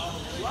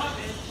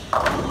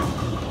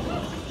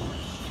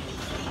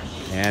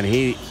 And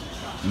he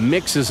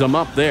mixes them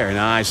up there.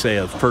 Now, I say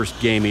the first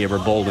game he ever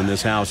bowled in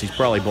this house. He's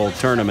probably bowled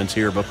tournaments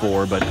here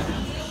before, but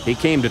he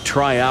came to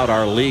try out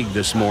our league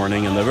this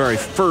morning. And the very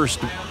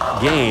first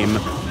game,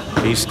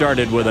 he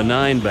started with a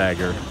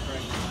 9-bagger.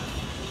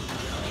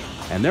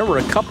 And there were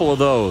a couple of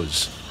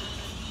those.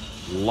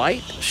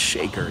 Light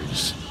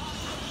shakers.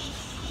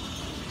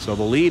 So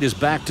the lead is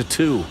back to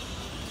 2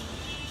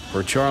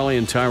 for Charlie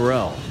and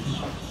Tyrell.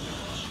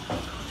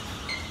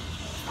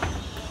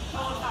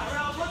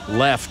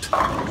 Left.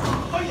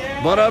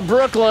 But a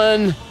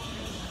Brooklyn.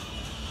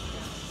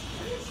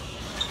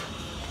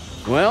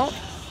 Well,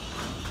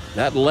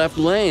 that left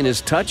lane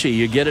is touchy.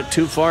 You get it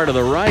too far to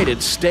the right,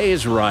 it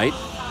stays right.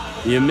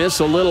 You miss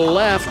a little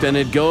left and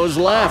it goes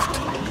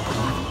left.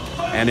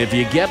 And if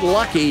you get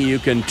lucky, you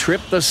can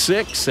trip the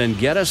 6 and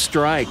get a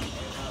strike.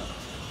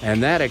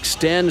 And that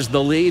extends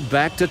the lead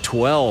back to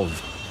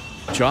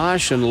 12.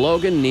 Josh and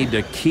Logan need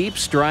to keep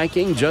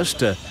striking just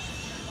to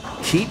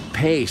keep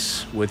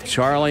pace with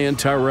Charlie and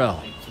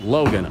Tyrell.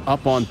 Logan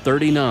up on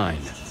 39.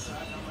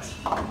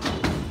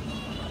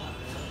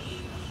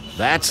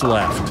 That's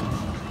left.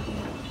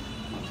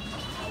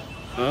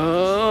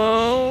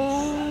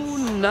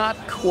 Oh, not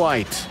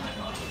quite.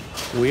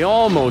 We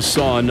almost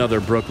saw another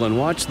Brooklyn.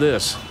 Watch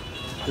this.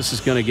 This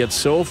is going to get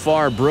so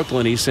far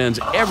Brooklyn, he sends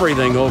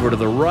everything over to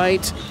the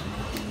right.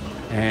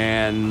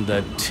 And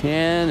the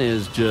 10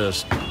 is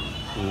just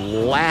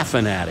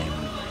laughing at him.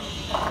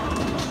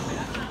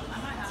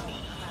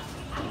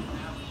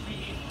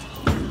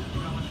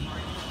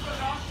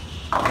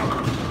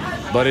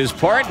 But his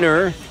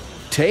partner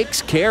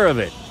takes care of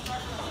it.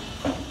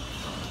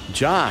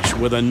 Josh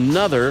with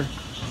another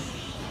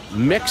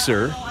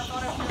mixer.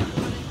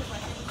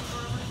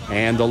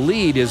 And the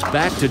lead is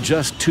back to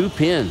just 2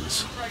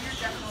 pins.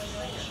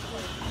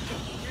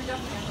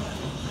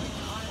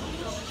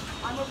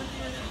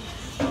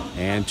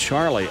 And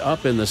Charlie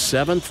up in the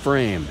 7th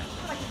frame.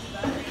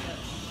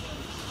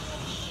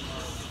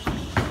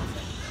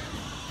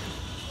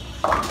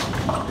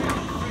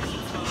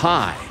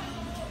 High.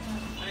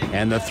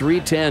 And the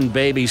 310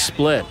 baby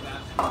split.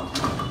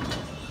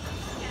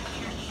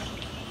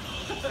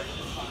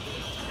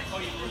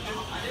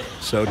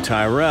 So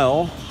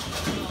Tyrell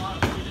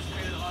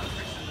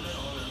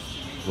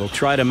will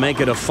try to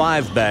make it a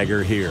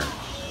 5-bagger here.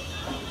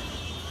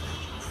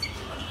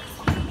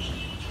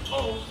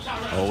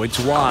 Oh, it's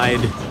wide.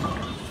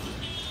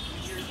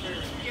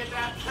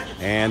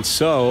 And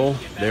so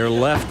they're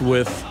left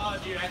with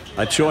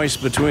a choice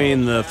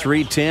between the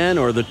 310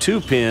 or the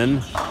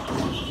 2-pin.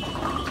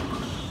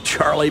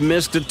 Charlie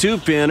missed a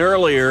 2-pin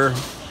earlier.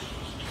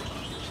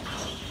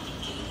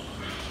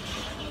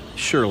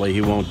 Surely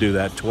he won't do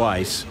that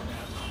twice.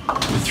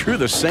 He threw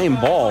the same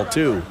ball,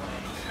 too.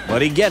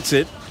 But he gets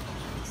it.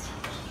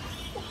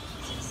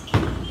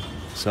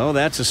 So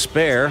that's a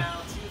spare.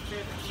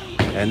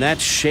 And that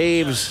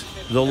shaves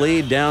the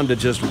lead down to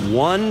just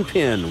 1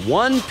 pin.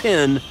 1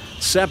 pin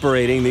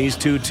separating these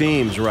two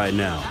teams right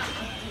now.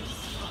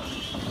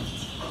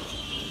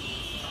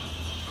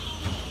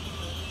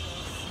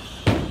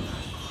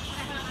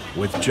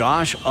 With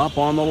Josh up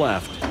on the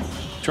left,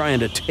 trying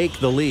to take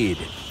the lead.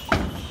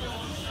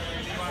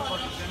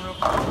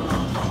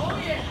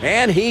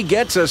 And he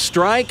gets a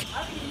strike,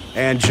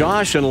 and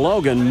Josh and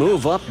Logan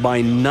move up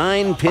by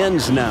 9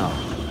 pins now.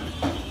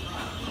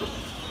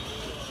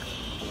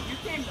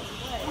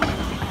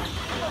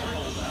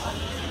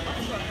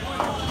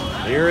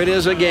 Here it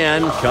is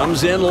again,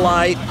 comes in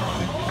light,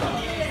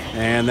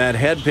 and that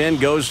head pin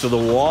goes to the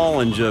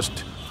wall and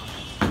just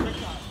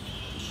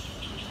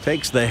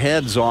takes the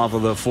heads off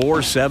of the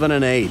 4, 7,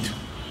 and 8.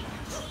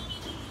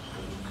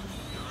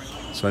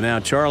 So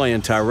now Charlie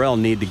and Tyrell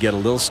need to get a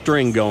little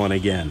string going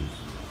again.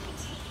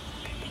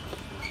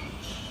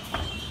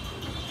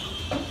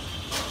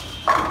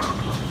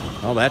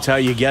 Well, that's how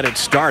you get it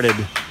started.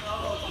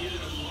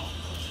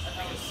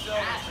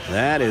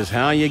 That is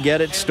how you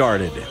get it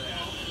started.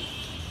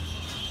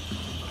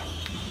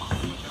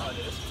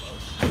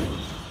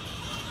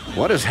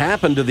 What has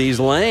happened to these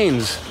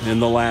lanes in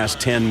the last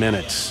 10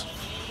 minutes?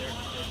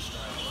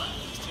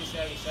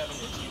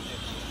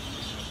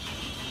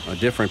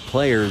 Different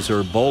players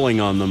are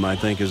bowling on them, I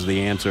think, is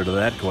the answer to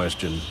that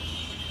question.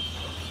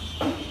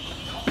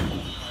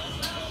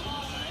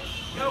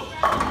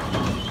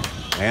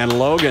 And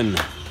Logan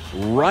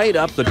right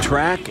up the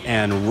track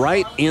and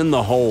right in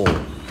the hole.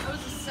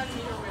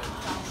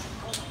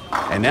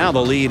 And now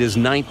the lead is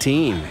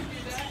 19.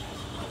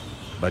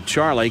 But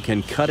Charlie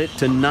can cut it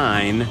to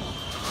 9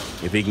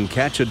 if he can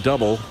catch a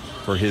double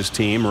for his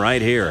team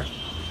right here.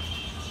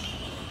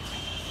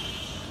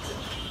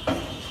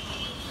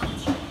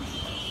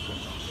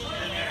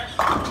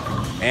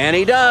 And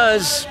he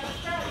does.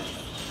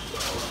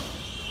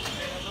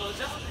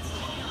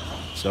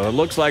 So it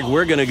looks like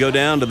we're going to go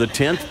down to the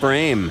 10th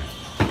frame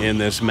in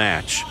this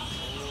match.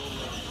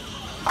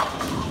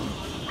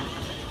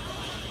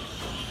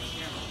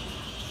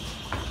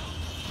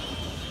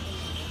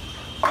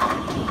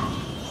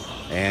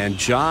 And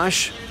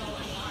Josh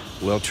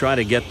will try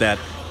to get that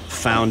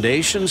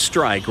foundation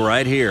strike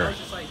right here.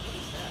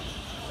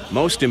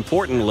 Most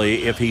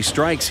importantly, if he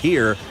strikes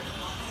here,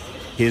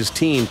 his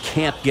team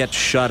can't get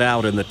shut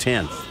out in the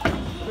 10th.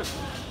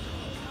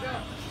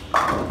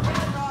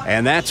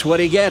 And that's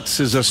what he gets,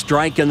 is a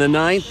strike in the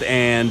 9th,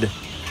 and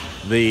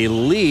the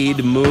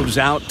lead moves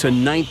out to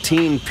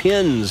 19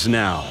 pins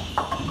now.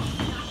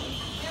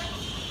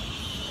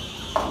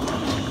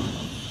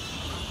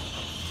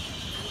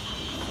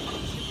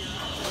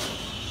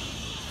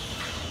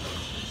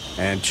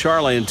 And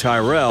Charlie and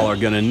Tyrell are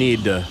going to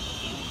need to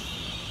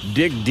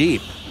dig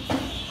deep.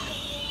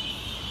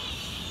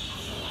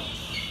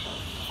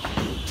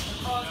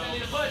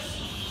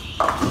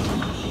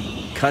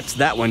 Cuts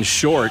that one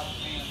short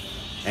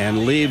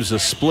and leaves a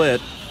split.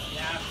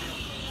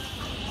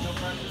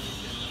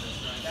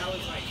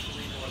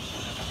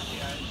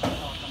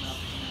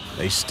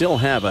 They still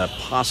have a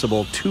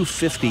possible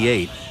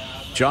 258.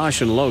 Josh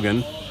and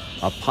Logan,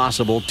 a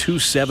possible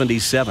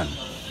 277.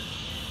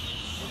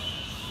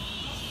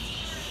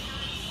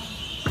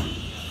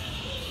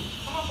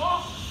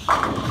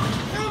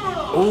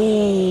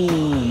 Oh,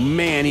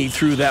 man, he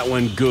threw that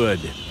one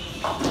good.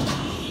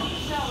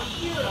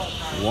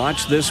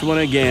 Watch this one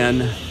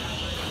again.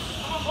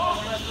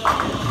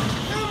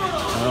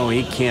 Oh,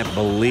 he can't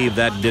believe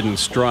that didn't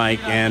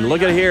strike. And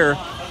look at here.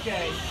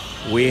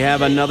 We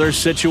have another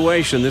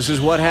situation. This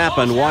is what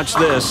happened. Watch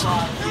this.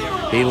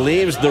 He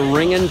leaves the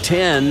ringing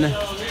 10,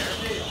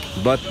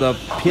 but the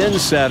pin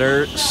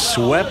setter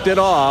swept it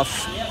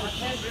off.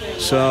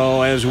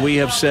 So, as we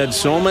have said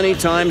so many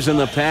times in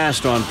the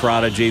past on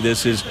Prodigy,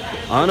 this is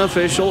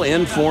unofficial,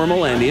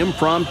 informal, and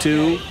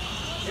impromptu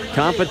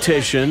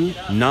competition,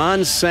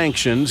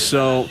 non-sanctioned.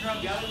 So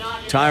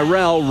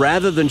Tyrell,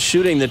 rather than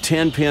shooting the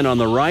 10 pin on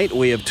the right,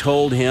 we have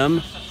told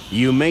him,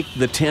 you make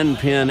the 10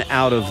 pin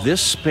out of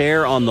this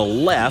spare on the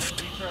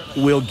left,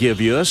 we'll give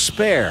you a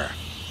spare.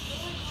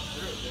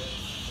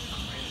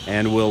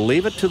 And we'll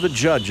leave it to the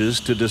judges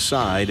to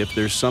decide if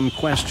there's some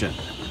question.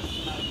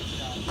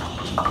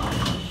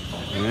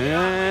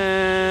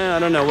 I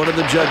don't know. What do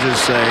the judges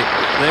say?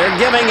 They're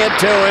giving it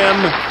to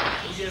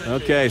him.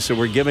 Okay, so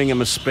we're giving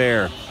him a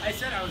spare.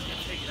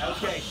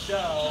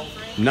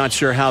 Not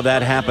sure how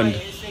that happened.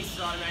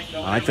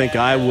 I think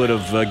I would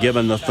have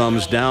given the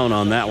thumbs down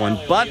on that one,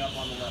 but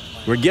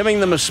we're giving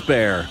them a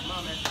spare.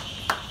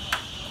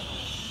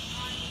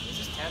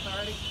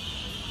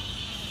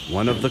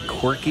 One of the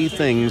quirky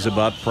things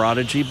about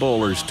Prodigy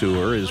Bowlers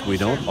Tour is we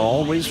don't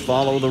always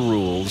follow the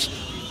rules.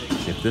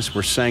 If this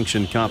were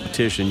sanctioned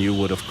competition, you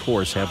would, of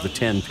course, have the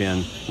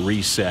 10-pin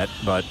reset.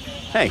 But,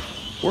 hey,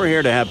 we're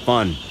here to have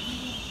fun.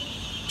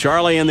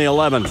 Charlie in the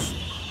 11th.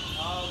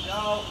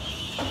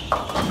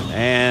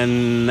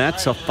 And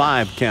that's a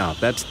 5 count.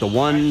 That's the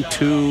 1,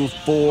 2,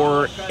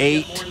 4,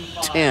 8,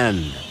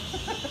 10.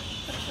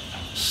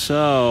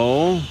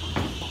 So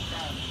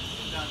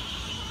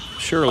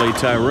surely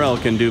Tyrell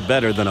can do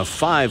better than a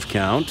 5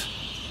 count.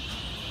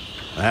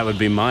 That would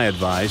be my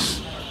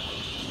advice.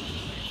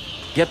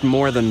 Get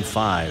more than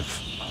 5.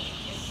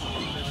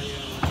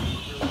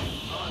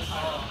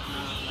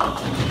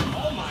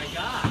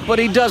 But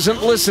he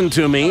doesn't listen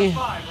to me.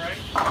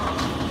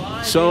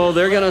 So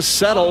they're going to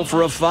settle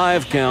for a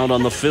 5 count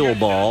on the fill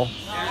ball.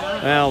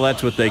 Well,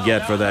 that's what they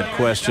get for that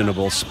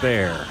questionable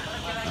spare.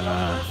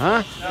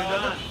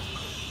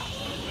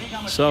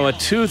 So a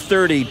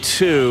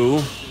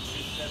 232.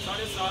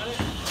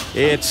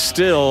 It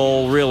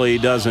still really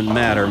doesn't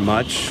matter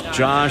much.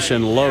 Josh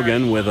and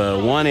Logan with a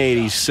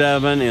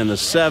 187 in the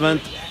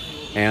 7th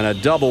and a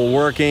double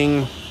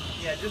working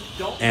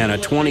and a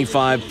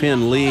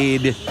 25-pin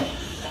lead.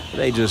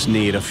 They just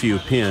need a few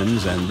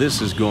pins, and this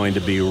is going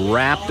to be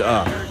wrapped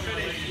up.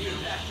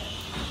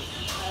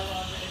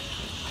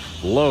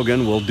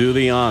 Logan will do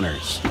the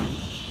honors.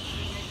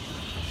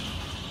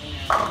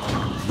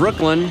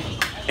 Brooklyn,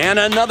 and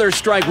another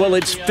strike. Well,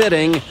 it's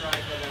fitting.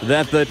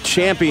 that the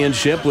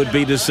championship would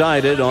be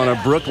decided on a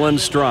Brooklyn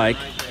strike.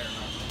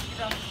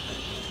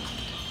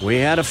 We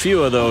had a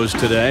few of those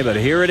today, but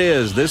here it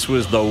is. This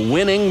was the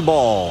winning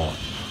ball.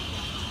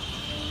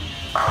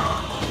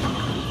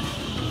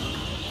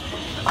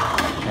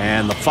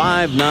 And the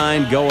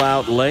 5-9 go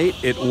out late.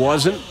 It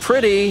wasn't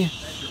pretty,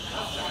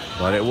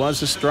 but it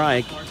was a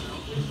strike.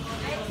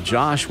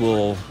 Josh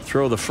will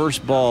throw the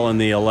first ball in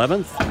the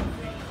 11th.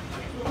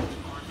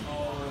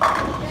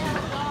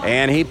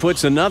 And he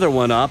puts another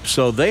one up,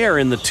 so they are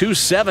in the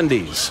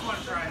 270s.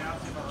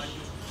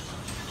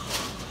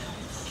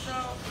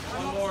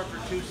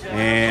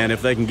 And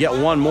if they can get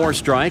one more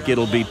strike,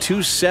 it'll be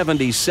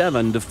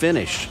 277 to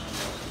finish.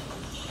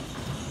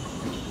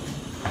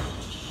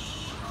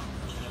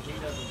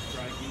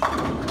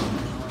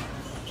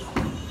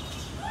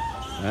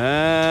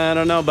 I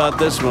don't know about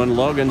this one.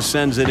 Logan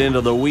sends it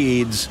into the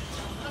weeds.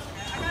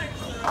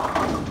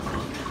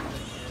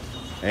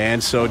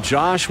 And so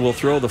Josh will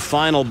throw the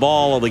final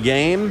ball of the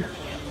game.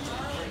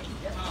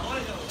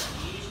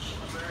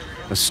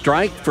 A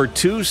strike for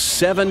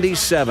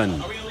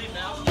 277.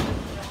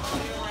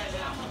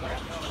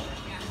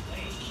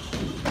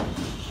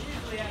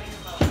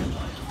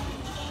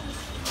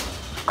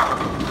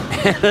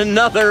 And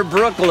another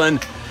Brooklyn.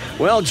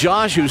 Well,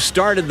 Josh, who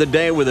started the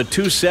day with a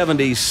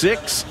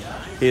 276,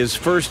 his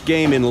first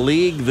game in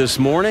league this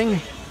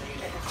morning,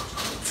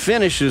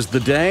 finishes the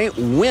day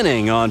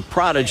winning on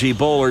Prodigy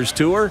Bowlers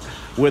Tour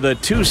with a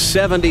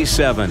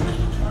 277.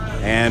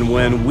 And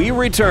when we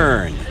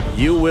return,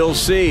 you will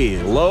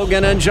see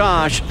Logan and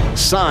Josh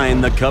sign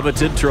the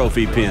coveted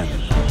trophy pin.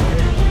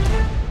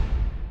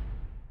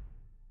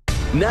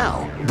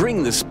 Now,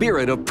 bring the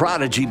spirit of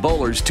Prodigy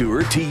Bowlers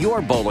Tour to your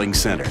bowling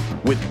center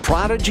with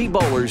Prodigy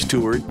Bowlers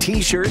Tour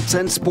t-shirts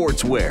and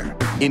sportswear,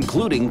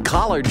 including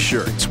collared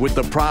shirts with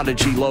the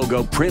Prodigy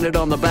logo printed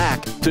on the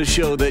back to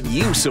show that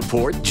you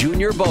support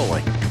junior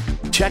bowling.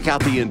 Check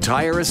out the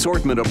entire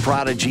assortment of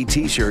Prodigy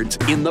t-shirts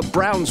in the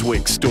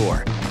Brownswick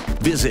store.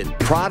 Visit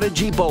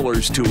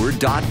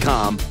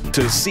PRODIGYBowlersTour.com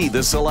to see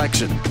the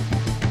selection.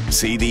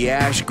 See the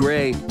ash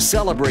gray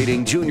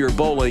Celebrating Junior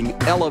Bowling,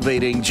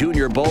 Elevating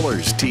Junior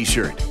Bowlers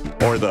t-shirt,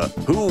 or the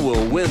Who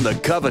Will Win the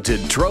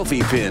Coveted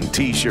Trophy Pin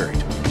t-shirt.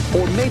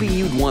 Or maybe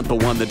you'd want the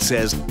one that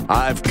says,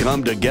 I've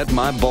come to get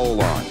my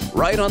bowl on,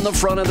 right on the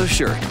front of the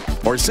shirt,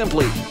 or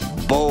simply,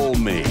 Bowl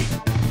Me.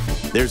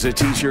 There's a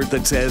t-shirt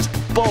that says,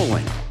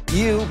 Bowling.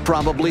 You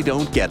probably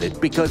don't get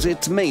it because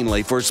it's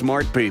mainly for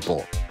smart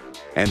people.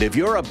 And if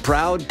you're a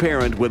proud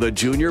parent with a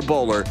junior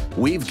bowler,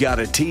 we've got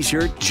a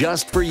t-shirt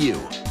just for you.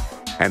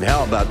 And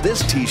how about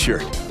this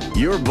t-shirt?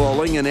 You're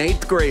bowling an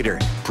 8th grader.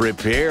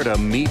 Prepare to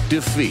meet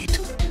defeat.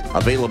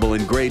 Available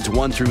in grades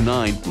 1 through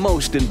 9,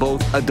 most in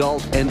both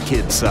adult and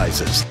kid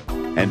sizes.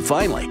 And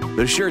finally,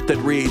 the shirt that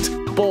reads,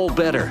 Bowl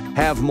better,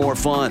 have more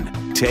fun,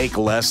 take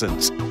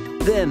lessons.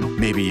 Then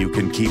maybe you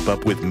can keep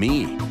up with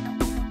me.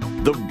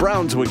 The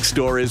Brownswick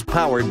store is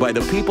powered by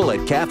the people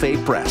at Cafe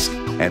Press,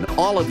 and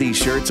all of these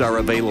shirts are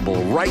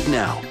available right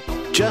now.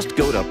 Just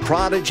go to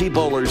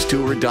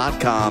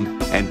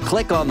PRODIGYBowlerstour.com and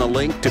click on the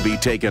link to be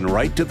taken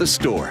right to the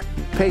store.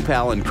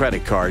 PayPal and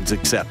credit cards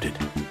accepted.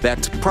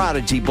 That's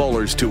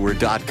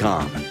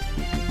PRODIGYBowlerstour.com.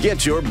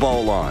 Get your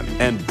bowl on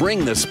and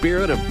bring the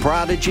spirit of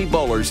Prodigy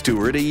Bowlers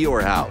Tour to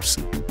your house.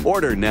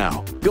 Order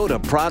now. Go to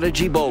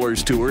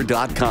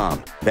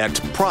PRODIGYBowlerstour.com.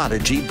 That's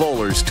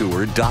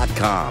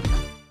PRODIGYBowlerstour.com.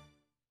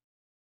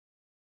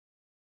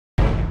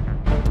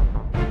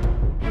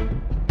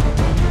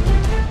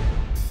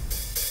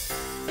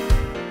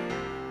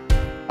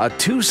 A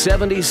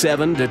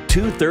 277 to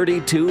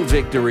 232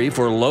 victory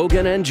for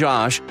Logan and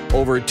Josh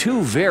over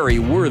two very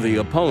worthy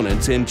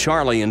opponents in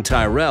Charlie and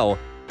Tyrell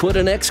put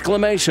an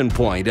exclamation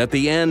point at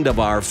the end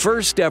of our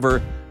first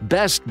ever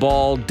Best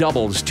Ball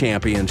Doubles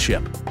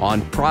Championship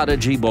on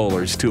Prodigy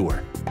Bowlers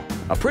Tour.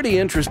 A pretty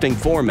interesting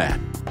format,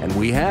 and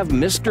we have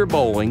Mr.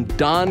 Bowling,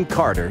 Don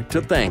Carter,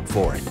 to thank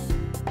for it.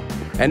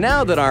 And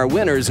now that our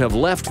winners have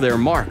left their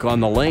mark on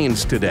the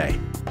lanes today,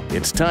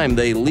 it's time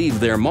they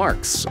leave their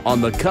marks on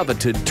the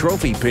coveted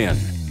trophy pin.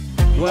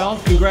 Well,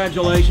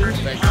 congratulations.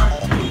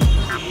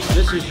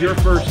 This is your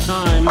first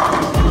time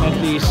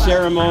at the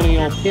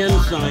ceremonial pin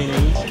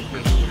signing.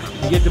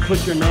 You get to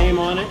put your name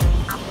on it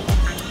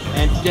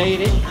and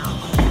date it.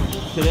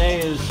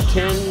 Today is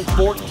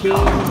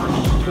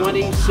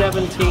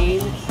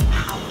 10/14/2017.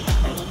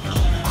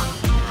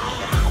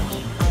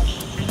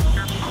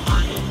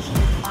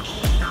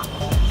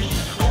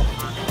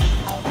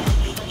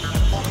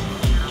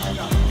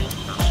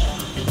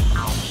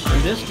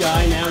 This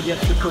guy now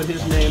gets to put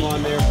his name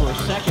on there for a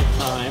second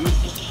time,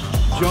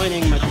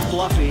 joining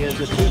McFluffy as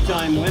a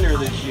two-time winner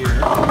this year. Yep.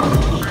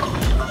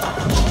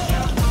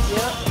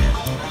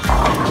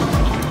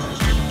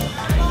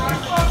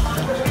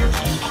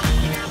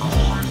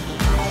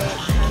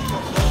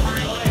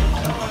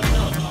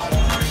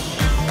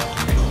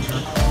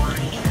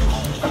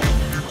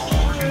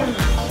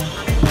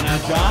 Now,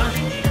 Josh,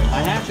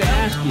 I have to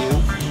ask you,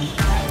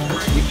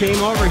 you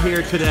came over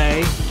here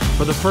today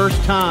for the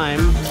first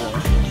time.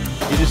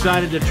 You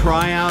decided to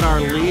try out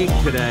our league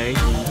today.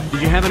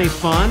 Did you have any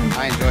fun?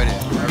 I enjoyed it.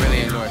 I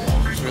really enjoyed it.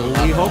 It's really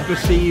fun. We hope to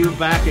see you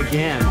back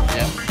again.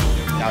 Yep.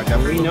 Yeah,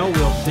 definitely. We know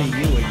we'll see you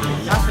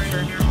again. That's for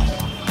sure.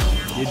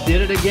 You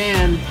did it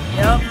again.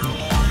 Yep.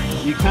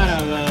 You kind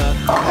of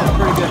had a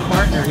pretty good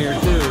partner here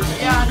too.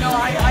 Yeah, no,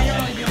 I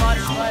didn't really do much,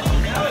 but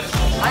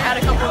I had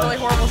a couple really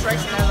horrible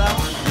strikes in there though.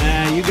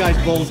 Nah, you guys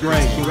bowled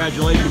great.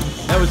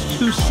 Congratulations. That was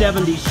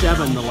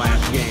 277 the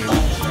last game.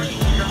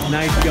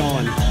 Nice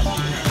going.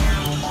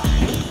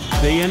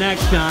 See you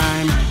next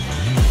time.